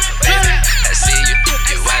up, baby? I see you,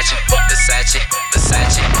 you watching Versace,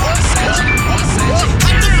 Versace, Versace, Versace.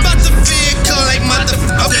 I'm about to feel cold like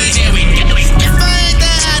motherfucker. If I ain't the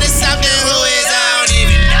hottest out there, who is? I don't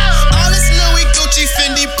even know. All this Louis, Gucci,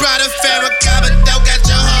 Fendi, Prada, Farrakhan, but don't got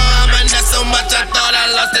your hoe. I'm not so much. I thought I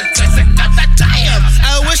lost the taste. I got the time.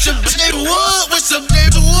 I wish a bitch would, wish a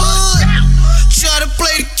bitch would. Try to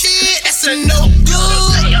play the kid, that's a no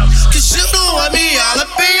good. Cause you don't want me all up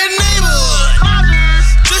in your neighborhood.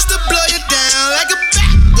 Just to blow you down like a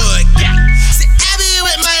backwood. See, I be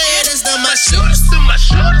with my haters, to my shooters, to my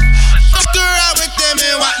shooters. Fuck around with them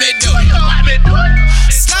and watch me do it.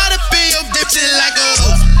 Slide up in your dip just like a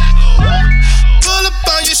Uber. Pull up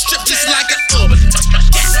on your strip just like a Uber.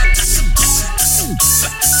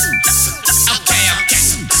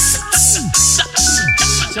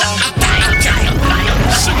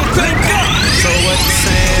 So what you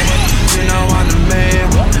saying? You know I'm the man.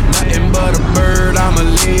 Nothing but a bird, I'ma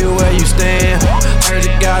leave you where you stand. Heard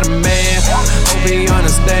you got a man, hope he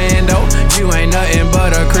understand though. You ain't nothing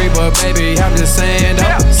but a creeper, baby, I'm just saying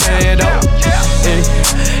though. Saying though,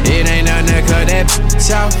 it ain't nothing to cut that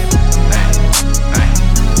bitch out.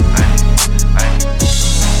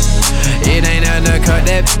 It ain't nothing to cut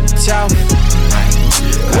that bitch out.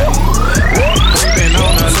 Been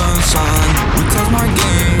on the sunshine, we touch my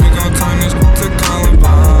game, we gon' turn this to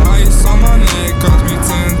Columbine. Ice on my neck cost me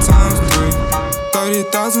 10 times 3,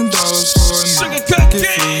 $30,000 for a naked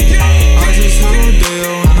fee. I just hit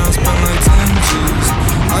Rodeo and I spent like 10 G's.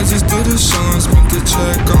 I just did a show and spent the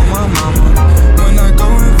check on my mama. When I go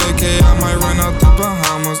and vacay, I might run out the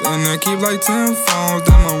Bahamas. And I keep like 10 phones,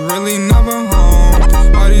 then I'm really never home.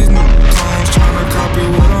 All these new tones tryna copy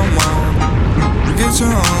what I'm on. Get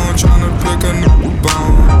your own, tryna pick a new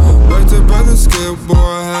bone. Right to brother Skip, boy,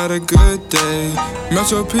 I had a good day.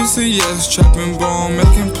 Metro PCS, trapping ball,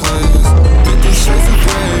 making plays. Get the shades of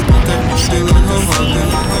gray, but that shit like Hogan.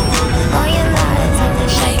 All your lies, I've been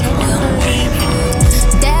shaking you.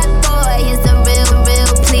 That boy is a real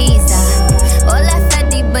pleaser. All that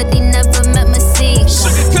fatty, but he never met my seeker.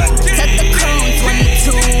 Tuck the chrome,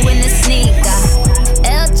 22 in the sneaker.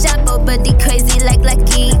 El Chapo, but he crazy like La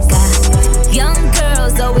Kika. Young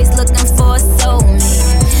girls always looking for a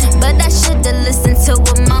soulmate, but I should've listened to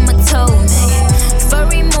what mama told me.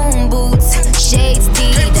 Furry moon boots, shades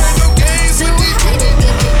Dita. Too high to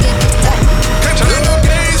give it up. Can't play no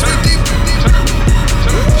games with deep.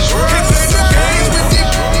 Can't play no games with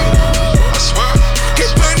deep. I swear.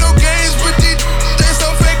 Can't play no games with deep. They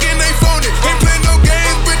so fake and they phony. Can't play no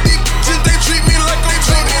games with deep. Just they treat me like I'm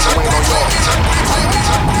Tony.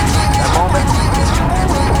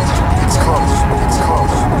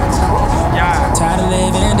 Tired of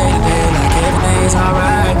living day to day like everything's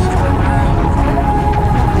alright.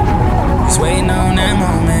 Just waiting on that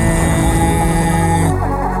moment.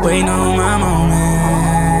 Waiting on my moment.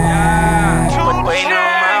 Waiting on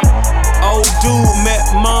my moment. Old dude met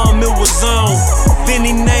mom, it was on. Then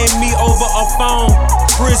he named me over a phone.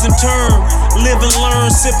 Prison term, live and learn,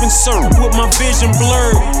 sipping syrup with my vision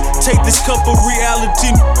blurred. Take this cup of reality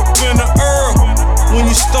in the earth. When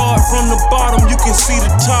you start from the bottom, you can see the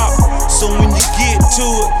top. So when you get to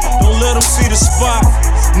it, don't let them see the spot.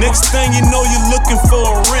 Next thing you know, you're looking for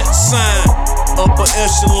a rent sign. Upper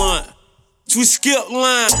echelon, we skip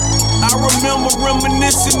line. I remember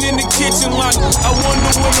reminiscing in the kitchen like, I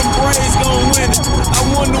wonder when them Braves gon' win it. I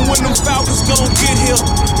wonder when them Falcons gon' get here.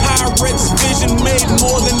 Pyrex vision made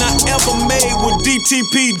more than I ever made with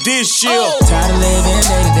DTP this year. Tired of living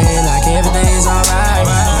day to day like everything's alright.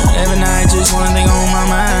 Every night just one thing on my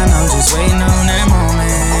mind. I'm just waiting on that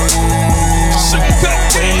moment.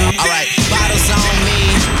 Alright, bottles on me,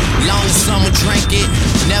 long as someone drink it.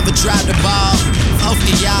 Never drop the ball,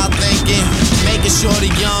 hopefully y'all thinking. Making sure the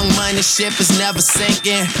young money ship is never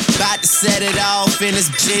sinking. About to set it off in this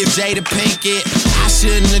Jada Pinkett. I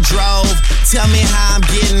shouldn't have drove, tell me how I'm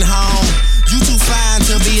getting home. You too fine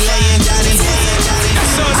to be laying down in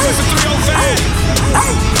Son, Sister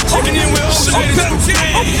 305. Checking in with older ladies.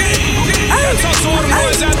 Gotta talk to all the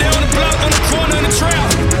boys out there on the block, on the corner, in the trap.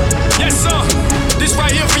 Yes, sir. This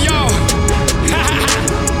right here for y'all.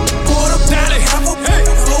 Dale, hey, dale, hey,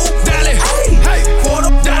 dale, hey, dale, hey,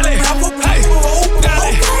 dale,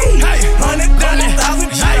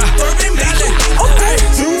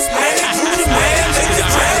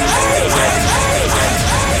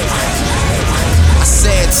 I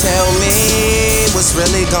said, tell me what's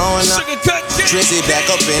really going on. Drizzy back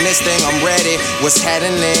up in this thing, I'm ready. What's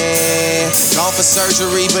happening? Gone for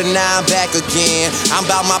surgery, but now I'm back again. I'm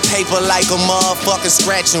about my paper like a motherfucking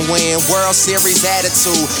scratch and win. World Series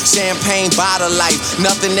attitude, champagne bottle life.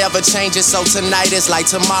 Nothing ever changes, so tonight is like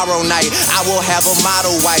tomorrow night. I will have a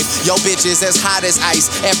model wife. Yo, bitch is as hot as ice.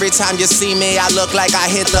 Every time you see me, I look like I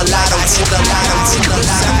hit the lotto. I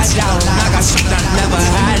got shit I never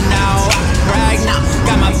had now. I can brag now.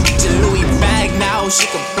 Got my bitch a Louis bag now. She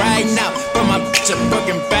can brag now. But my bitch a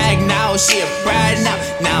Birkin bag now. She a bride now.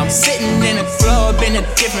 Now I'm sitting in a club in a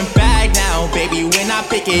different bag now. Baby, when I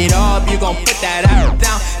pick it up, you gon' put that out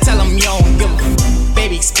down. Tell them you don't give a f.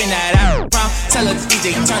 Baby, spin that out round. Tell her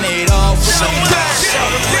DJ turn it off. Show the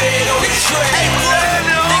red on the track. Hey, boy,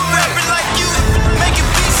 they rapping like you, making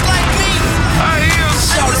beats like me. I hear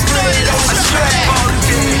show the red on the track.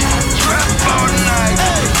 Trap all night,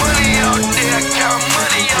 money out there, count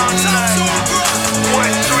money all night. 1,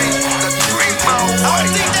 3, the 3 more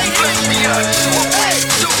white. Bless me out to a way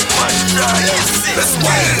too much time. Let's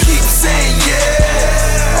get it. Keep saying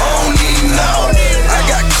yeah, I don't need no. I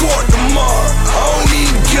got court tomorrow, I don't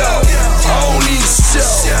need go. I don't need show,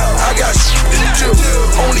 I got shit to do.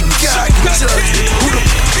 Only God can judge who the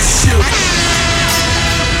f is you.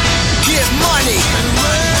 Get money.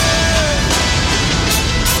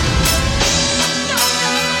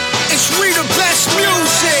 It's we the best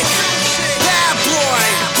music. Bad boy,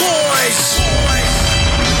 boys.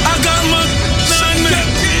 I got my on me.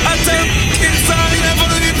 I tell kids I never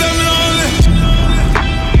leave them lonely.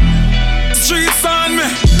 Streets on me.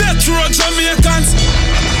 Death row Jamaicans.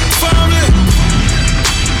 Family.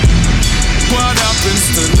 What happens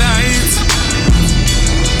tonight?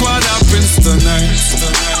 What happens tonight?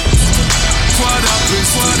 What happens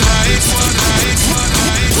tonight?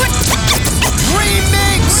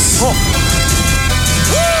 Remix. 1,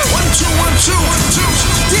 2, 1, 2, 1, 2.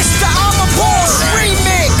 This the I'm a Boss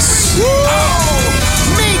remix.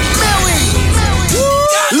 Meek Millie.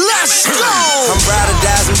 Let's go. I'm ride or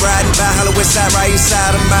dies and riding by Hollow West Side, right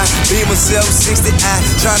inside of my Beamer 760. I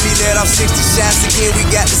try me let off 60 shots again. We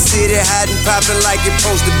got the city hiding, popping like it's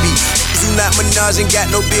supposed to be. Do not menage and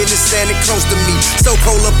got no business standing close to me. So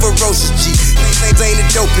cold up ferocious G. Things ain't a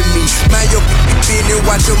dope in me. Mind your business,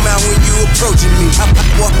 watch your mouth when you approaching me. I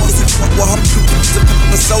walk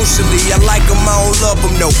socially. I like them, I don't love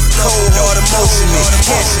them, no. Cold hard emotionally.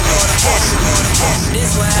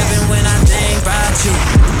 This what happen when I think about you.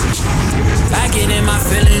 I get in my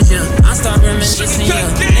feelings, yeah. I start reminiscing, yeah.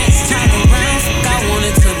 Next time around, I want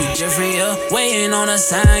it to be different, yeah. Waiting on a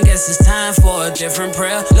sign, guess it's time for a different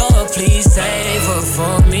prayer. Lord, please save her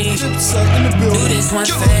for me. Do this one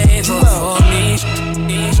favor for me.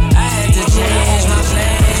 I had to change my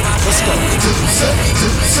plans. Let's go.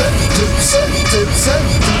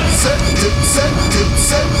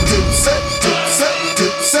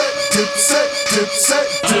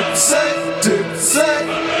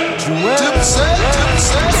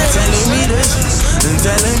 Telling me this and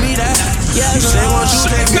telling me that. Yeah, you say once you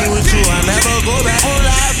take me with you, I'll never go back.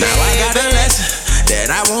 Now I got a lesson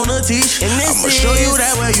that I wanna teach. I'ma show you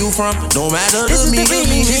that where you from. No matter to me.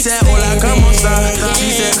 She said, hola, como esta?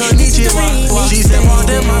 She said, konnichiwa. She said,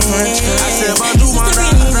 pardon my French. I said, bonjour, my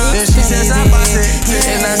brother. Then she said, zapate.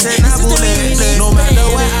 And I said, nabule. No matter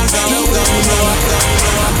where I go, you know I go.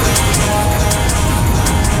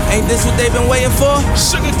 Ain't this what they've been waiting for?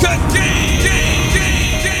 Sugar Cut Gang.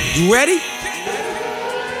 You ready?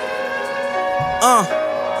 Yeah.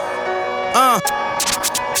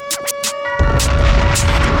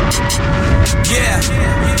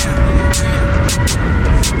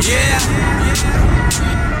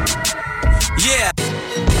 Yeah.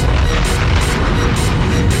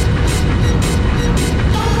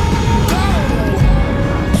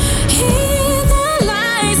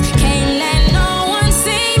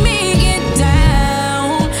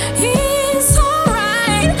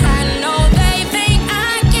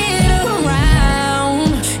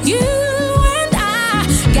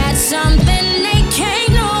 Something they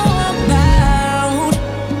can't know about.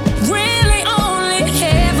 Really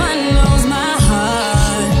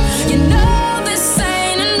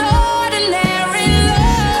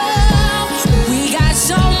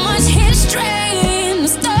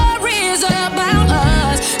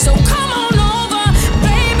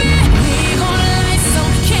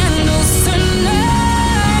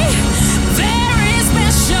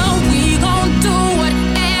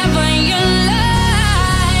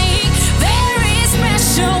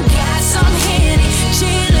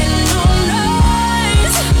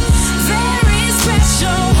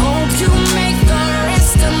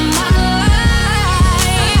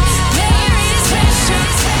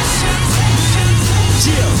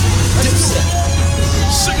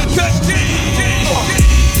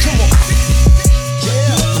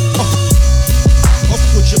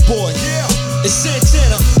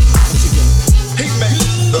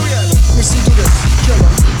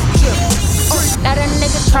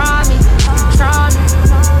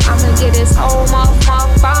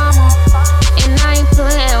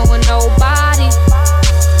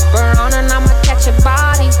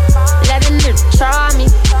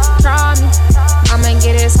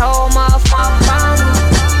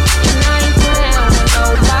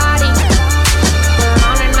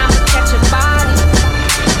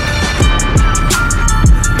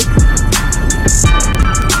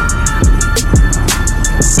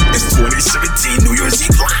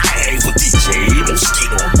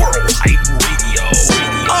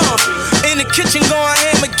kitchen going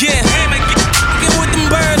ham again. Get with them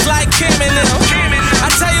birds like Kim and them. I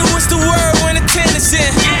tell you what's the word when the tennis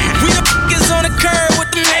in. We the f***ers on the curb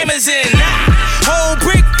with the hammers in. Whole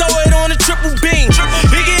brick, throw it on a triple beam.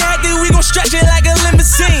 We get hectic, we gon' stretch it like a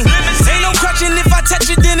limousine. Ain't no crutching, if I touch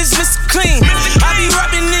it, then it's Mr. Clean. I be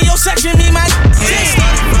rapping in your section, me my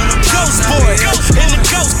Ghost boys, in the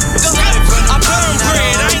ghost. I burn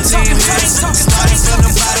bread, I ain't talking Started from the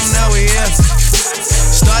bottom, now we here.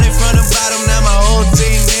 Started from the bottom, now my whole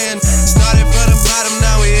team in. Started from the bottom,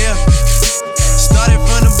 now we here. Started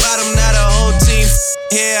from the bottom, now the whole team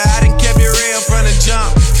here. I done kept it real from the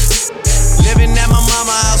jump. Living at my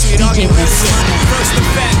mama's house, we don't get First the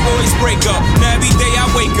fat boys break up. Now every day I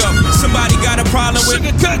wake up, somebody got a problem with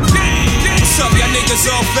What's up, y'all niggas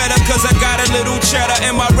all fed up? Cause I got a little cheddar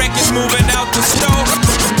and my record's moving out the store.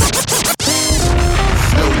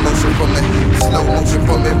 Slow motion for me, slow motion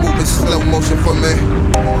for me, moving slow motion for me.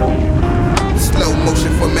 Slow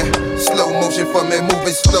motion for me, slow motion for me,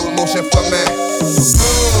 moving slow motion for me.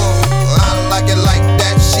 I like it like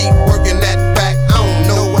that, she working that back. I don't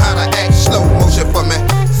know how to act. Slow motion for me,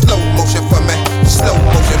 slow motion for me, slow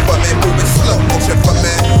motion for me, moving slow motion for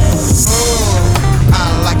me. I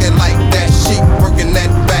like it like that, she working that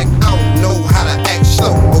back. I don't know how to act.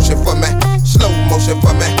 Slow motion for me, slow motion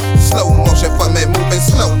for me, slow motion for me, moving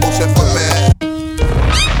slow motion for me.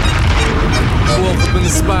 Woke up in the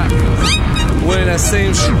spot, wearing that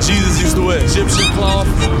same shit Jesus used to wear. Egyptian cloth,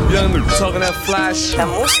 young talking that fly shit. La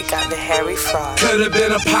música de Harry Fraud. Could've been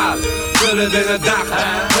a pilot, could've been a doctor,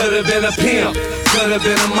 could've been a pimp, could've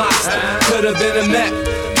been a monster, could've been a Mac,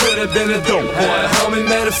 could've been a dope boy. Homie,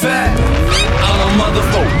 matter of fact, I'm a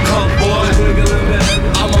motherfucker, come boy.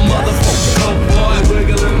 I'm a motherfucker, come boy.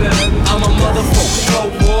 I'm a motherfucker, come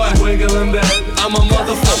boy. I'm a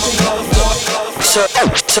motherfucker, come boy.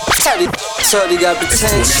 Shorty got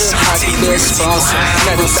potential, I could be a sponsor.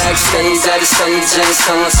 Met her backstage at the stage and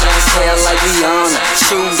concert. Hair like Rihanna,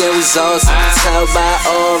 shooting get results. Tell by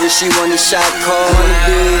aura, she want a shot call. Wanna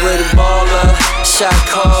be with a baller, shot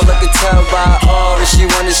call. I can tell by aura, she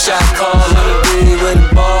want a shot call. Wanna be with a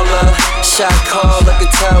baller, shot call. I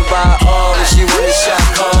can tell by aura, she want a shot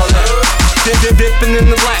call. Dipping in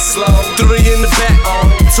the lap, 3 in the back,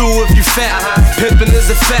 2 if you fat. Pimpin' is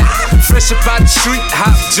a fact. Fresh up out the street,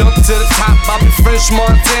 hop, jump to the top. I be French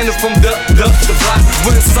Montana from the block.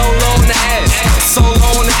 Went solo on the ass, solo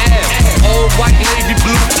on the ass. All white, navy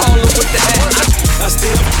blue, polo with the hat. I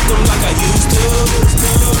still them like I used to.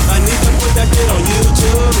 I need to put that shit on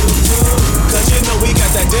YouTube. Cause you know we got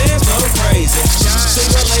that dance so crazy.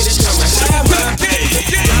 Single ladies come and have my baby.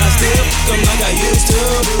 I still them like I used to.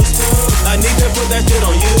 I need to put that shit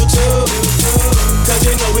on YouTube. Cause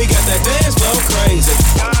you know we got that dance so crazy.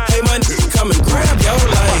 Hey man, come and grab your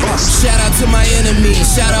lady. Shout out to my enemies,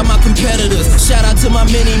 shout out my competitors, shout out to my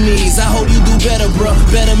mini-me's. I hope you do better, bro.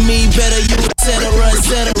 Better me, better you, etc.,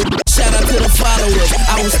 etc. Shout out to the followers,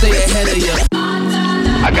 I will stay ahead of you.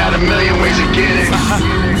 I got a million ways to get it.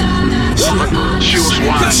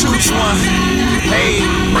 Choose one. Hey,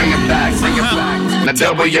 bring it back. Now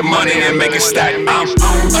double your money and make it stack. I'm on to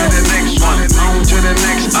the next one. On to the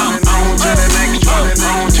next. On to the next one.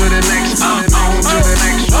 On to the next. On to the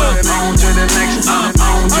next one. On to the next. On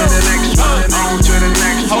to the next one. On to the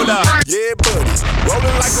next. Hold up. Yeah, buddy.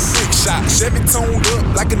 Rolling like a big shot. Chevy tuned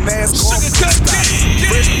up like a NASCAR.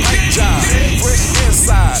 Fresh paint job. Fresh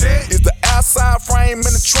inside. Is the outside frame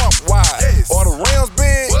in the trunk wide? Or the rims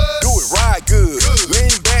big? Do it right good.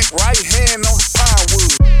 Lean back, right hand on the pine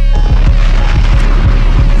wood.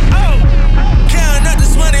 Counting up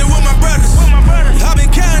this money with my brothers. I've been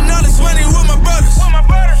counting all this money with my brothers.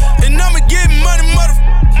 And I'ma get money,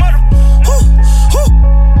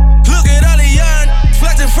 Look at all the young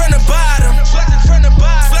flexing from the bottom.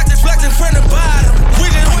 Flexing from the bottom. We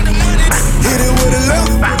just want the money. Hit it with a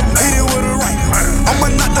left, hit it with a right. I'ma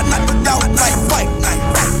knock without fight.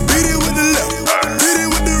 Beat it with the left, beat it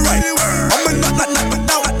with the right. I'ma knock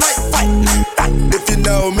without fight. If you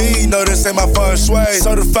know me, know this ain't my first way.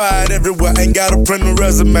 Certified everywhere, ain't got a print a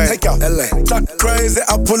resume. Take out LA, talk crazy,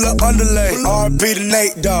 I pull up underlay. RP to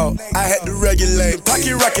Nate, dog, I had to regulate.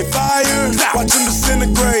 Pocket rocket fire, watch him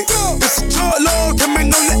disintegrate. It's a short log, come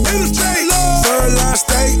in on the illustrate. Third line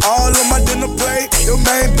steak, all on my dinner plate. Your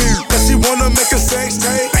main beat, cause she wanna make a sex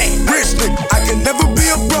tape. Rich nigga, I can never be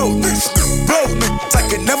a broke nigga. Broke nigga, I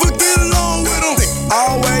can never get along with them.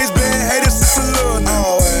 Always been hated since a little,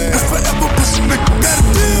 always. It's forever pushing nigga, gotta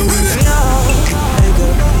deal with it.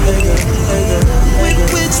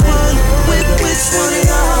 Which one of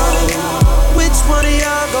y'all? Which one of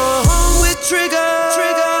y'all go home with Trigger? I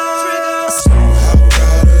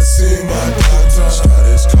gotta see my doctor. Shot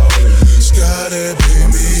is calling me.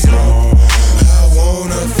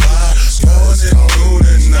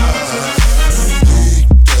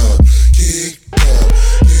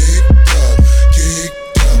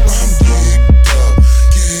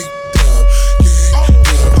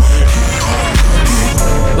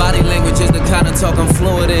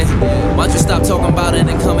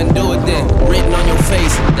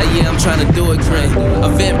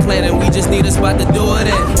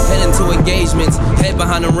 arrangements. Head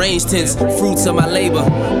behind the range tents, fruits of my labor.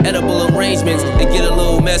 Edible arrangements, they get a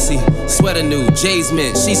little messy. Sweater new, J's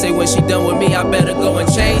mint. She say when she done with me, I better go and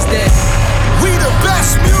change that. We the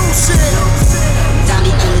best music.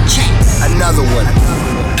 Dolly on the track. Another one.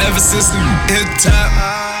 Ever since the hit top,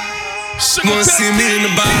 wanna see me in the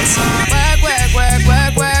box.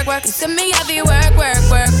 Work. You see me heavy work.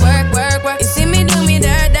 You see me do me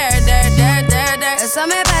dirt. Tell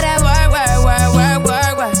me about that work.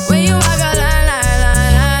 When you walk a line.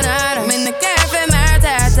 I'm in the cafe,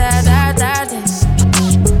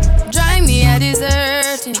 drive me a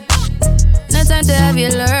deserting. No time to have you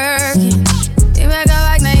lurking. You make a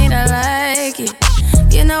like, now you don't like it.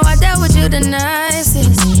 You know I dealt with you the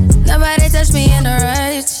nicest. Nobody touched me in the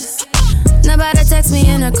righteous. Nobody text me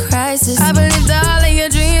in a crisis. I believed all of your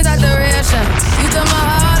dreams are duration. You took my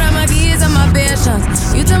heart, all my keys, and my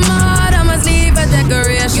patience. You took my heart, I must leave a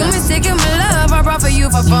decoration. You mistaken my love, I brought for you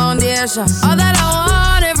for foundation. All that I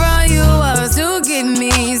wanted from you was to give me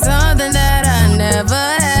something that I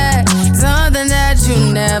never had, something that you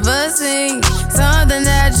never seen, something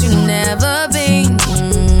that you never been.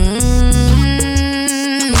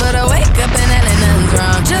 But I wake up and nothing's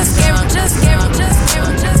wrong. Just give.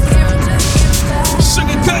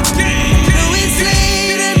 Sugarcut King.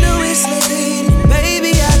 Know it's late,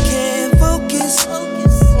 baby, I can't focus.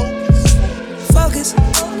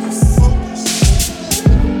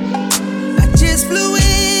 I just flew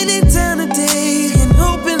in town today and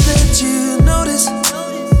hoping that you notice.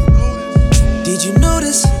 Did you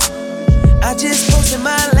notice? I just posted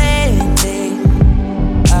my landing.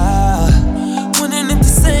 Wondering if the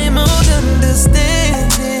same old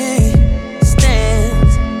understanding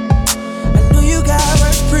stands. I know you got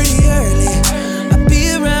work pretty early. I'll be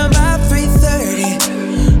around by 3:30.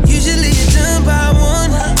 Usually you're done by 1.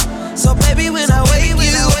 So baby, when I wait, we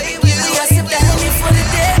are sit down for the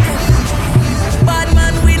day. Bad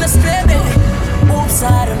man, we no stray, baby. Oops,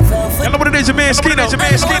 I done fell for. I know what it is, your man Skino.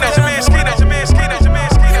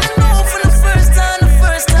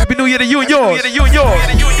 Happy New Year to you and yours.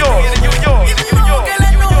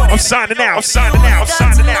 I'm signing out.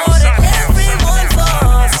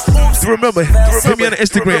 Remember, hit me on the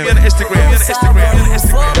Instagram,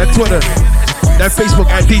 that Twitter, that Facebook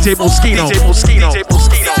at DJ Moschino.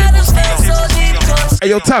 Hey,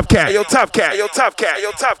 yo, Top Cat.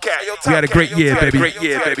 We had a great year, baby.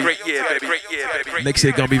 Next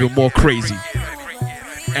year gonna be even more crazy.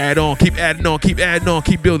 Add on, keep adding on,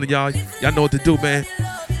 keep building, y'all. Y'all know what to do, man.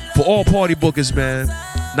 For all party bookers, man,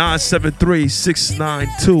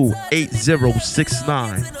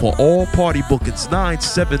 973-692-8069. For all party bookings,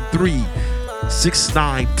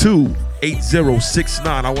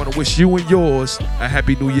 973-692-8069. I want to wish you and yours a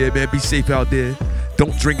happy new year, man. Be safe out there.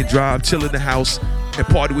 Don't drink and drive. Chill in the house and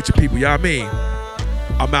party with your people. Y'all mean?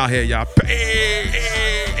 I'm out here, y'all.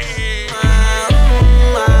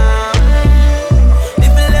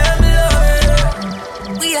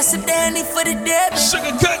 We are standing for the dead.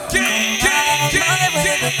 Sugarcut King.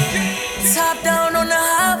 Top down on the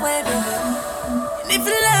highway, baby. And if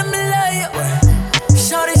you